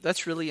really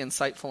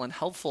insightful and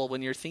helpful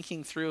when you're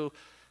thinking through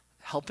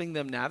helping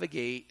them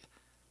navigate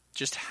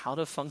just how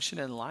to function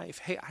in life.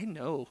 Hey, I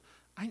know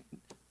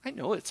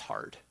it's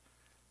hard.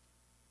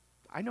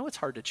 I know it's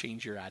hard to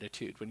change your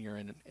attitude when you're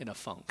in a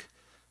funk.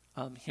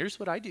 Here's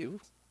what I do.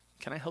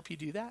 Can I help you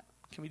do that?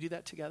 Can we do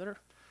that together?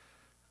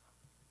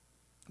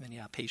 And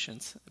then,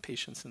 patience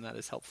in that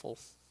is helpful.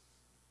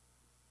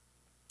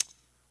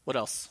 What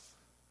else?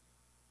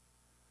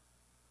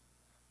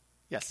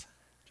 Yes,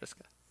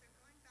 Jessica. So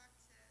going back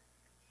to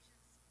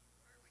Ephesians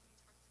 4, when you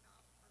talked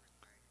about we're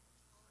required to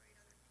tolerate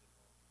other people,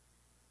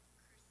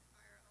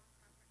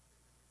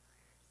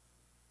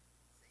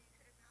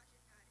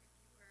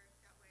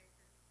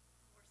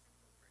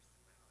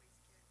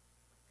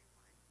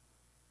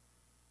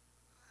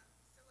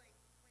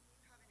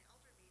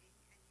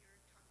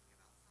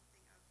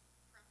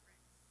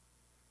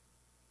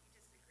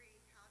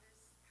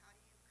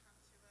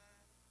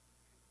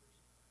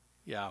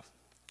 Yeah.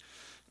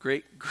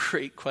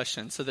 Great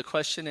question. So the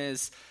question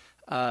is,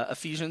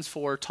 Ephesians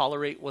 4,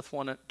 tolerate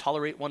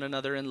one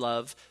another in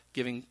love,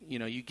 giving,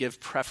 you give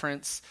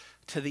preference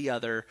to the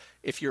other.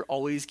 If you're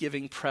always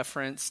giving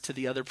preference to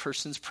the other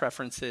person's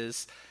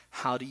preferences,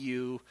 how do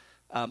you,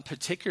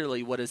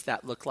 particularly what does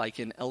that look like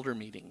in elder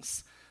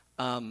meetings?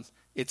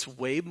 It's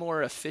way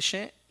more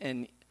efficient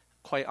and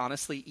quite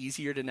honestly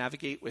easier to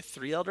navigate with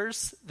 3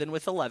 elders than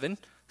with 11.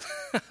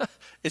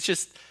 It's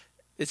just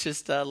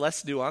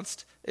less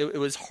nuanced. It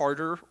was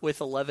harder with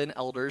 11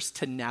 elders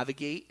to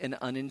navigate and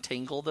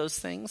unentangle those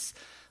things.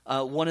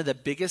 One of the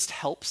biggest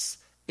helps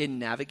in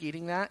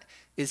navigating that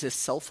is a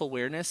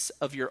self-awareness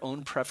of your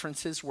own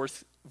preferences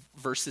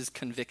versus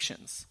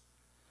convictions.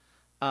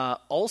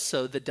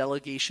 Also, the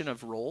delegation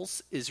of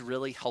roles is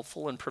really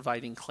helpful in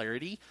providing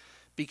clarity,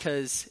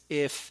 because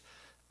if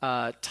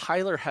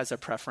Tyler has a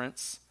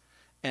preference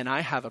and I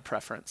have a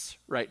preference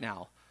right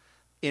now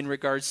in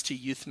regards to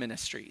youth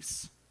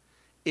ministries,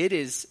 it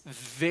is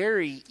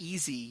very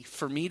easy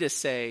for me to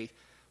say,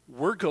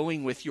 we're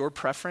going with your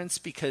preference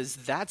because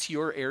that's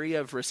your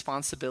area of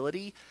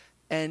responsibility,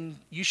 and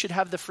you should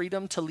have the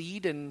freedom to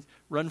lead and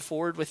run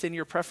forward within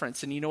your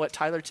preference. And you know what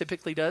Tyler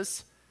typically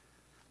does?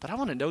 But I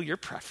want to know your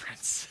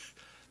preference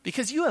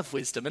because you have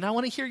wisdom and I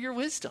want to hear your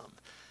wisdom.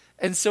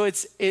 And so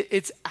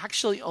it's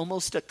actually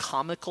almost a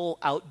comical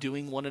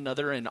outdoing one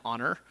another in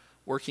honor,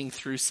 working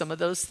through some of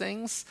those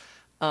things,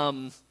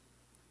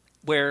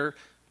 where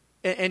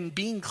and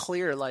being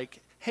clear,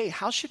 like, hey,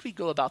 how should we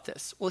go about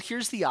this? Well,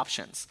 here's the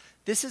options.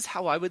 This is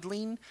how I would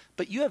lean,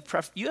 but you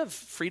have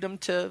freedom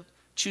to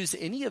choose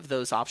any of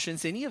those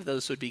options. Any of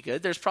those would be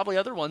good. There's probably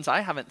other ones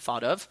I haven't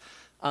thought of,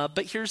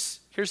 but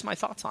here's my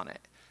thoughts on it.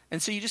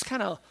 And so you just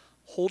kind of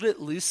hold it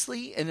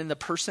loosely, and then the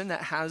person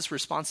that has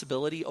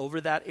responsibility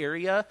over that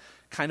area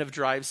kind of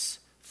drives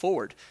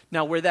forward.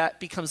 Now, where that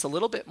becomes a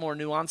little bit more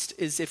nuanced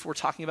is if we're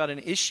talking about an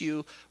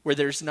issue where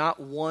there's not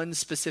one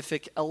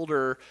specific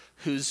elder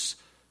who's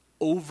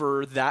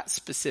over that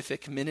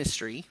specific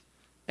ministry,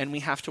 and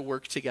we have to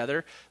work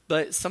together.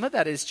 But some of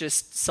that is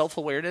just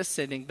self-awareness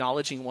and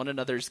acknowledging one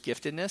another's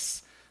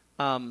giftedness.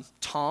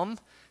 Tom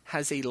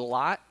has a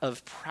lot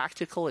of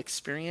practical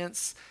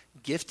experience,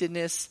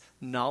 giftedness,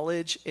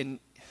 knowledge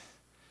in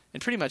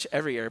pretty much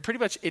every area. Pretty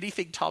much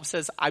anything Tom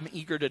says, I'm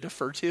eager to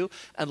defer to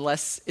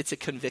unless it's a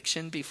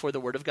conviction before the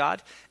Word of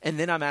God. And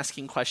then I'm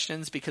asking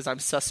questions because I'm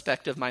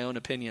suspect of my own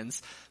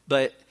opinions.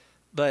 But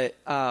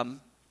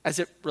as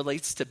it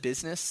relates to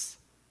business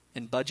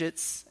and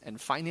budgets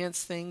and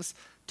finance things,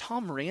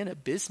 Tom ran a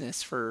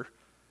business for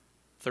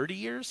 30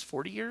 years,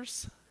 40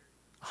 years,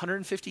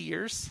 150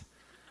 years.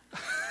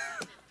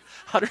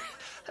 It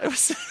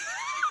was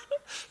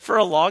for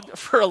a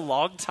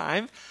long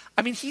time.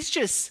 I mean, he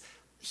just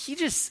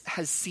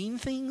has seen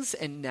things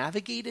and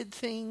navigated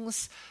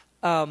things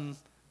that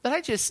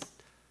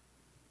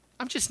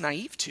I'm just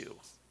naive to.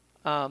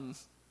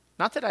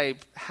 Not that I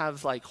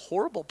have like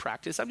horrible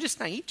practice. I'm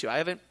just naive to. I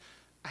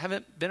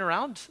haven't been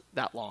around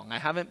that long. I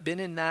haven't been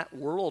in that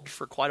world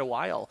for quite a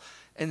while.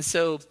 And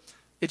so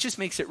it just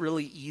makes it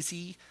really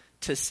easy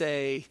to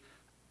say,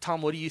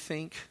 Tom, what do you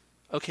think?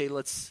 Okay,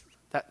 that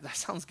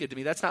sounds good to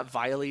me. That's not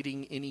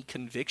violating any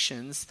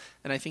convictions.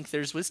 And I think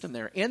there's wisdom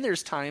there. And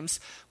there's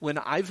times when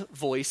I've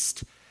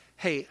voiced,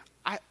 hey,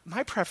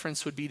 my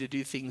preference would be to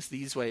do things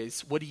these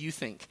ways. What do you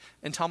think?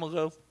 And Tom will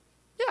go,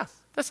 yeah,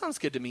 that sounds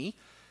good to me.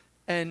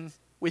 And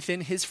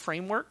within his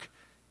framework,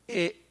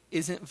 it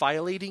isn't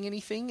violating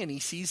anything, and he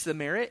sees the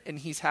merit, and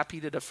he's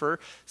happy to defer.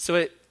 So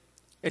it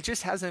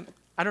just hasn't,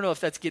 I don't know if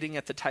that's getting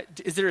at the type.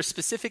 Is there a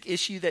specific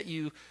issue that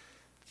you...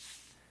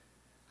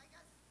 I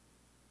guess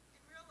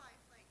in real life,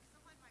 like,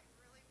 someone might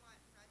really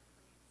want red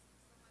plates,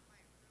 someone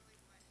might really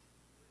want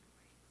blue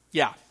plates.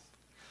 Yeah.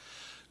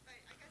 But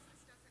I guess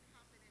this doesn't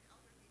happen in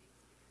elder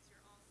meetings because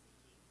you're all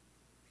seeking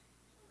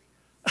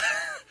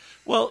holiness.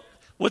 Well,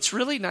 what's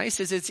really nice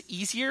is it's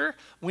easier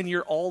when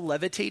you're all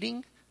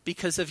levitating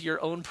because of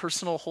your own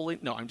personal holy.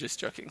 No, I'm just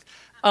joking.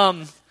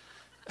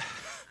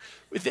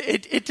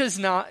 It does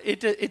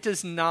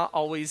not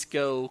always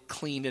go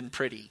clean and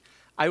pretty.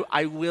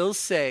 I will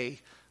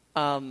say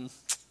how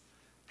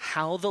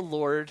the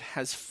Lord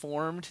has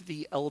formed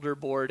the elder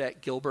board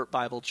at Gilbert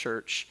Bible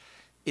Church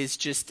is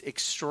just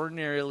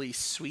extraordinarily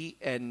sweet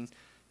and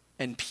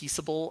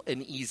peaceable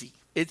and easy.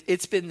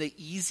 It's been the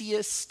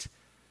easiest.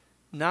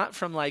 Not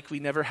from like we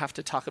never have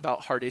to talk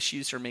about hard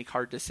issues or make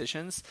hard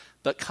decisions,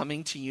 but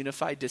coming to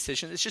unified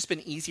decisions. It's just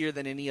been easier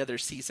than any other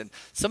season.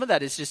 Some of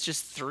that is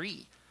just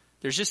 3.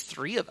 There's just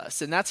 3 of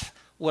us. And that's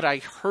what I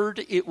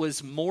heard it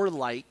was more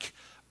like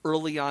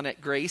early on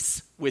at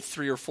Grace with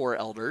 3 or 4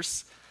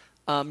 elders.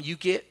 You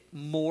get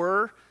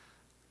more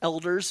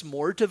elders,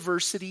 more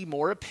diversity,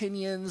 more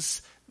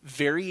opinions,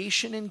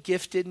 variation in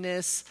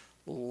giftedness,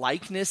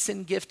 likeness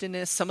in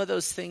giftedness. Some of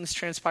those things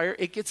transpire.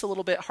 It gets a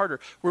little bit harder.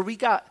 Where we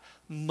got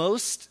some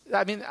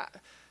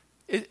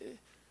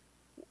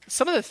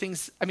of the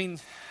things,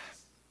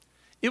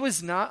 it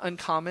was not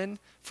uncommon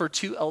for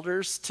 2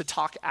 elders to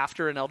talk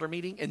after an elder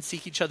meeting and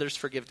seek each other's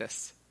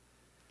forgiveness.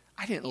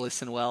 I didn't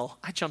listen well.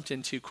 I jumped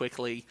in too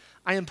quickly.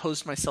 I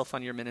imposed myself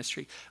on your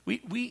ministry.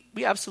 We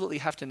absolutely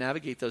have to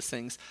navigate those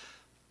things.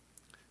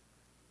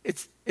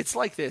 It's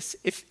like this.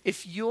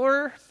 If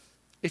your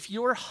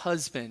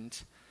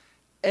husband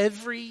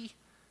every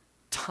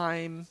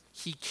time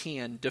he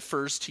can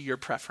defers to your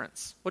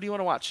preference, what do you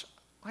want to watch?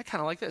 I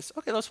kind of like this.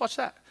 Okay, let's watch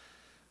that.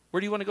 Where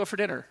do you want to go for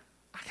dinner?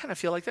 I kind of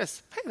feel like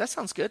this. Hey, that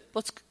sounds good.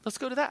 Let's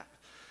go to that.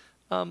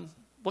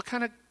 What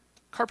kind of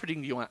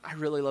carpeting do you want? I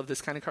really love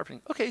this kind of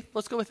carpeting. Okay,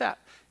 let's go with that.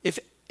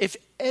 If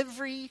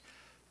every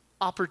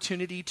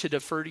opportunity to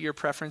defer to your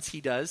preference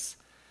he does,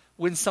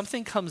 when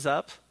something comes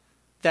up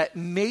that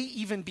may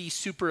even be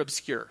super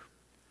obscure,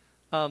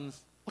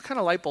 what kind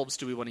of light bulbs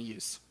do we want to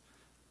use?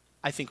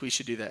 I think we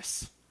should do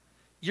this.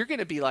 You're going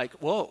to be like,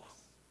 whoa,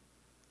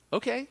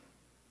 okay.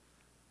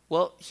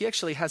 Well, he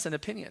actually has an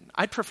opinion.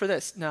 I'd prefer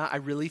this. No, I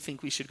really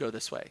think we should go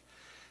this way.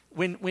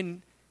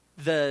 When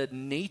the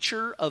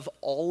nature of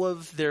all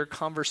of their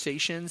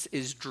conversations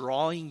is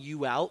drawing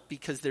you out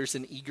because there's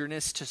an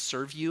eagerness to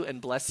serve you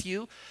and bless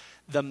you,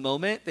 the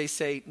moment they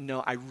say,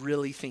 no, I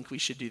really think we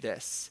should do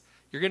this,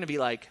 you're going to be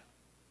like,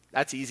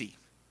 that's easy.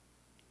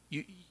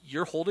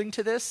 You're holding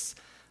to this.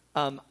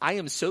 I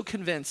am so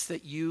convinced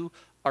that you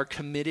are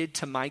committed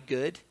to my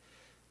good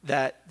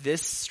that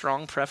this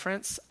strong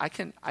preference, I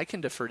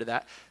can defer to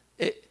that.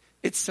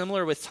 It's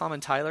similar with Tom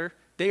and Tyler.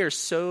 They are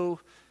so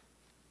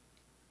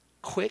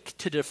quick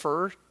to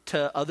defer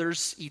to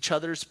each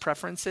other's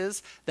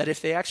preferences, that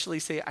if they actually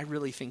say, I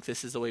really think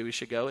this is the way we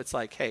should go, it's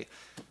like, hey,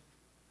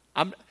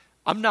 I'm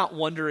not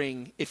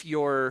wondering if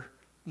your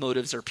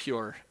motives are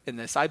pure in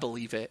this. I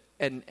believe it.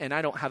 And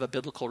I don't have a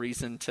biblical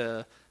reason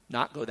to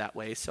not go that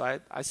way. So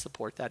I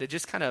support that. It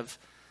just kind of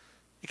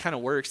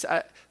works.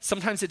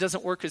 Sometimes it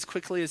doesn't work as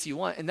quickly as you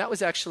want. And that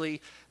was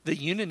actually the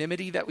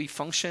unanimity that we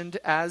functioned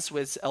as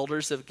with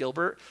elders of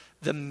Gilbert.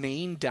 The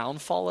main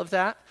downfall of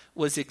that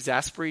was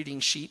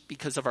exasperating sheep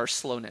because of our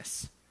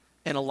slowness.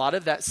 And a lot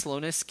of that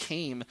slowness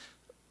came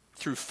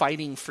through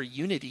fighting for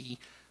unity,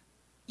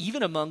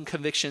 even among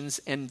convictions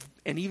and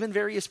even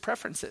various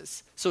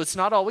preferences. So it's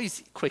not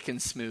always quick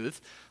and smooth.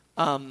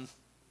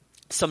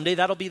 Someday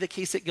that'll be the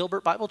case at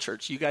Gilbert Bible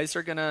Church. You guys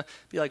are going to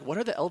be like, what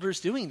are the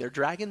elders doing? They're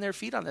dragging their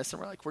feet on this. And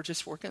we're like, we're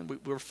just working.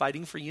 We're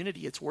fighting for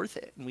unity. It's worth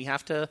it. And we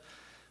have to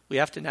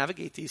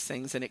navigate these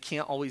things, and it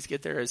can't always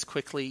get there as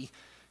quickly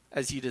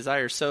as you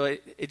desire. So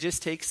it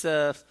just takes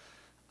if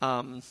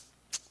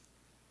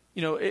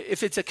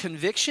it's a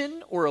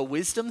conviction or a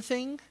wisdom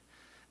thing,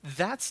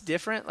 that's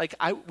different. Like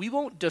we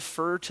won't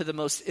defer to the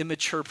most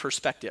immature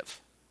perspective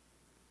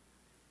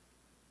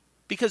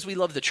because we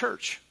love the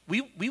church.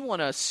 We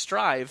want to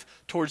strive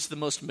towards the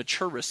most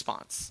mature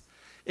response.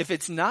 If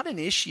it's not an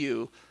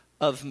issue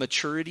of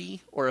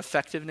maturity or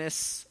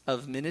effectiveness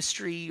of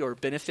ministry or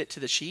benefit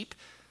to the sheep,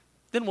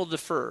 then we'll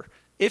defer.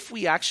 If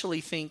we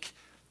actually think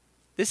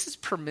this is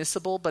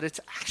permissible, but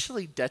it's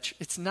actually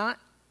it's not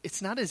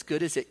as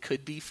good as it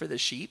could be for the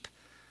sheep,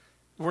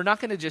 we're not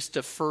going to just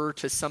defer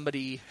to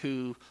somebody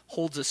who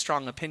holds a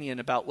strong opinion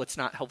about what's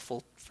not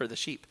helpful for the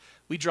sheep.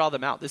 We draw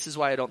them out. This is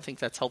why I don't think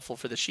that's helpful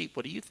for the sheep.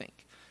 What do you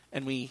think?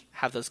 And we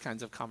have those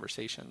kinds of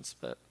conversations.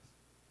 But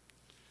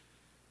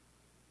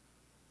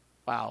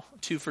wow,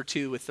 2 for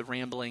 2 with the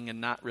rambling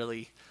and not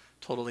really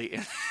totally.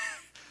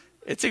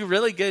 It's a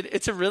really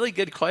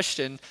good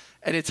question,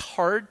 and it's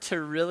hard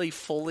to really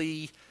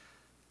fully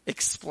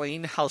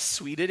explain how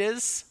sweet it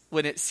is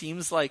when it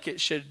seems like it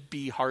should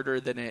be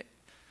harder than it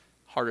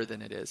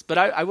is. But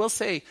I will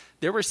say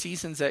there were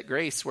seasons at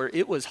Grace where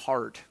it was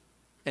hard,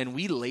 and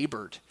we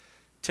labored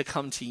to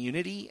come to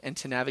unity and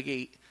to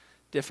navigate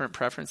different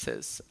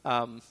preferences.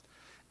 And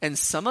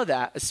some of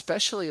that,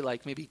 especially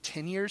like maybe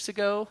 10 years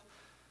ago,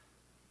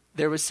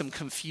 there was some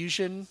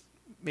confusion,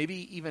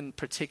 maybe even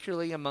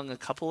particularly among a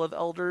couple of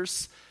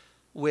elders,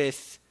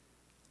 with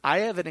I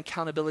have an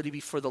accountability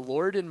before the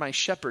Lord in my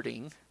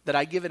shepherding that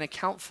I give an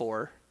account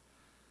for.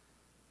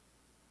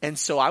 And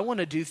so I want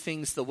to do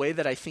things the way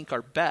that I think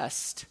are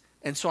best.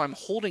 And so I'm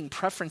holding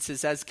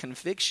preferences as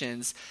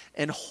convictions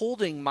and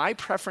holding my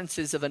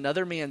preferences of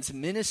another man's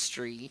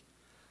ministry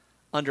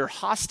under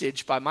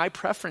hostage by my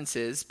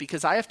preferences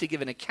because I have to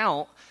give an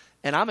account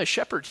and I'm a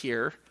shepherd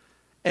here.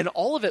 And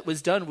all of it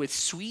was done with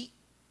sweet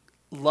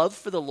love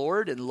for the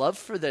Lord and love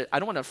for I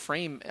don't want to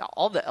frame,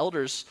 all the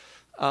elders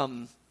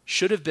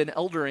should have been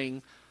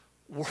eldering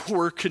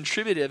were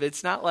contributive.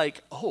 It's not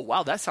like, oh,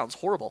 wow, that sounds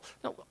horrible.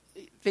 No,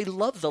 they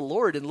loved the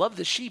Lord and loved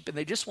the sheep, and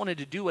they just wanted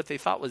to do what they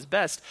thought was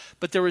best.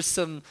 But there was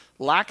some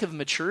lack of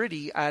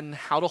maturity on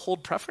how to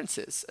hold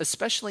preferences,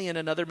 especially in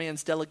another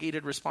man's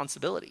delegated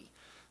responsibility.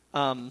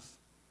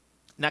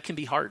 That can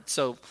be hard.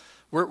 So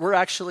we're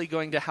actually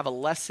going to have a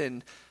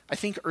lesson, I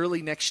think,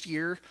 early next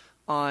year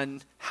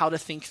on how to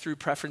think through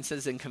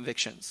preferences and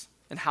convictions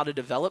and how to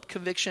develop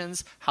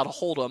convictions, how to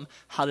hold them,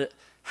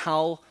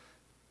 how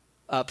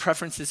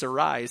preferences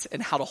arise,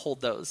 and how to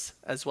hold those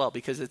as well,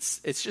 because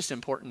it's just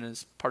important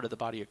as part of the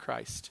body of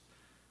Christ.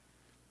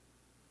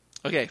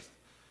 Okay.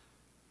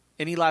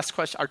 Any last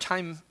question?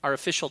 Our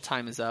official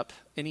time is up.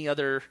 Any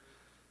other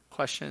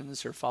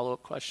questions or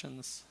follow-up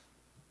questions?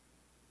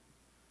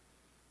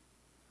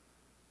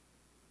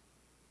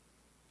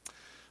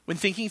 When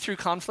thinking through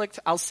conflict,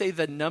 I'll say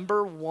the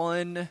number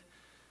one,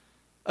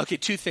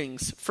 two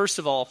things. First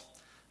of all,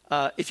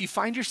 if you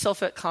find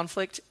yourself at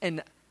conflict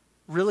and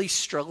really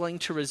struggling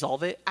to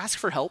resolve it, ask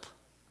for help.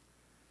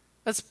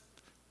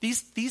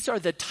 These are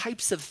the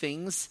types of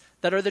things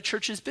that are the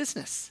church's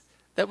business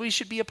that we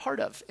should be a part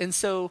of. And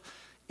so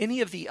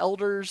any of the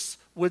elders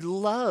would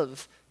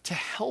love to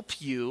help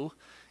you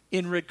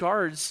in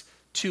regards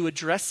to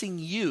addressing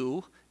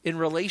you in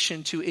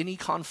relation to any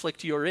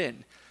conflict you're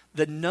in.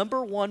 The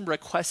number one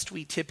request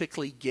we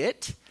typically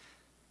get,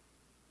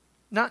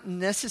 not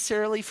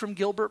necessarily from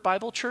Gilbert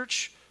Bible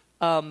Church,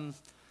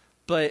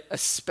 but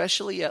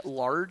especially at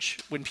large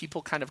when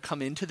people kind of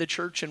come into the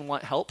church and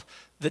want help,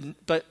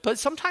 but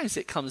sometimes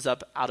it comes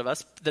up out of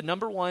us. The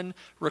number one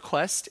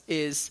request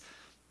is,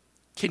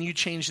 can you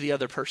change the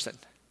other person?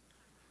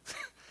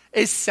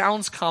 It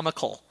sounds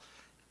comical.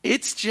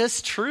 It's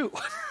just true.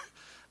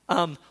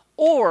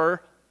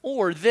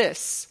 Or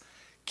this,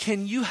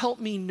 can you help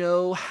me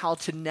know how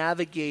to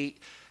navigate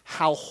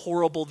how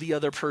horrible the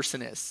other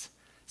person is?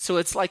 So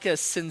it's like a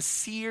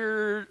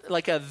sincere,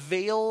 like a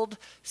veiled,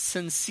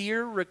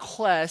 sincere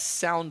request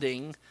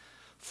sounding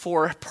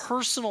for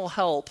personal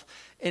help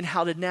in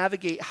how to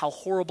navigate how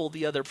horrible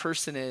the other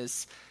person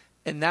is.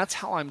 And that's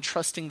how I'm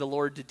trusting the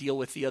Lord to deal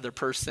with the other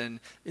person,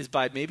 is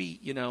by maybe,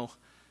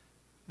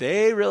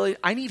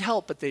 I need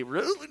help, but they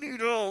really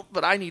need help,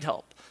 but I need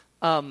help.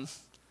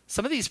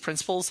 Some of these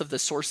principles of the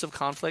source of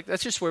conflict,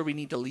 that's just where we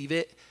need to leave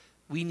it.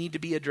 We need to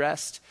be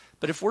addressed.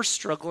 But if we're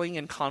struggling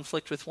in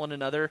conflict with one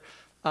another,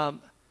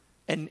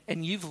 and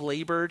you've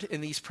labored in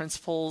these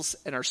principles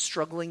and are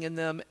struggling in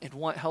them and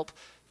want help,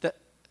 that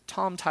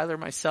Tom, Tyler,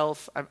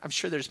 myself, I'm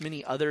sure there's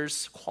many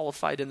others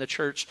qualified in the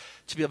church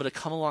to be able to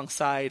come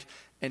alongside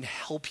and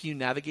help you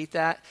navigate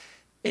that.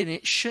 And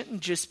it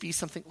shouldn't just be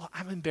something, well,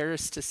 I'm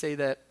embarrassed to say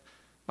that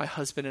my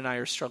husband and I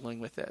are struggling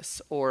with this,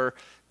 or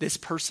this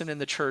person in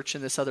the church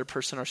and this other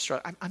person are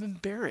struggling. I'm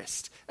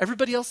embarrassed.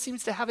 Everybody else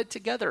seems to have it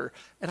together,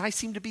 and I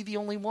seem to be the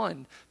only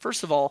one.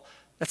 First of all,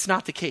 that's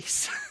not the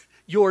case.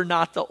 You're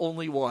not the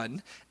only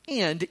one.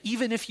 And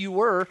even if you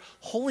were,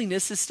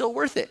 holiness is still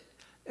worth it.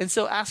 And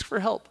so ask for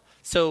help.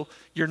 So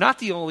you're not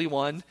the only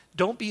one.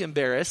 Don't be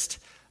embarrassed.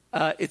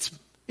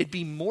 It'd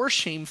be more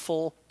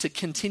shameful to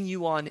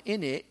continue on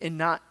in it and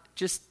not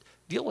just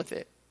deal with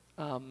it.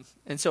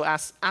 And so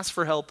ask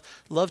for help,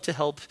 love to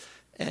help,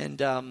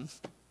 and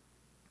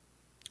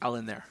I'll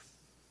end there.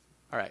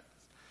 All right.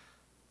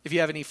 If you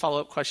have any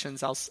follow-up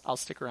questions, I'll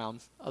stick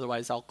around.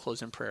 Otherwise, I'll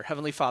close in prayer.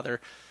 Heavenly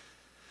Father,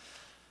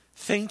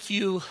 thank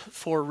you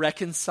for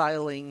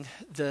reconciling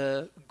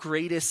the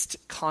greatest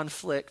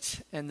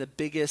conflict and the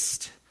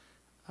biggest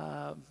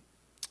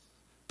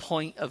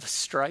point of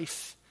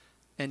strife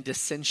and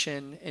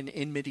dissension and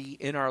enmity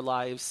in our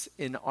lives,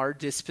 in our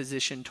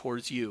disposition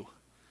towards you.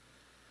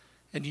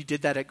 And you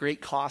did that at great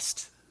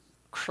cost,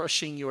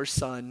 crushing your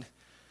son,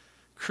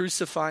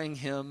 crucifying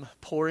him,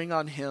 pouring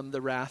on him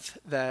the wrath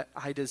that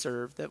I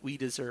deserved, that we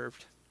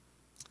deserved.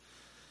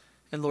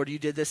 And Lord, you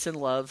did this in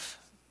love.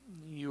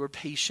 You were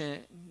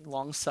patient,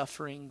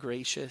 long-suffering,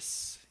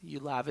 gracious.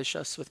 You lavish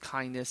us with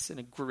kindness and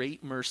a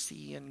great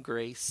mercy and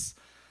grace.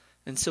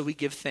 And so we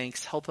give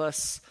thanks. Help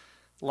us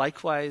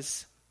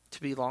likewise to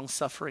be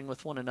long-suffering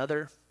with one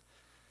another,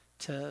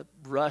 to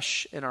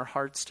rush in our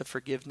hearts to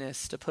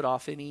forgiveness, to put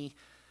off any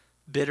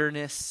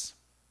bitterness.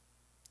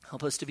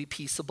 Help us to be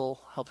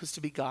peaceable. Help us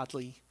to be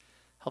godly.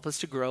 Help us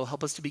to grow.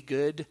 Help us to be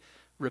good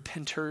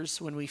repenters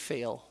when we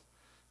fail.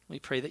 We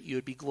pray that you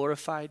would be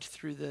glorified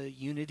through the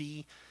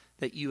unity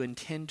that you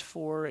intend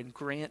for and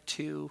grant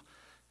to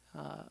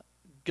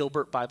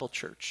Gilbert Bible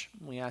Church.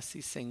 We ask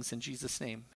these things in Jesus' name.